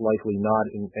most likely not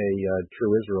a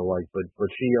true Israelite, but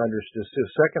she understood.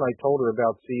 The second I told her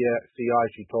about CI,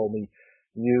 she told me,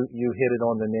 "You hit it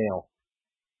on the nail."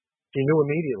 She knew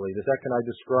immediately the second I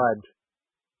described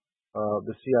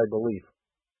the CI belief.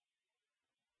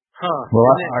 Huh. Well,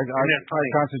 I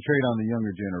concentrate on the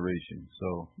younger generation,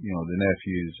 so the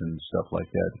nephews and stuff like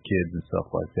that, the kids and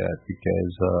stuff like that,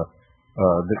 because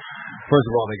first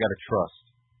of all, they got to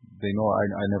trust. They know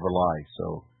I never lie,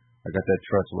 so I got that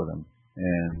trust with them,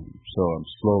 and so I'm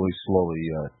slowly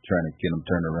trying to get them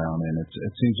turned around, and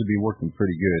it seems to be working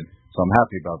pretty good. So I'm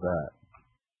happy about that.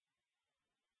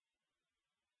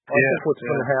 I think what's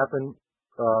going to happen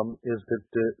is that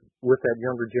with that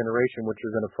younger generation, what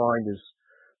you're going to find is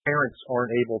parents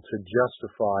aren't able to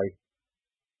justify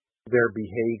their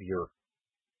behavior.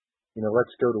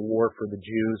 Let's go to war for the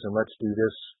Jews and let's do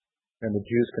this, and the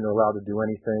Jews can allow to do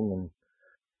anything, and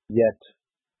yet,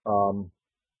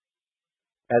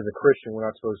 as a Christian, we're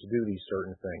not supposed to do these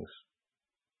certain things.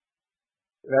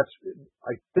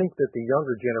 I think that the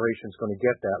younger generation is going to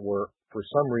get that, where for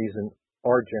some reason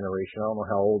our generation, I don't know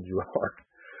how old you are,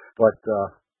 but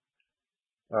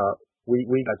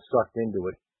we got sucked into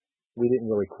it. We didn't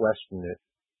really question it.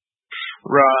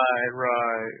 Right.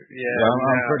 Yeah.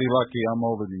 I'm pretty lucky. I'm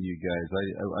older than you guys.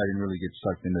 I didn't really get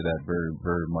sucked into that very,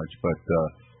 very much. But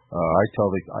I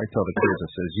tell the kids, I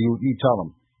says, you tell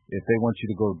them if they want you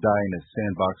to go die in a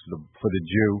sandbox for the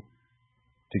Jew,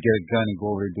 to get a gun and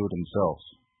go over and do it themselves.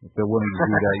 If they're willing to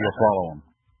do that, you'll follow them.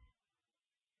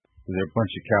 Because they're a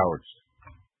bunch of cowards.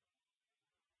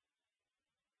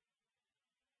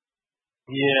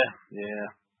 Yeah.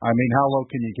 I mean, how low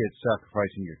can you get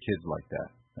sacrificing your kids like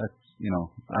that? That's, and once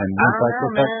I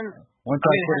put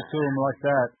it to them like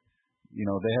that,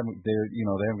 they haven't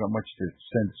got much to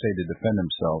say to defend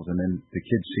themselves, and then the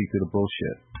kids see through the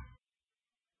bullshit.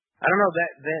 I don't know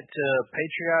that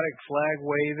patriotic flag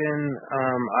waving.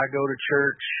 I go to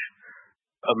church.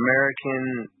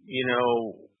 American,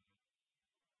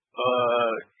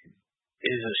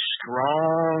 is a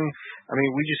strong. I mean,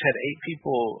 we just had 8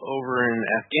 people over in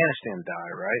Afghanistan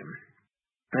die, right?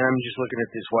 And I'm just looking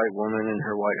at this white woman and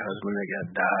her white husband that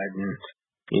got died, and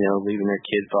leaving their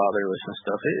kid fatherless and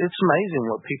stuff. It's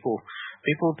amazing what people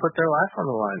put their life on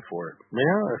the line for it,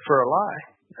 for a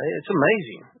lie. It's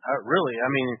amazing. I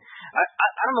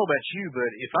don't know about you, but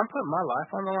if I'm putting my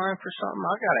life on the line for something,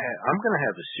 I'm gonna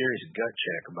have a serious gut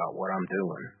check about what I'm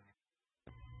doing.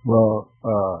 Well,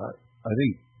 I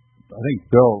think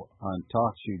Bill on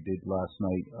TalkShoe did last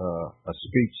night a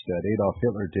speech that Adolf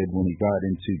Hitler did when he got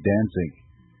into Danzig,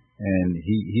 and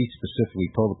he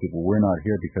specifically told the people, "We're not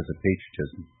here because of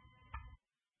patriotism."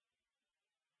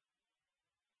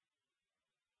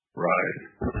 Right.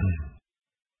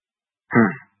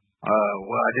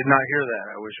 Well, I did not hear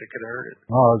that. I wish I could have heard it.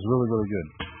 Oh, it was really, really good.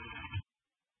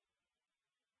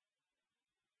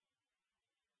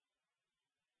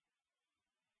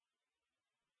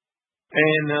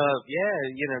 And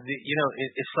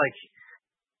it's like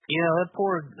that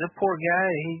poor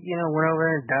guy. He went over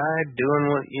there and died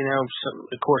doing what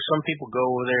of course, some people go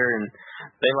over there and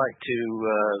they like to.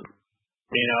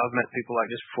 I've met people like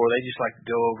this before. They just like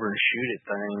to go over and shoot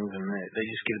at things, and they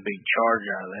just get a big charge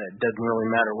out of that. It doesn't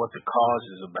really matter what the cause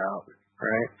is about,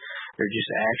 right? They're just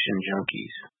action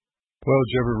junkies. Well,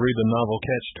 did you ever read the novel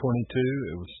Catch-22?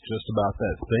 It was just about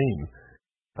that theme.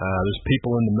 There's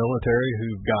people in the military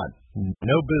who've got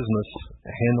no business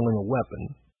handling a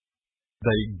weapon.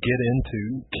 They get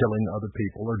into killing other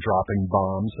people or dropping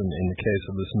bombs, in the case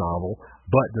of this novel,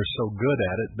 but they're so good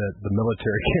at it that the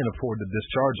military can't afford to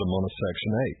discharge them on a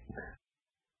Section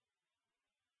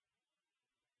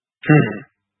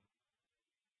 8.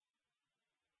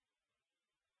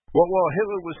 Well,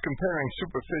 Hitler was comparing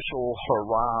superficial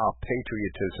hurrah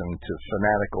patriotism to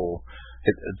fanatical,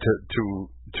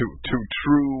 to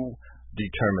true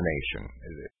determination,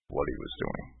 is what he was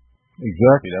doing.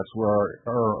 Exactly. That's where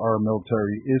our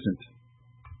military isn't.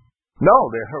 No,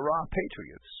 they're hurrah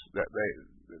patriots. That they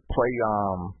play.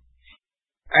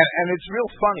 And it's real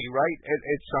funny, right?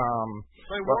 It's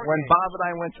when Bob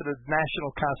and I went to the National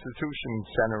Constitution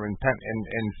Center in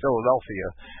Philadelphia,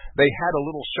 they had a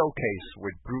little showcase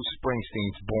with Bruce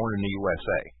Springsteen's "Born in the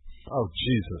USA." Oh,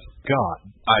 Jesus,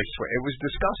 God! I swear, it was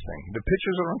disgusting. The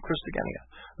pictures are on Christogenea.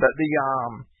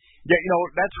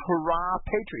 That's hurrah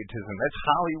patriotism. That's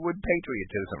Hollywood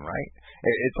patriotism, right?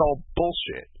 It's all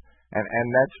bullshit, and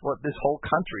that's what this whole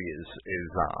country is.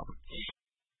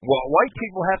 Well, white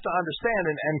people have to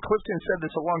understand, and Clifton said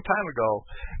this a long time ago.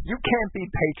 You can't be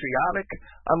patriotic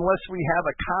unless we have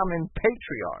a common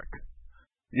patriarch.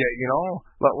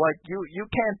 Like you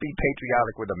can't be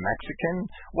patriotic with a Mexican.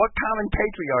 What common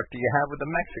patriarch do you have with a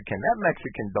Mexican? That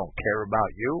Mexican don't care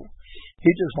about you.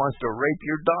 He just wants to rape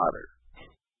your daughter.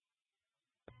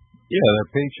 Yeah,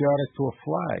 they're patriotic to a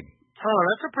flag. Oh,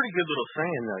 that's a pretty good little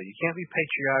saying, though. You can't be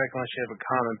patriotic unless you have a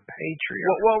common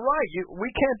patriarch. Well, right. We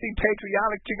can't be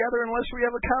patriotic together unless we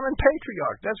have a common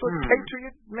patriarch. That's what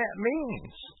patriot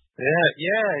means.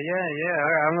 Yeah.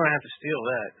 I'm going to have to steal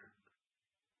that.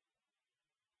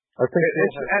 I think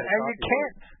and you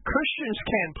can't. Christians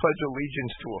can't pledge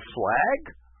allegiance to a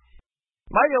flag.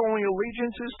 My only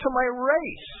allegiance is to my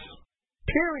race.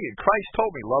 Period. Christ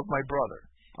told me, love my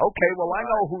brother. Okay, well, I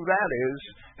know who that is.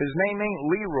 His name ain't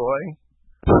Leroy.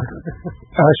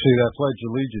 Actually, that pledge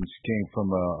allegiance came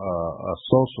from a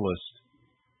socialist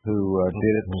who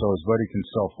did it so his buddy can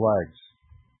sell flags.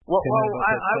 Well,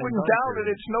 I wouldn't doubt it.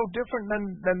 It's no different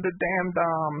than the damned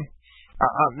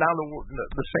now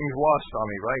the thing's lost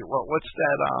on me, right? What's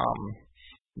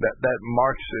that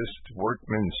Marxist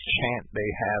workman's chant they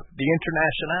have? The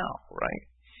Internationale, right?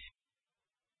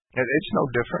 It's no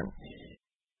different.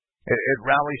 It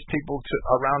rallies people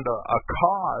around a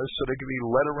cause so they can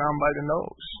be led around by the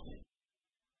nose.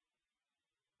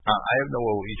 I have no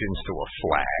allegiance to a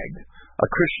flag. A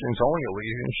Christian's only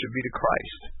allegiance should be to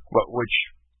Christ,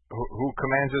 who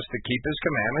commands us to keep his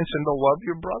commandments and to love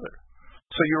your brother.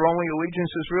 So your only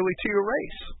allegiance is really to your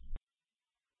race.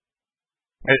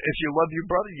 If you love your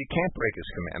brother, you can't break his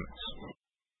commandments.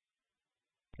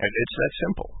 It's that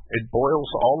simple.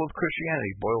 All of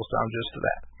Christianity boils down just to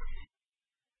that.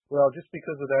 Well, just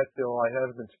because of that, Bill, I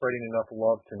haven't been spreading enough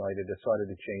love tonight. I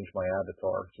decided to change my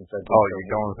avatar since I.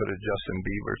 You're going for the Justin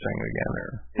Bieber thing again,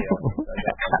 or? Yeah, I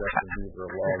got my Justin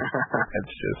Bieber love. That's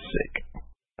just sick.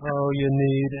 All you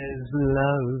need is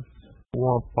love.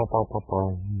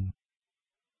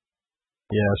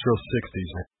 Yeah, it's real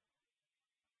 60s.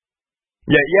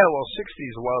 Yeah. Well,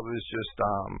 60s love is just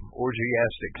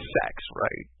orgiastic sex,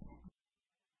 right?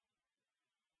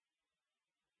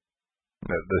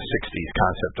 The 60s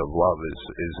concept of love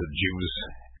is a Jew's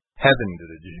heaven to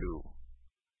the Jew.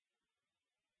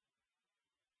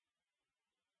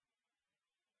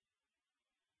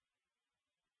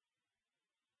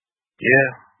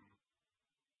 Yeah.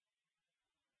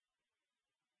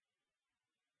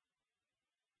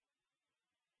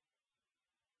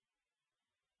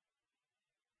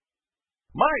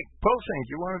 Mike Posink,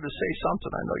 you wanted to say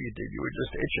something. I know you did. You were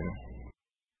just itching.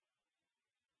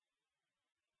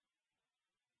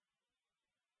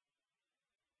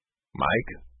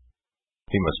 Mike?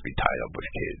 He must be tied up with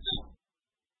kids.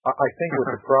 I think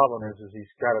what the problem is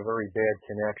he's got a very bad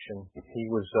connection. He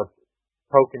was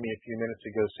poking me a few minutes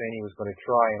ago saying he was going to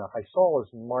try, and I saw his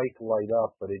mic light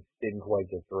up, but it didn't quite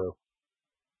get through.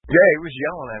 Yeah, he was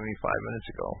yelling at me 5 minutes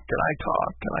ago. Can I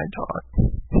talk? Can I talk?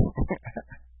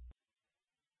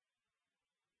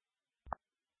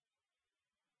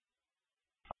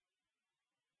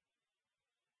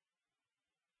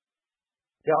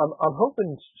 Yeah, I'm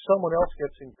hoping someone else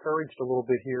gets encouraged a little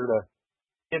bit here to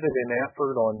give it an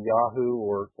effort on Yahoo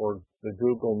or the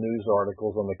Google News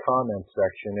articles on the comments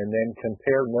section, and then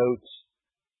compare notes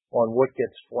on what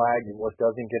gets flagged and what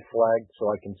doesn't get flagged,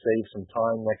 so I can save some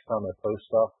time next time I post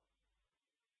stuff.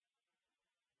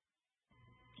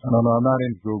 I don't know. I'm not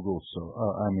in Google,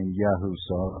 Yahoo,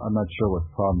 so I'm not sure what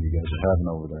problem you guys are having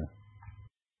over there.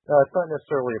 It's not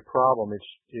necessarily a problem.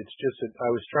 It's just that I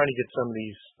was trying to get some of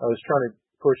these. I was trying to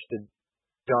push the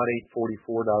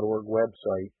john844.org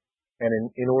website, and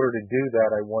in order to do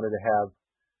that, I wanted to have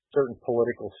certain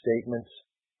political statements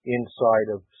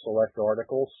inside of select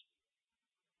articles.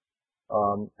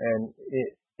 When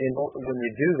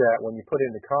you do that, when you put in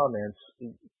the comments,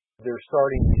 the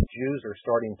Jews are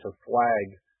starting to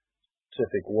flag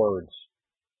specific words.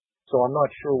 So I'm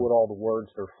not sure what all the words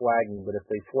they're flagging, but if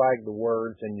they flag the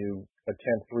words and you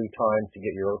attempt 3 times to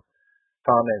get your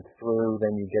comment through,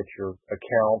 then you get your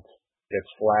account gets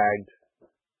flagged.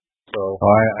 So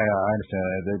I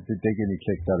understand. They get me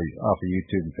kicked off of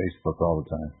YouTube and Facebook all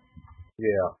the time.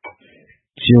 Yeah.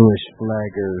 Jewish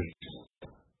flaggers.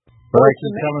 But I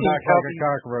keep coming back like a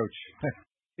cockroach.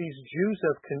 These Jews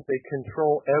they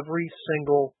control every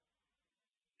single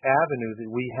avenue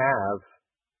that we have,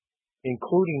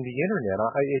 including the internet.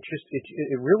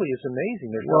 It really is amazing.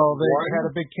 They had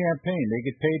a big campaign. They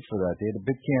get paid for that. They had a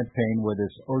big campaign where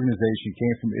this organization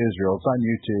came from Israel. It's on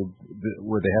YouTube,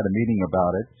 where they had a meeting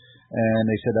about it, and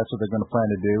they said that's what they're going to plan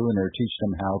to do, and they're teaching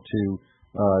them how to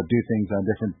do things on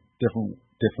different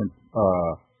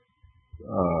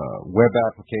web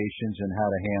applications and how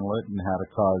to handle it and how to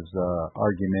cause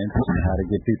arguments and how to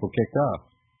get people kicked off.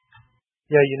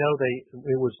 Yeah,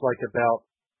 it was like about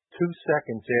 2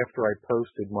 seconds after I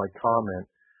posted my comment,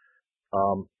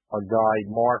 a guy,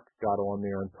 Mark, got on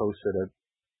there and posted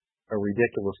a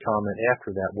ridiculous comment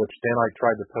after that, which then I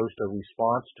tried to post a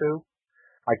response to.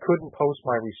 I couldn't post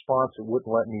my response. It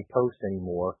wouldn't let me post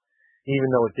anymore,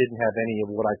 even though it didn't have any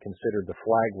of what I considered the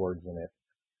flag words in it.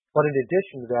 But in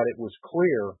addition to that, it was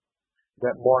clear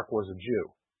that Mark was a Jew.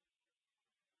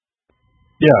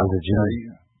 Yeah,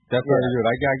 that's very good.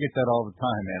 I get that all the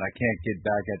time, man. I can't get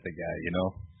back at the guy,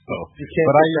 So,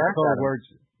 but I use code words.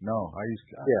 No, I use.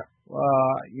 Yeah.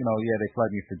 They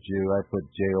flag me for Jew. I put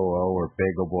JOO or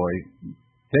Bagel Boy.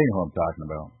 They know who I'm talking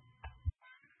about.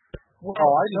 Well,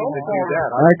 I didn't even do that.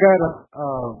 I got a.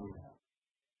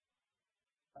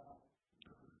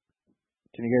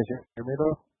 Can you guys hear me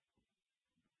though?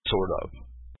 Sort of.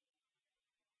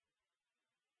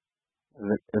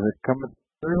 Is it coming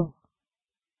through?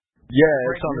 Yeah,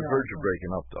 it's on the verge of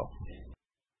breaking up though.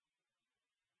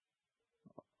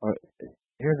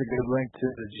 Here's a good link to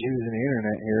the Jews and the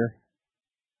internet here.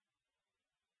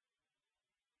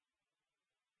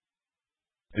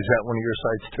 Is that one of your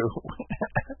sites too?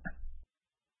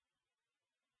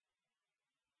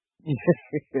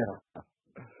 Yeah.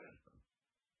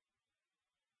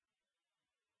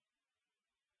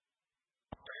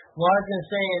 What I was going to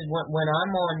say is when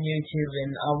I'm on YouTube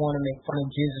and I want to make fun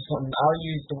of Jews or something, I'll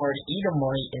use the word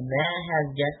Edomite, and that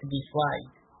has yet to be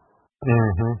flagged.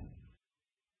 Mm-hmm.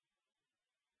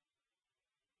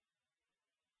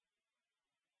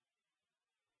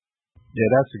 Yeah,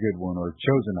 that's a good one. Or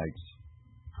Chosenites.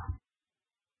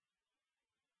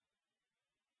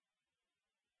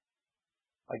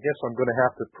 I guess I'm going to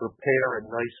have to prepare a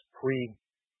nice preempt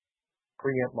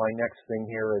my next thing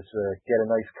here is get a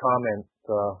nice comment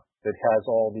that has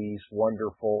all these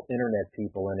wonderful internet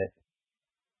people in it.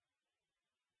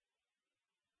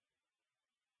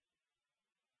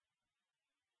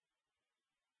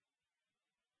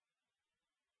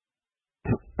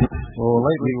 Well,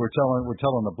 lately we're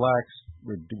telling the blacks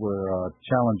we're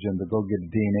challenging to go get a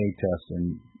DNA test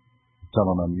and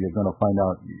telling them you're going to find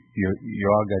out you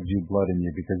all got Jew blood in you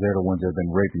because they're the ones that have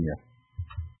been raping you.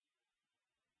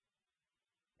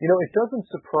 You know, it doesn't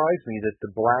surprise me that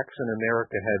the blacks in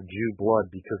America have Jew blood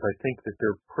because I think that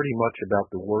they're pretty much about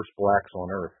the worst blacks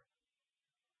on earth.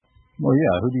 Well,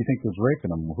 yeah. Who do you think was raping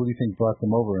them? Who do you think brought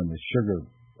them over in the sugar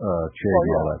trade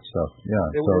and all that stuff?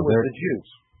 Yeah. It was the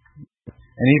Jews.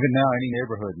 And even now, any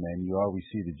neighborhood, man, you always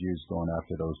see the Jews going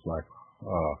after those black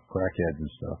crackheads and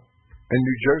stuff. In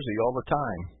New Jersey, all the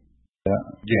time. Yeah.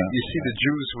 You see the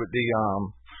Jews with the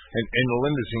in the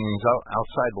limousines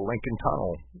outside the Lincoln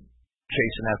Tunnel,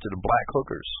 chasing after the black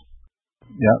hookers.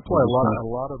 Yeah. Boy, a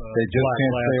lot of the they just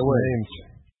can't stay away. Names.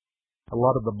 A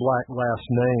lot of the black last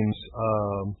names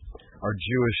are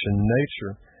Jewish in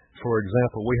nature. For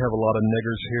example, we have a lot of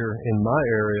niggers here in my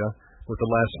area with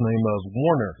the last name of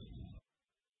Warner.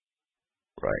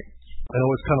 Right. I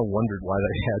always kind of wondered why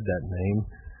they had that name.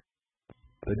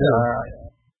 They do.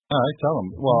 I tell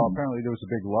them. Well, apparently there was a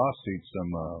big lawsuit.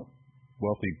 Some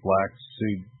wealthy blacks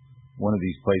sued one of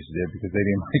these places there because they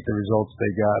didn't like the results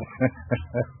they got.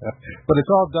 But it's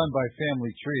all done by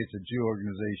Family Tree. It's a Jew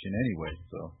organization anyway,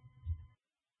 so.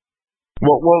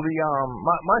 Well,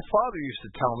 my father used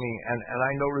to tell me, and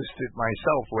I noticed it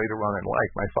myself later on in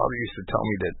life. My father used to tell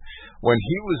me that when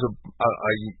he was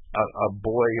a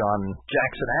boy on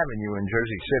Jackson Avenue in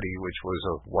Jersey City, which was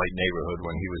a white neighborhood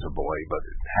when he was a boy, but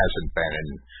it hasn't been in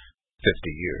 50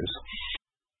 years,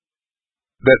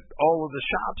 that all of the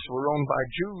shops were owned by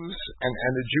Jews,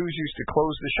 and the Jews used to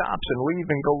close the shops and leave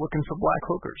and go looking for black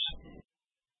hookers.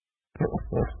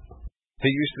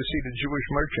 He used to see the Jewish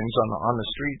merchants on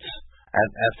the streets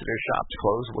after their shops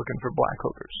closed, looking for black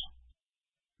hookers.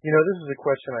 You know, this is a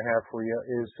question I have for you,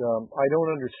 is I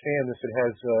don't understand this. It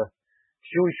has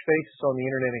Jewish faces on the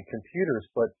internet and computers,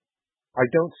 but I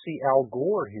don't see Al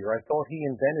Gore here. I thought he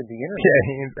invented the internet. Yeah,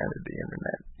 he invented the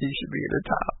internet. He should be at the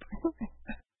top.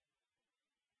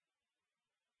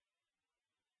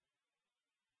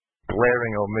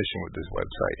 Glaring omission with this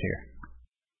website here.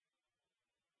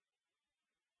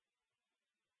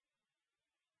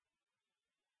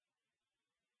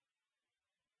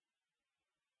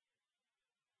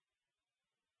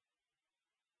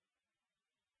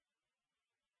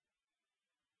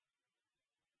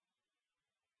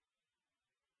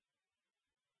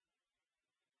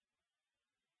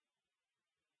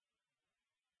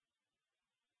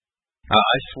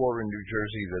 I swore in New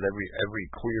Jersey that every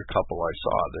queer couple I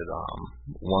saw that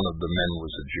one of the men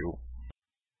was a Jew.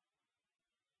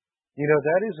 You know,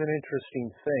 that is an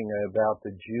interesting thing about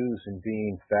the Jews and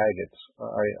being faggots.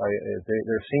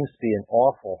 There seems to be an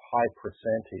awful high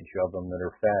percentage of them that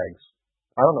are fags.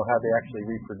 I don't know how they actually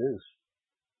reproduce.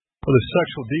 Well, the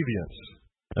sexual deviance.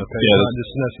 Okay, yeah, not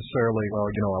just necessarily,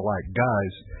 I like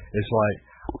guys. It's like,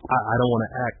 I don't want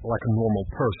to act like a normal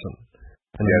person.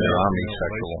 And they're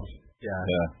omnisexual. Yeah,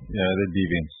 they're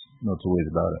deviants. No two ways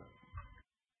about it.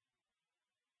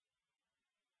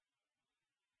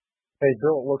 Hey,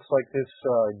 Bill, it looks like this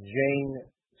Jane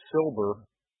Silber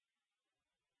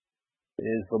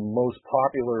is the most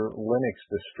popular Linux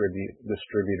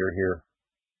distributor here.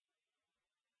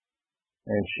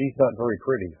 And she's not very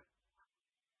pretty.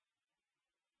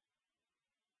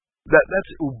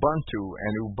 That's Ubuntu,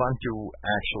 and Ubuntu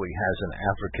actually has an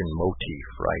African motif,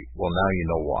 right? Well, now you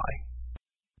know why.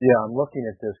 Yeah, I'm looking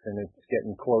at this, and it's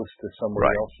getting close to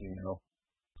somebody else you know.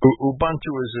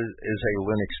 Ubuntu is a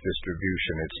Linux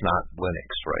distribution. It's not Linux,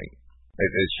 right?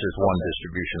 It's just one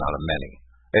distribution out of many.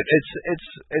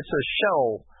 It's a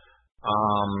shell,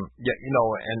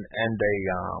 and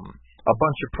a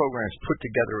bunch of programs put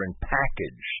together and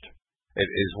packaged. It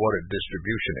is what a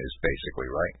distribution is, basically,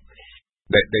 right?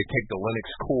 They take the Linux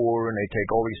core and they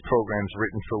take all these programs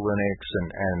written for Linux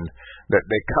and that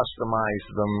they customize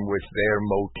them with their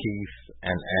motif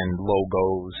and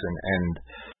logos and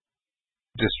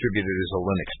distribute it as a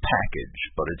Linux package,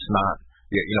 but it's not,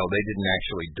 they didn't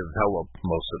actually develop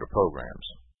most of the programs.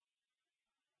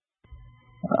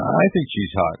 I think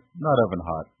she's hot. Not oven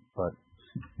hot, but...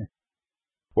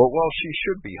 Well, she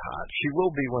should be hot. She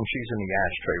will be when she's in the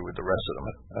ashtray with the rest of them.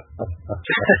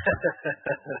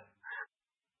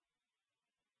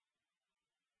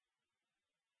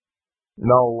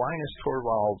 No, Linus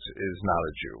Torvalds is not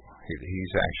a Jew.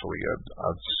 He's actually a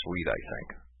Swede, I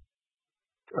think.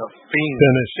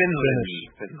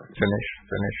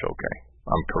 Finnish, okay.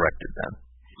 I'm corrected then.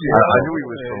 Yeah, I knew he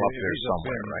was from up there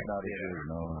somewhere, right? Not a Jew,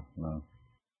 no.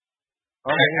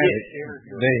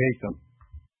 They hate them.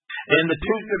 And the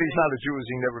proof that he's not a Jew is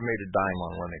he never made a dime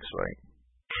on Linux, right?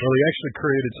 Well, he actually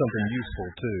created something useful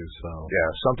too. So yeah,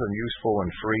 something useful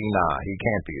and free. Nah, he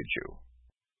can't be a Jew.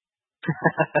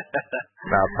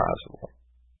 Not possible.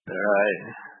 All right.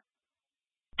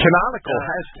 Canonical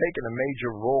has taken a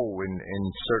major role in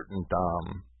certain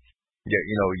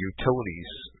utilities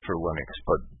for Linux,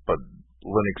 but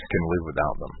Linux can live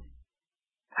without them.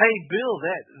 Hey, Bill,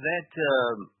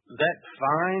 that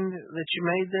find that you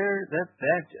made there, that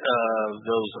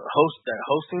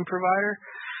hosting provider,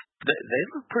 they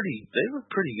look pretty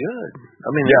good. I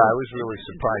mean, yeah, I was really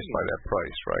surprised by that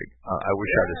price. Right? I wish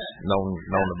I'd have known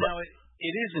about. Now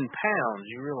it is in pounds.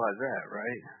 You realize that,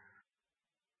 right?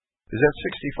 Is that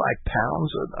 £65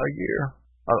 a year?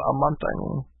 A month, I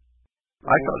mean?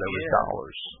 I thought it was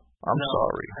dollars. I'm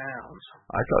sorry. Pounds.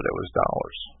 I thought it was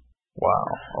dollars. Wow,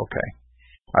 okay.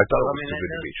 I thought it was too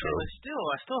good to be true.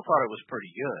 I still thought it was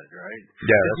pretty good, right?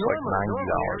 Yeah, that's like $90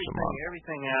 a month.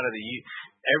 Everything out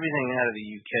of the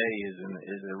UK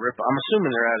is a rip. I'm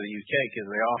assuming they're out of the UK because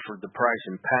they offered the price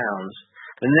in pounds,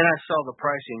 and then I saw the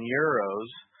price in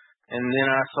euros. And then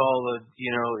I saw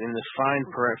in the finer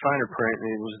print,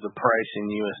 it was the price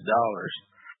in U.S. dollars.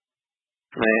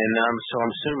 And so I'm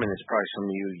assuming it's probably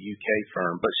some UK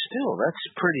firm. But still, that's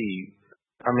pretty,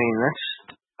 that's,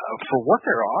 for what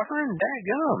they're offering,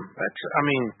 daggum. That's,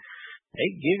 8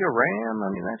 gig of RAM,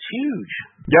 that's huge.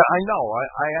 Yeah, I know.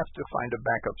 I have to find a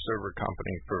backup server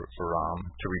company for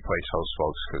to replace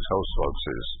HostFolks, because HostFolks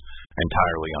is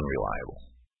entirely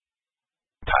unreliable.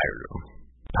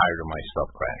 Tired of my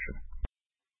stuff crashing.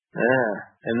 Yeah,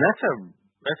 and that's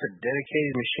a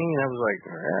dedicated machine. I was like,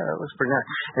 yeah, that looks pretty nice.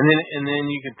 And then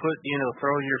you can put,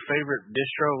 throw your favorite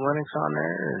distro Linux on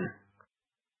there and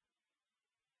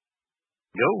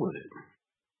go with it.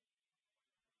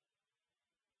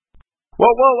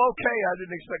 Well, okay. I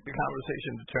didn't expect the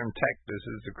conversation to turn tech. This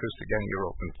is the Christogenea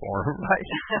open forum, right?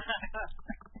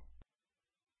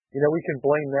 We can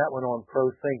blame that one on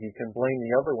ProThink. You can blame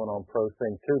the other one on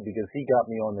ProThink too, because he got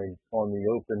me on the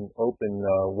open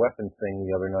weapon thing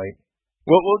the other night.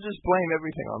 Well, we'll just blame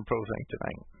everything on ProThink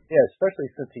tonight. Yeah, especially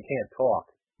since he can't talk.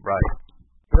 Right.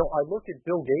 I look at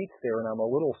Bill Gates there, and I'm a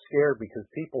little scared because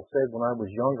people said when I was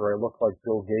younger I looked like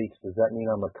Bill Gates. Does that mean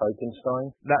I'm a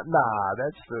Kuikenstein? Nah,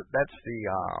 that's the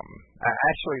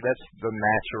actually that's the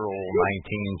natural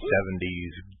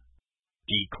 1970s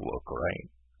geek look, right?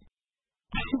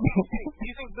 Do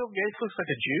you think Bill Gates looks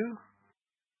like a Jew?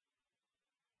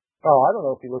 Oh, I don't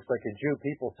know if he looks like a Jew.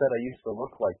 People said I used to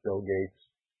look like Bill Gates.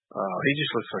 Oh, he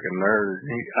just looks like a nerd.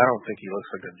 I don't think he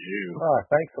looks like a Jew.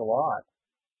 Thanks a lot.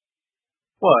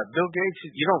 What, Bill Gates?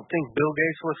 You don't think Bill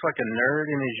Gates looks like a nerd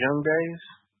in his young days?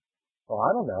 Well, I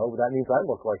don't know. That means I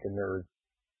look like a nerd.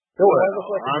 Bill, I look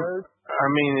like a nerd?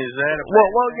 Is that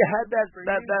well? You had that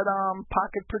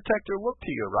pocket protector look to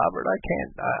you, Robert. I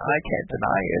can't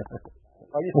deny it.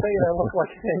 Are you saying I look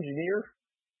like an engineer?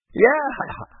 Yeah.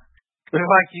 Looks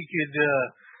like you could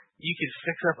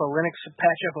patch up a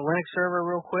Linux server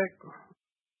real quick.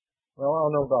 Well, I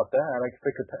don't know about that. I could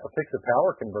fix a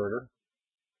power converter.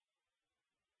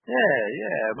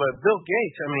 Yeah, but Bill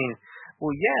Gates,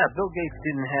 Bill Gates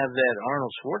didn't have that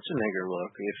Arnold Schwarzenegger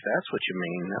look, if that's what you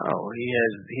mean. No, he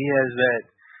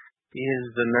has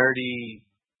the nerdy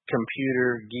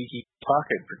computer geeky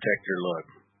pocket protector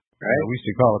look. Right? Yeah, we used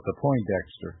to call it the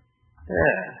Poindexter.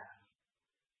 Yeah.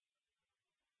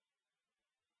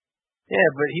 Yeah,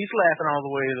 but he's laughing all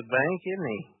the way to the bank, isn't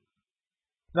he?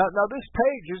 Now this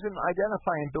page isn't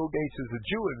identifying Bill Gates as a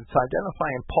Jew, it's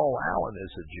identifying Paul Allen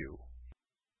as a Jew.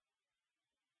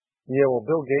 Yeah, well,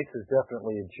 Bill Gates is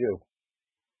definitely a Jew.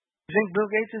 You think Bill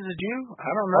Gates is a Jew?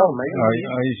 I don't know. Maybe.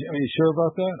 Are you sure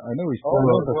about that? I know he's. I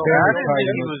didn't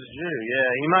think he was a Jew. Yeah,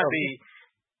 he might be.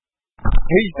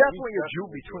 He's definitely a Jew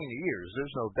between the ears.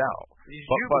 There's no doubt. He's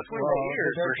Jew between the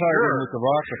ears. They're tied with the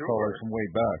Rockefellers from way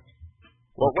back.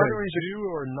 Well, whether he's a Jew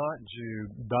or not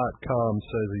Jew.com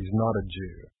says he's not a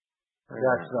Jew.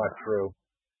 That's not true.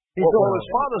 Well, his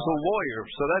father's a lawyer,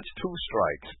 so that's 2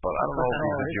 strikes. But I don't know if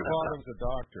he's a Jew. His father's a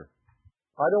doctor.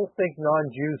 I don't think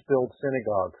non-Jews build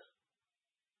synagogues.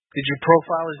 Did you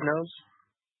profile his nose?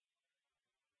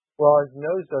 Well, his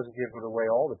nose doesn't give it away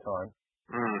all the time.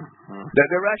 Mm-hmm.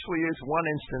 There actually is one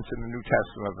instance in the New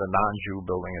Testament of a non-Jew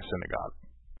building a synagogue.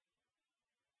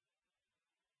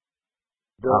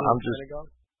 I'm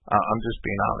just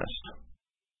being honest.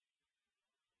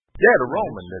 Yeah, the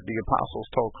Roman, the apostles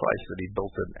told Christ that he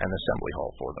built an assembly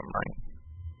hall for them, right?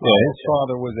 Yeah, his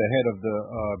father was the head of the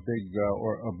big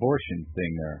abortion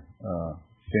thing there,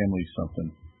 family something.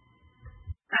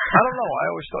 I don't know. I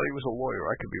always thought he was a lawyer.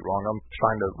 I could be wrong. I'm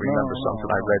trying to remember something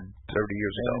I read 30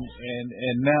 years ago.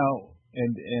 And now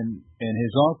and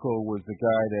his uncle was the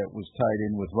guy that was tied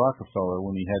in with Rockefeller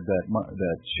when he had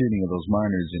that shooting of those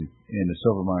miners in the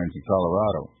silver mines in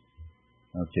Colorado.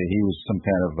 Okay, he was some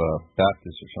kind of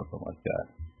Baptist or something like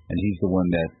that, and he's the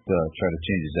one that tried to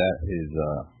change his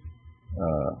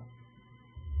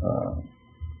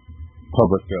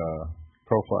public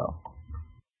profile.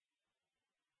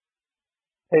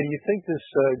 Hey, do you think this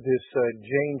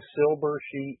Jane Silber,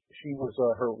 she was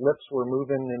her lips were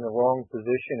moving in the wrong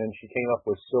position and she came up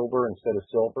with silver instead of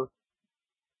silver?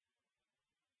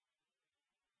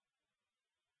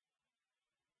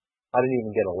 I didn't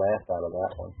even get a laugh out of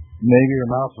that one. Maybe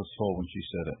her mouth was full when she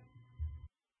said it.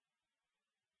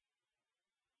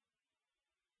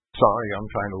 Sorry, I'm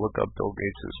trying to look up Bill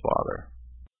Gates' father.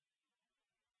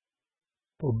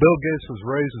 Well, Bill Gates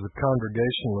was raised as a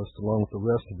Congregationalist along with the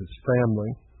rest of his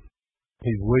family.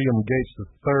 He's William Gates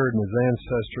III, and his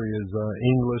ancestry is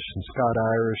English and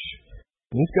Scot-Irish.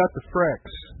 And he's got the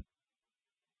Frecks.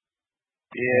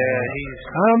 Yeah,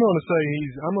 I'm gonna say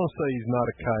he's not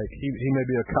a kike. He may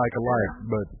be a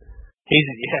kike-alike, but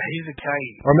he's a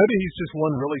kike. Or maybe he's just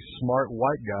one really smart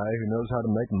white guy who knows how to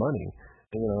make money.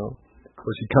 You know, of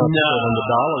course he concentrates on the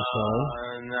dollar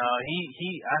sign. No,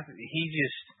 he's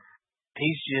just.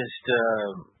 He's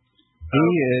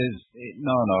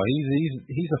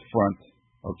a front.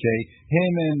 Okay,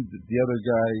 him and the other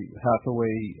guy,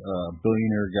 Hathaway,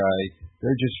 billionaire guy,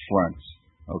 they're just fronts.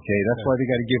 Okay, that's why they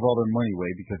got to give all their money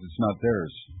away because it's not theirs.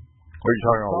 What are you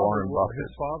talking about, Warren Buffett?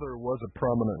 His father was a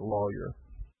prominent lawyer.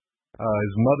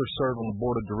 His mother served on the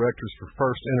board of directors for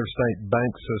First Interstate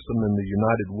Bank System in the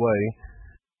United Way.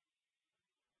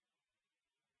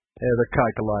 Yeah, they're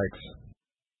kike-alikes.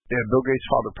 Yeah, Bill Gates'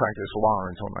 father practiced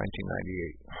law until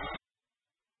 1998.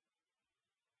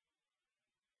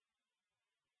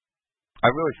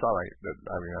 I really thought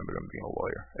I remembered him being a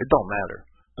lawyer. It don't matter.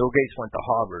 Bill Gates went to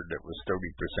Harvard that was 30%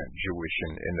 Jewish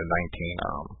in the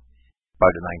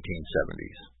by the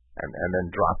 1970s, and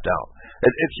then dropped out.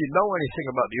 If you know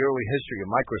anything about the early history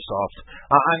of Microsoft,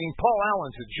 I mean, Paul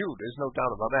Allen's a Jew. There's no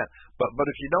doubt about that. But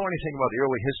if you know anything about the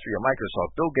early history of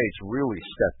Microsoft, Bill Gates really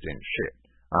stepped in shit.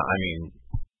 I mean,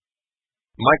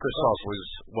 Microsoft was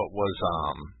what was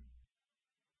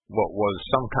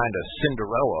some kind of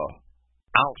Cinderella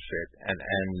outfit,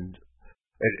 and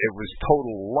it was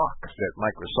total luck that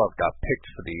Microsoft got picked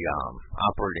for the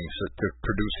to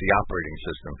produce the operating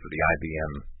system for the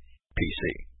IBM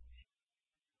PC.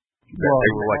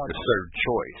 They were like the third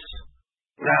choice.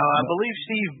 Now, I believe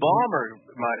Steve Ballmer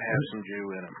might have some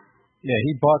Jew in him. Yeah,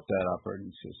 he bought that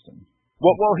operating system.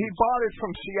 Well, he bought it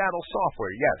from Seattle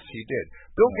Software. Yes, he did.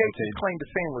 Bill Gates' claim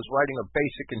to fame was writing a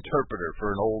basic interpreter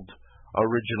for an old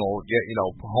original,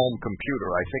 home computer.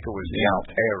 I think it was the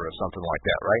Altair or something like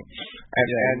that, right?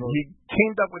 And he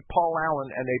teamed up with Paul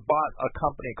Allen, and they bought a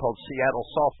company called Seattle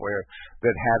Software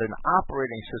that had an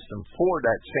operating system for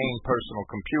that same personal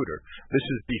computer. This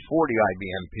is before the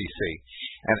IBM PC.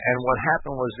 And what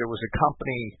happened was there was a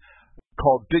company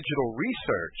called Digital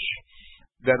Research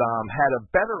that had a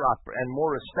better and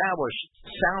more established,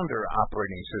 sounder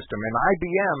operating system. And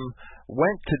IBM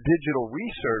went to Digital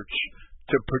Research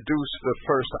to produce the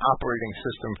first operating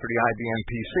system for the IBM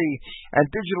PC, and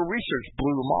Digital Research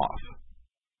blew them off.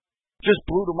 Just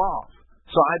blew them off.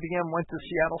 So IBM went to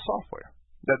Seattle Software.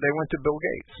 They went to Bill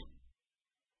Gates.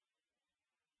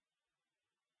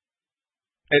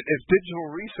 If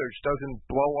Digital Research doesn't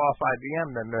blow off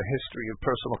IBM, then the history of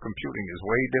personal computing is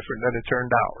way different than it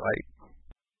turned out, right?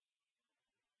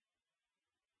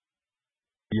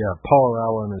 Yeah, Paul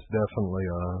Allen is definitely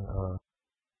a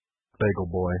bagel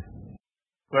boy.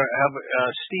 But I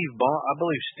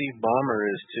believe Steve Ballmer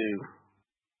is too.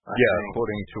 I think.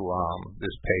 According to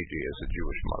this page, he has a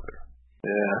Jewish mother.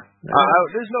 Yeah.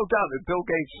 There's no doubt that Bill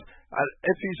Gates,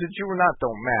 if he's a Jew or not,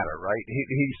 don't matter, right?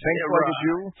 He thinks like a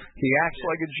Jew, he acts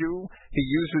like a Jew, he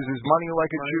uses his money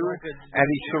like a Jew, and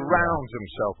he surrounds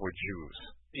himself with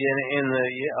Jews.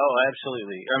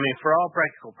 Absolutely. I mean, for all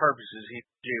practical purposes, he's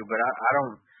a Jew, but I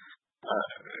don't.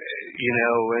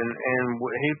 And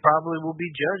he probably will be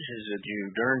judged as a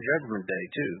Jew during Judgment Day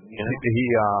too. He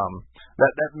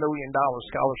that $1 million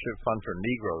scholarship fund for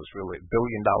Negroes, really $1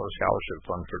 billion scholarship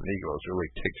fund for Negroes,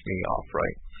 really ticks me off,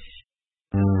 right?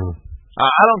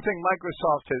 I don't think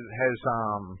Microsoft has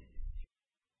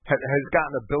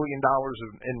gotten $1 billion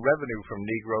in revenue from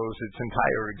Negroes its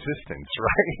entire existence,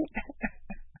 right?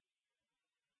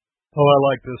 Oh, I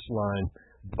like this line.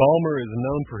 Ballmer is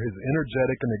known for his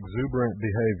energetic and exuberant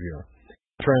behavior.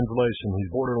 Translation,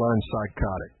 he's borderline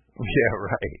psychotic. Yeah,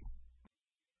 right.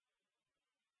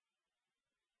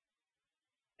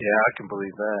 Yeah, I can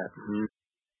believe that.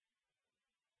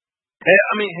 Hey,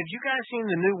 I mean, have you guys seen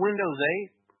the new Windows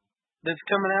 8 that's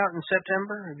coming out in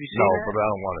September? Have you seen that? No, but I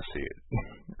don't want to see it.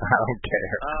 I don't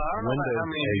care. I don't know how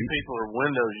many of you people are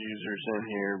Windows users in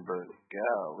here, but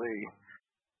golly.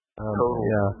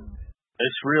 Yeah.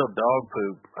 It's real dog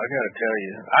poop. I gotta tell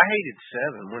you. I hated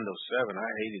Windows 7.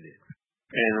 I hated it.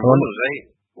 And Windows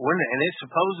 8, and it's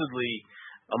supposedly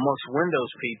amongst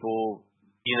Windows people,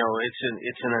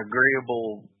 it's an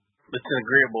agreeable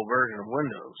version of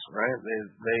Windows, right?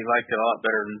 They like it a lot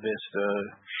better than Vista.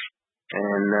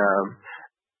 And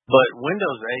but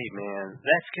Windows 8, man,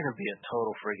 that's gonna be a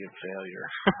total friggin' failure.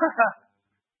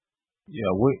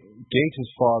 Yeah,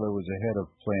 Gates' father was the head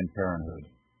of Planned Parenthood.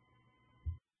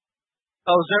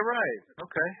 Oh, is that right?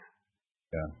 Okay.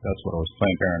 Yeah, that's what it was,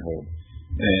 Planned Parenthood.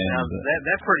 And now,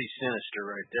 that's pretty sinister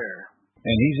right there.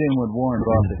 And he's in with Warren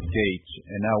Buffett Gates,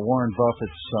 and now Warren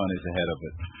Buffett's son is the head of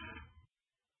it.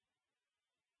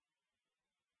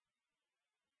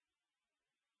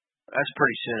 That's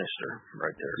pretty sinister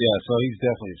right there. Yeah, so he's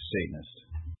definitely a Satanist.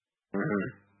 Mm-hmm.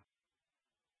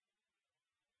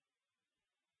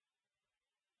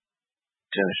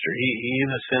 Sinister. He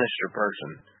is a sinister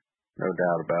person. No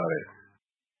doubt about it.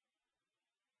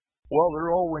 Well,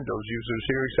 they're all Windows users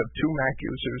here except 2 Mac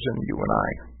users and you and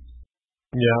I.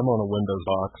 Yeah, I'm on a Windows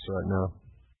box right now.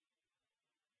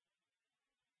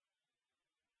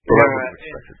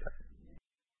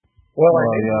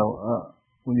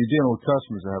 When you're dealing with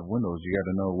customers that have Windows, you got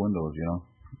to know Windows,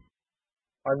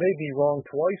 I may be wrong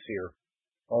twice here.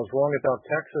 I was wrong about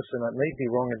Texas, and I may be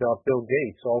wrong about Bill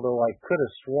Gates, although I could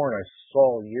have sworn I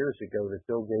saw years ago that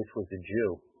Bill Gates was a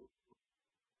Jew.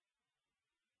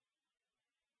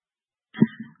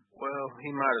 Well, he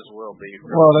might as well be.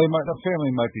 Well, the family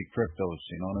might be cryptos,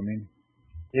 you know what I mean?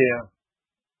 Yeah.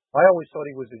 I always thought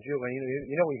he was a Jew, and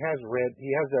he has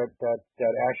that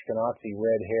Ashkenazi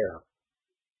red hair.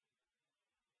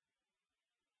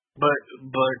 But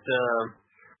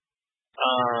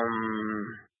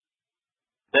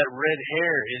that red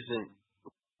hair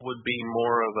would be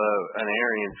more of an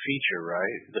Aryan feature,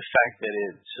 right? The fact that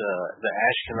it's the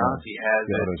Ashkenazi has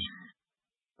it.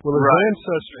 Well,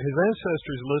 his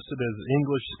ancestry is listed as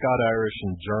English, Scot-Irish,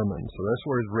 and German, so that's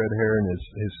where his red hair and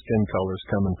his skin color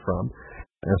is coming from.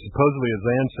 And supposedly his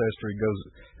ancestry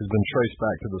has been traced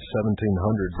back to the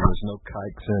 1700s, and there's no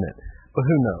kikes in it. But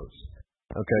who knows?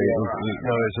 Okay,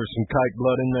 is there some kike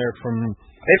blood in there from?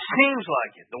 It seems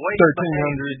like it. The way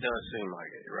 1300 it does seem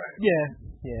like it, right?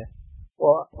 Yeah.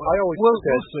 Well, I always we'll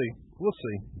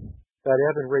see. That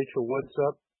Evan Rachel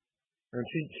Woodsup. And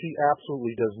she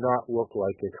absolutely does not look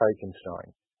like a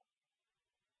Kuikenstein.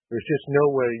 There's just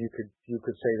no way you could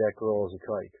say that girl is a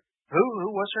kike. Who?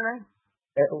 What's her name?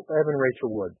 Evan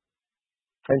Rachel Wood.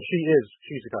 And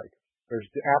she's a kike. There's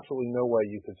absolutely no way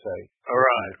you could say. All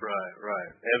right.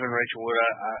 Evan Rachel Wood,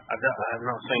 I have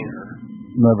not seen her.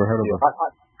 Never heard of her.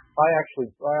 I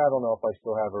don't know if I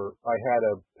still have her. I had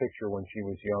a picture when she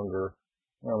was younger.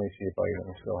 Let me see if I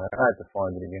even still have it. I had to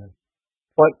find it again.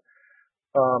 But,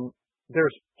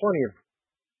 there's plenty of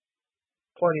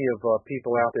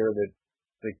people out there that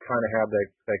kind of have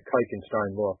that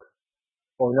Kuikenstein look,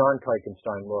 or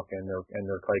non-Kuikenstein look, and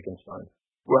they're Kuikensteins.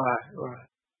 Right.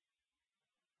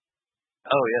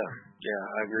 Oh yeah,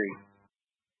 I agree.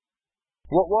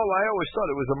 Well, I always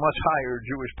thought it was a much higher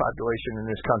Jewish population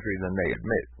in this country than they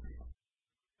admit.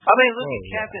 I mean,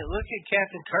 look at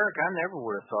Captain Kirk. I never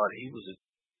would have thought he was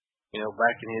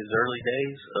back in his early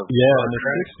days of in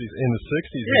the 60s,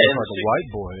 he was like a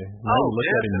white boy. Now look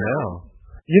at him now.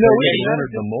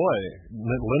 Leonard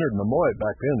Nimoy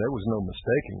back then, there was no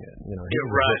mistaking it.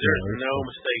 You're right. There's no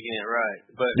mistaking it, right?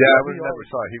 But I never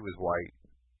thought he was white.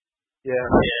 Yeah.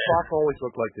 Spock always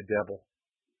looked like the devil.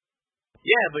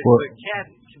 Yeah, but William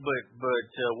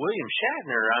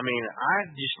Shatner, I mean, I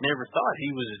just never thought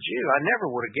he was a Jew. I never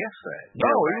would have guessed that.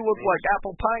 No, he looked like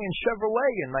apple pie and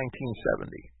Chevrolet in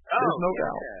 1970. There's no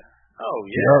doubt. Oh,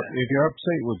 yeah. If you're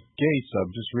upset with Gates,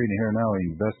 I'm just reading here now,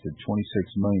 he invested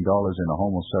 $26 million in a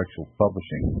homosexual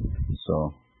publishing.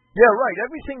 So. Yeah, right.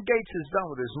 Everything Gates has done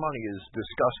with his money is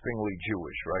disgustingly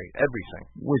Jewish, right?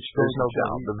 Everything. Which there's no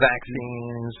doubt. The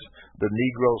vaccines, the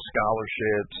Negro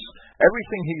scholarships,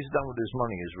 everything he's done with his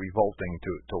money is revolting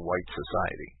to white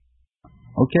society.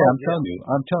 Okay,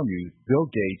 I'm telling you, Bill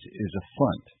Gates is a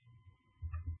front.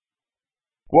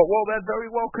 Well, that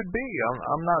very well could be.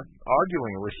 I'm not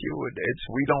arguing with you.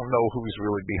 We don't know who's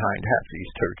really behind half these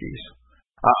turkeys.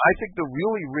 I think the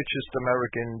really richest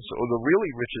Americans, or the really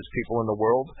richest people in the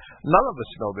world, none of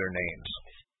us know their names.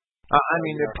 I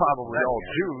mean, they're probably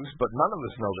all Jews, but none of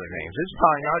us know their names. It's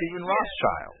probably not even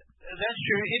Rothschild. That's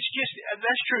true. It's just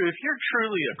that's true. If you're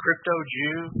truly a crypto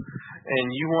Jew and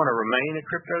you want to remain a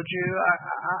crypto Jew,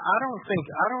 I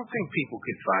don't think people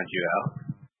could find you out.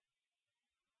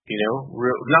 You know,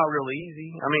 not real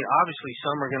easy. I mean, obviously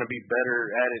some are going to be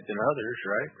better at it than others,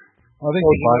 right? I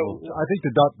think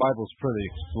the Bible's pretty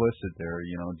explicit there.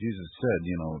 You know, Jesus said,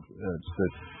 it's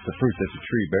the fruit that the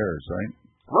tree bears, right?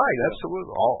 Right,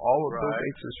 absolutely. All of those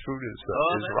nature's fruit is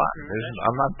rotten.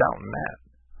 I'm not doubting that.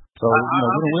 So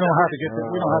we don't have to get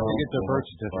the birth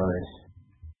certificate.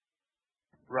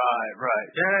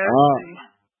 Right. Yeah,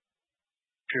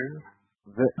 true.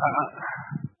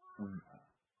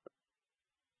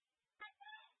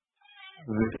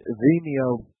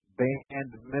 Vimeo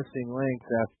banned missing links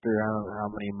after I don't know how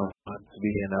many months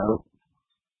being out.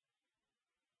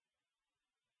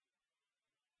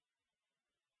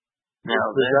 Now,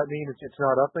 does that mean it's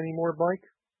not up anymore, Mike?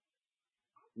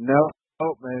 No,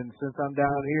 and since I'm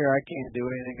down here, I can't do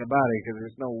anything about it because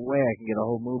there's no way I can get a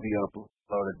whole movie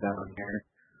uploaded down here.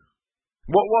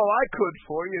 Well, I could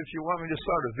for you if you want me to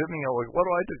start a Vimeo. What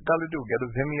do I got to do? Get a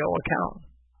Vimeo account?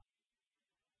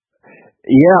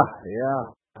 Yeah.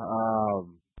 I'll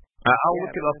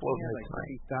look it up. Like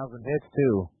 30,000 hits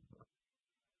too.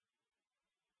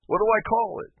 What do I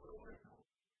call it?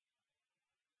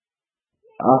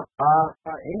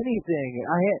 Anything.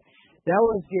 That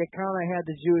was the account I had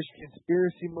the Jewish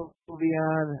conspiracy movie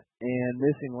on and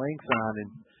missing links on, and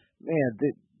man,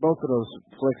 both of those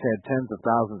flicks had tens of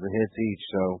thousands of hits each.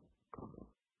 So,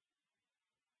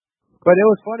 but it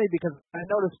was funny because I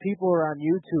noticed people were on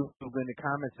YouTube in the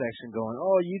comment section going,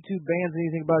 "Oh, YouTube bans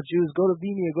anything about Jews. Go to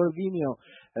Vimeo."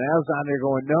 And I was on there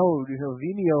going, "No,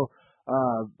 Vimeo.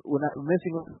 When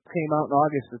missing links came out in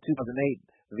August of 2008."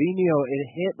 Vimeo,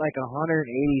 it hit like 180,000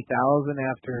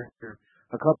 after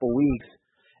a couple weeks,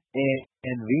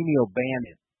 and Vimeo banned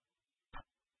it.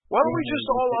 Why don't we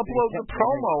just all upload the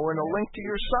promo and a link to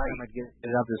your site? Get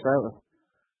it up this site.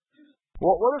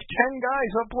 Well, what if 10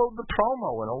 guys upload the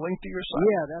promo and a link to your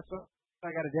site? Yeah, that's what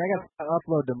I got to do. I got to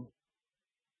upload the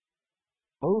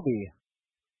movie.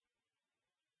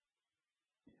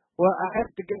 Well, I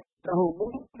have to get the whole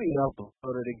movie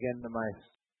uploaded again to my.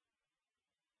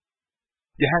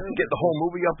 You have to get the whole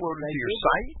movie uploaded to your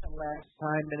site? Last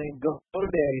time, and then go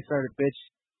there, he started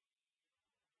bitching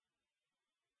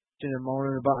and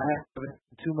moaning about having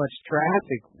too much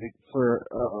traffic for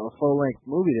a full-length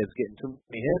movie that's getting too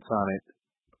many hits on it.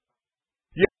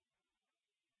 Yeah.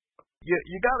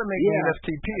 You got to make an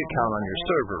FTP account on your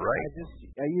server, right?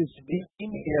 I used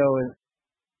Vimeo and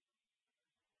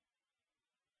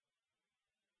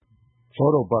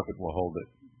Photo Bucket will hold it.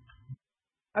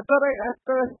 I thought I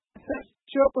set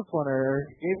you up with one or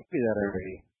gave me that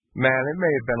already. Man, it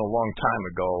may have been a long time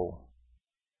ago.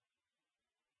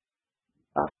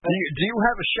 Do you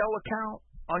have a shell account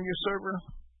on your server?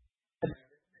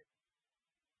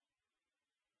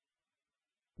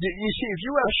 You see, if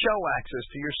you have shell access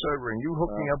to your server and you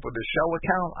hook me up with a shell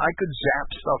account, I could zap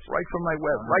stuff right from my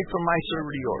web, right from my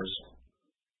server to yours.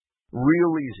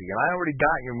 Real easy. And I already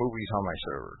got your movies on my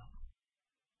server.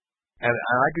 And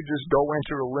I could just go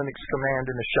enter a Linux command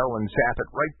in a shell and zap it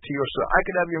right to your server. I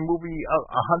could have your movie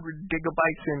 100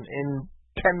 gigabytes in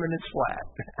 10 minutes flat.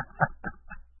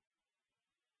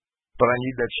 But I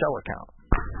need that shell account.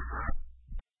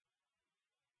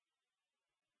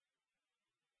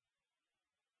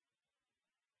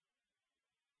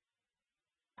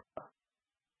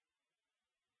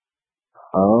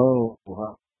 Oh.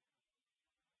 Wow.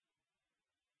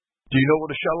 Do you know what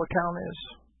a shell account is?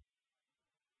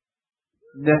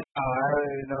 No, I don't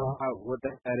even know what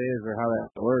that is or how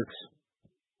that works.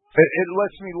 It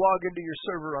lets me log into your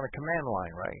server on a command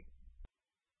line, right?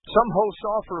 Some hosts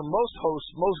offer them,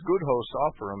 most good hosts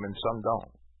offer them, and some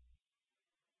don't.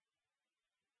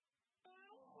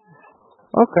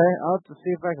 Okay, I'll have to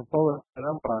see if I can pull it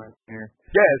up on here.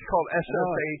 Yeah, it's called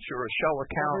SSH or a shell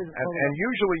account, and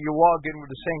usually you log in with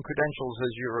the same credentials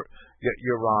as your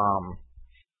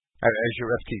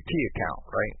FTP account,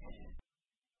 right?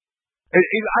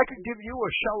 I could give you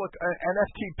an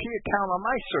FTP account on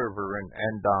my server and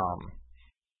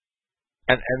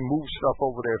move stuff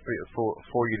over there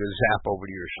for you to zap over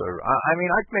to your server. I mean,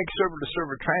 I can make server to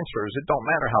server transfers. It don't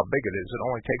matter how big it is. It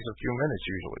only takes a few minutes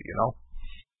usually, you know.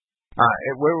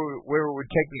 Where it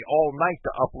would take me all night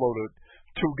to upload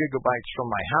 2 gigabytes from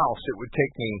my house, it would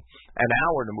take me an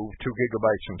hour to move 2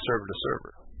 gigabytes from server to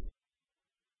server.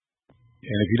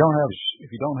 And if you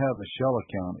don't have a shell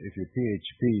account, if your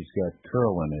PHP's got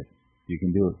curl in it, you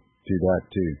can do that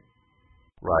too.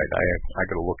 Right. I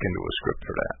got to look into a script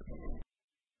for that.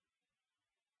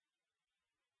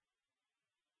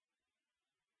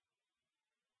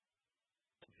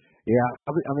 Yeah,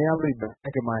 I'll be back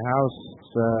at my house,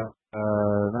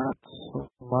 not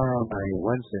tomorrow night,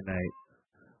 Wednesday night.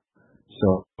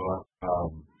 So,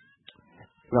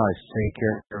 guys, take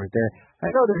care of it there. I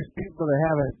know there's people that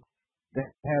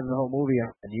have the whole movie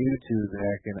on YouTube that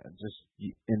I can just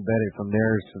embed it from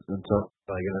there until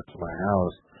I get up to my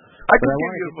house. I could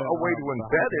give you a way to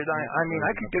embed it. I mean,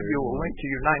 I could give you a link to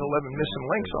your 9/11 missing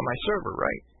links on my server,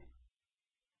 right?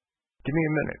 Give me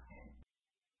a minute.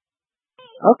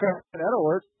 Okay, that'll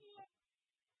work.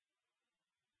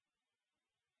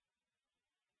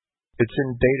 It's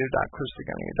in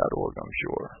data.christogenea.org, I'm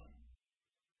sure.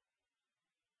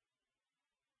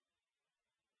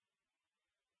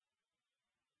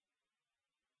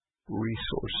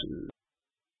 Resources.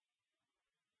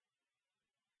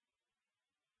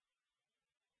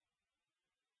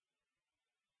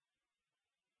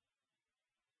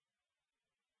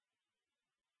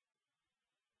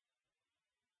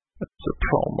 It's a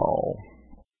promo.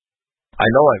 I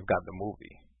know I've got the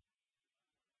movie.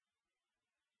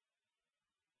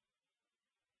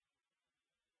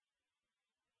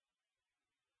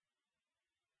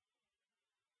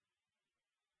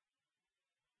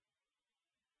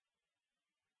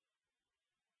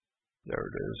 There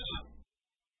it is.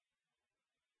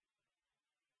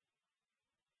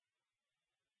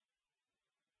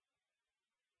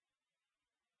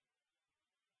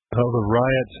 Oh, the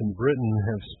riots in Britain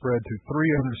have spread to 3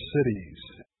 other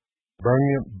cities: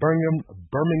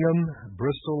 Birmingham,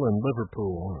 Bristol, and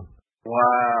Liverpool.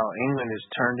 Wow, England is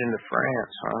turned into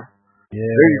France, huh? Yeah.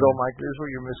 There you go, Mike. There's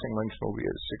where your missing links movie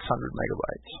is. 600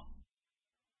 megabytes.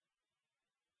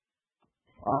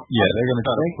 Yeah, they're going to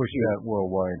try to push that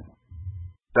worldwide.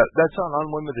 That's on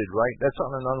unlimited, right? That's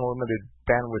on an unlimited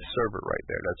bandwidth server right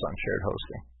there. That's on shared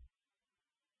hosting.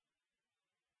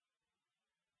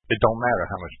 It don't matter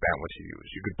how much bandwidth you use.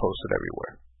 You could post it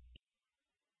everywhere.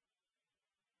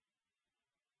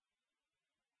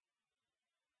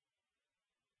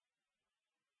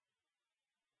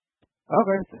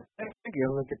 Okay, thank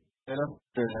you. Look at that up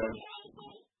there.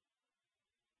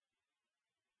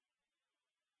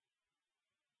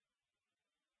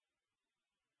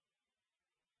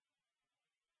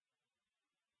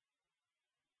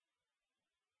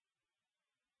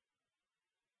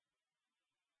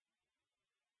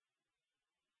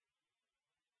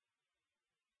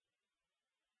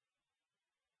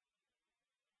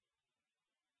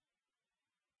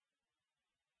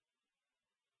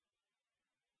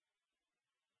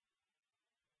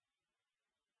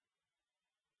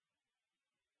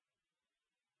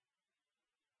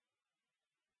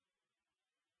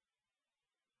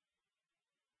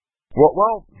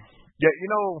 Well, yeah, you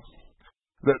know,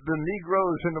 the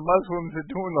Negroes and the Muslims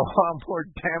are doing a lot more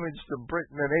damage to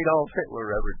Britain than Adolf Hitler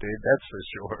ever did, that's for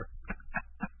sure.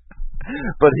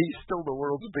 But he's still the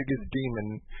world's biggest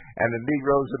demon, and the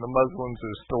Negroes and the Muslims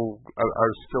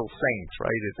are still saints,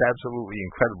 right? It's absolutely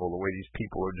incredible the way these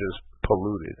people are just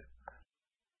polluted.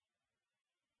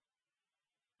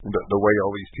 The way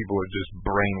all these people are just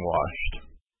brainwashed.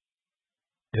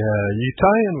 Yeah, you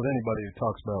tie in with anybody who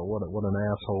talks about what an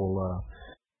asshole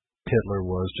Hitler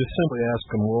was. Just simply ask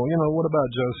them, well, what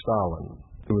about Joe Stalin,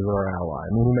 who was our ally?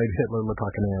 I mean, he made Hitler look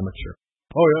like an amateur.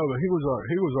 Oh yeah, but he was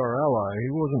our ally.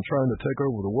 He wasn't trying to take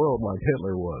over the world like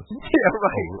Hitler was. Yeah,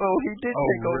 right. Well, he did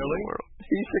take over the world.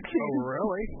 He succeeded. Oh,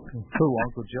 really? Who,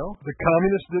 Uncle Joe? The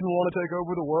communists didn't want to take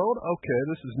over the world? Okay,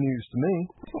 this is news to me.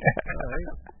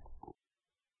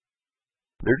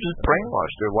 They're just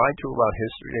brainwashed. They're lied to about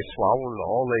history. They swallow it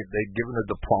all. They've given a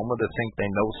diploma to think they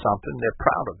know something. They're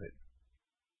proud of it.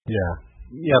 Yeah.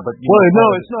 Yeah, but no,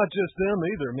 it's not just them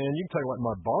either, man. You can take like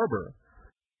my barber.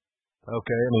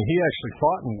 Okay, I mean, he actually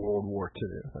fought in World War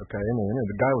II. Okay, I mean,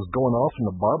 the guy was going off in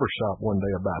the barber shop one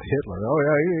day about Hitler. Oh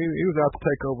yeah, he was out to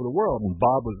take over the world, and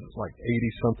Bob was like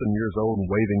 80-something years old and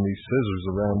waving these scissors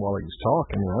around while he was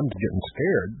talking. And I'm getting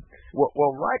scared.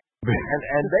 Well, right.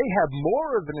 And they have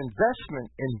more of an investment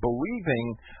in believing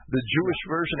the Jewish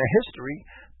version of history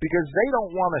because they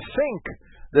don't want to think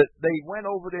that they went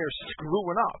over there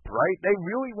screwing up, right? They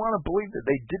really want to believe that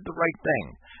they did the right thing,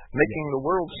 making the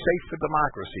world safe for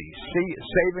democracy,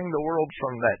 saving the world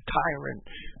from that tyrant,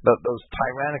 those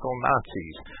tyrannical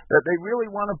Nazis, that they really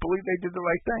want to believe they did the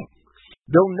right thing.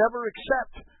 They'll never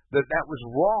accept that that was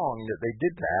wrong, that they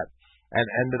did that,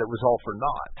 and that it was all for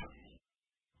naught.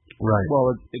 Right.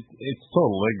 Well, it's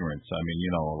total ignorance. I mean,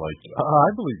 I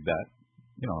believe that.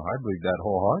 I believe that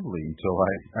wholeheartedly until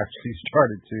I actually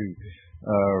started to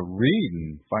read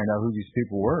and find out who these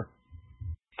people were.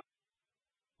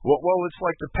 Well, it's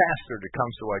like the pastor that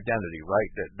comes to identity,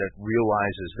 right? That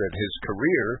realizes that his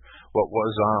career, what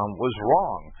was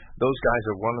wrong. Those guys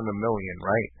are one in a million,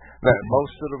 right? That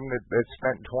most of them that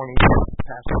spent 20 years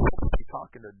pastoring,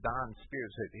 talking to Don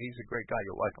Spears. He's a great guy.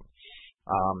 You'll like him.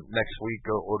 Next week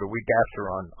or the week after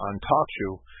on Talk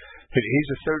Show. He's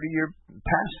a 30-year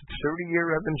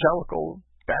evangelical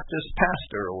Baptist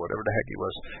pastor or whatever the heck he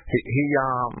was. He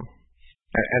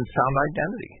and found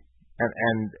identity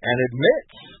and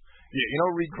admits,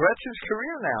 regrets his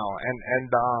career now and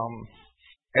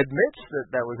admits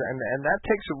that was and that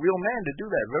takes a real man to do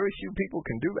that. Very few people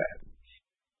can do that.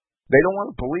 They don't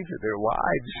want to believe that their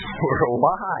lives were a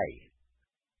lie.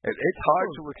 It's hard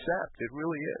to accept. It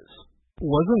really is.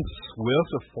 Wasn't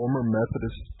Swift a former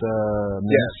Methodist minister?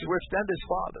 Yeah, Swift and his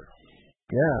father.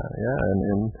 Yeah,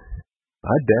 and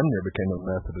I damn near became a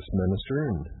Methodist minister,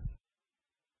 and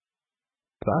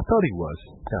I thought he was.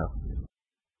 Yeah.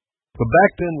 But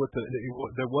back then,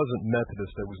 there wasn't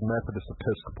Methodist. There was Methodist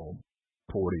Episcopal.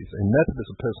 40s, and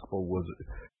Methodist Episcopal was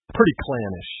pretty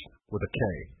clannish with a K.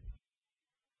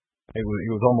 It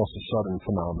was almost a Southern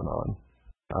phenomenon.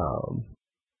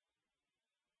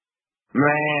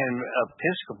 Man,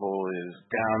 Episcopal is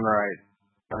downright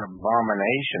an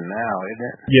abomination now, isn't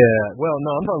it? Yeah, well, no,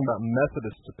 I'm talking about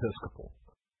Methodist Episcopal.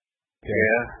 Okay?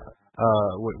 Yeah.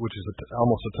 Which is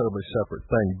almost a totally separate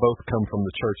thing. Both come from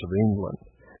the Church of England.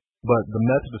 But the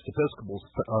Methodist Episcopals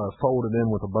folded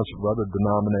in with a bunch of other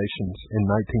denominations in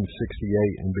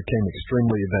 1968 and became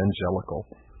extremely evangelical.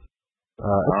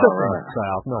 Except in the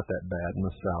South, not that bad in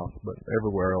the South, but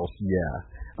everywhere else, yeah.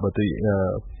 But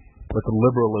the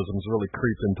liberalism's really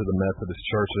creeped into the Methodist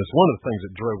Church, and it's one of the things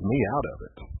that drove me out of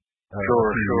it a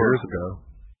few years ago.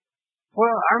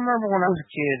 Well, I remember when I was a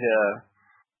kid,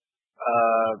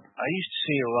 I used to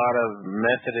see a lot of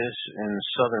Methodists and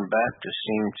Southern Baptists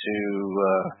seem to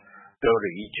go to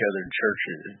each other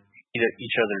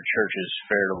churches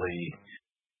fairly,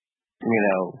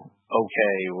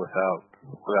 okay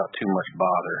without too much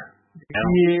bother.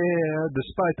 Yeah,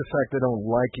 despite the fact they don't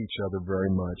like each other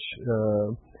very much.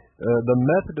 The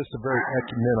Methodists are very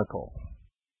ecumenical.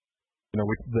 They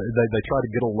try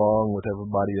to get along with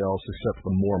everybody else except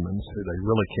the Mormons, who they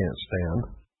really can't stand.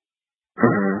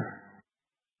 Mm-hmm.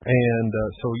 And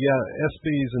so,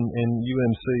 SBs and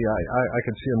UMC, I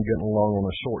can see them getting along on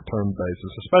a short-term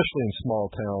basis, especially in small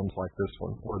towns like this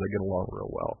one, where they get along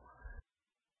real well.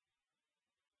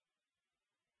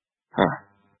 Huh.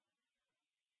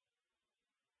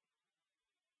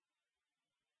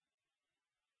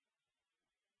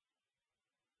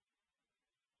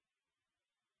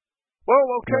 Well,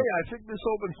 okay, I think this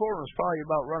open forum is probably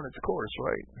about run its course,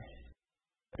 right?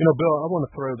 Bill, I want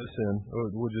to throw this in.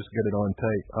 We'll just get it on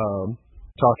tape.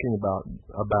 Talking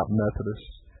about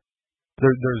Methodists.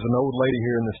 There's an old lady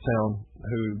here in this town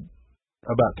who,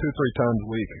 about 2-3 times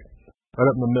a week, right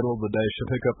up in the middle of the day,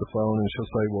 she'll pick up the phone and she'll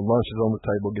say, well, lunch is on the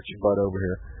table, get your butt over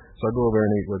here. So I go over there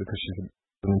and eat with her because she's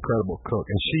an incredible cook.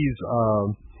 And she's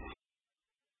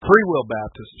Free Will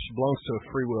Baptist. She belongs to a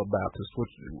Free Will Baptist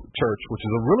church, which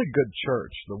is a really good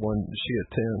church, the one she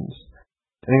attends.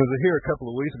 And he was here a couple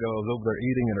of weeks ago. I was over there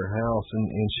eating at her house, and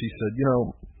she said, you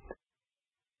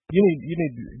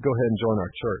need to go ahead and join our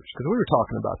church, because we were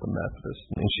talking about the Methodists,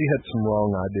 and she had some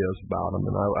wrong ideas about them,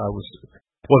 and I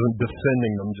wasn't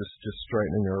defending them, just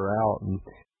straightening her out. And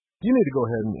you need to go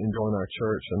ahead and join our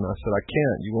church. And I said, I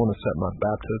can't. You won't accept my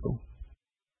baptism.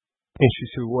 And she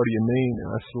said, what do you mean? And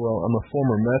I said, well, I'm a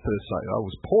former Methodist. I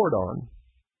was poured on.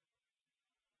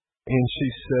 And she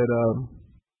said,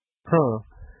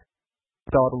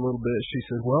 thought a little bit. She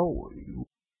said, well,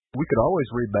 we could always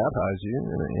rebaptize you.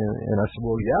 And I said,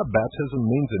 well, yeah, baptism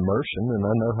means immersion, and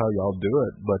I know how y'all do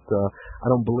it, but I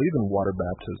don't believe in water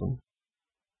baptism.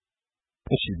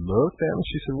 And she looked at me,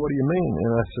 she said, what do you mean?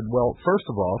 And I said, well, first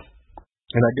of all,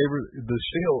 and I gave her the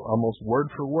spiel almost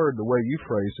word for word the way you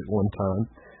phrased it one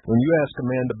time. When you ask a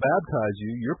man to baptize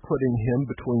you, you're putting him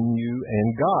between you and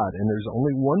God, and there's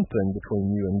only one thing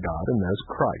between you and God, and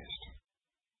that's Christ.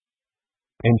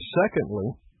 And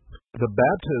secondly, the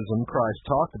baptism Christ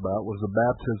talked about was the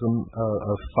baptism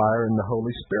of fire and the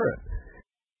Holy Spirit.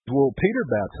 Well, Peter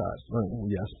baptized.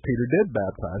 Yes, Peter did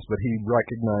baptize, but he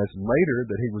recognized later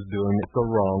that he was doing it the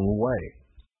wrong way.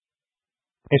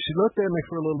 And she looked at me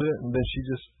for a little bit, and then she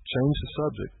just changed the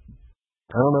subject.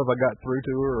 I don't know if I got through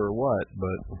to her or what,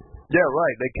 but... Yeah,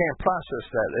 right. They can't process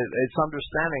that. It's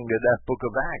understanding that book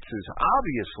of Acts is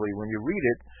obviously, when you read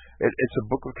it, it's a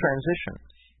book of transition.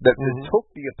 That it took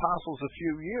the apostles a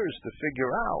few years to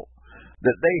figure out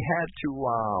that they had to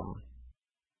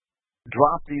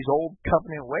drop these old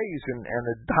covenant ways and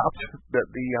adopt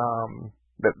the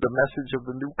the message of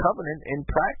the new covenant in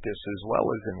practice as well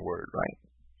as in word, right?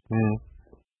 Mm.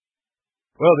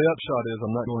 Well, the upshot is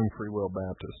I'm not going Free Will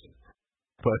Baptist,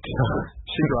 but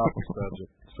she dropped the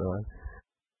subject. So.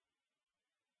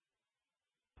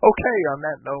 Okay, on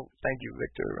that note, thank you,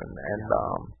 Victor, and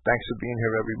thanks for being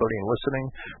here, everybody, and listening.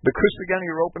 The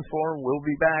Christogenea Open Forum will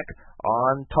be back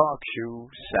on TalkShoe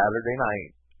Saturday night,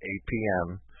 8 p.m.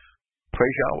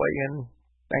 Praise Yahweh, and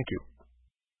thank you.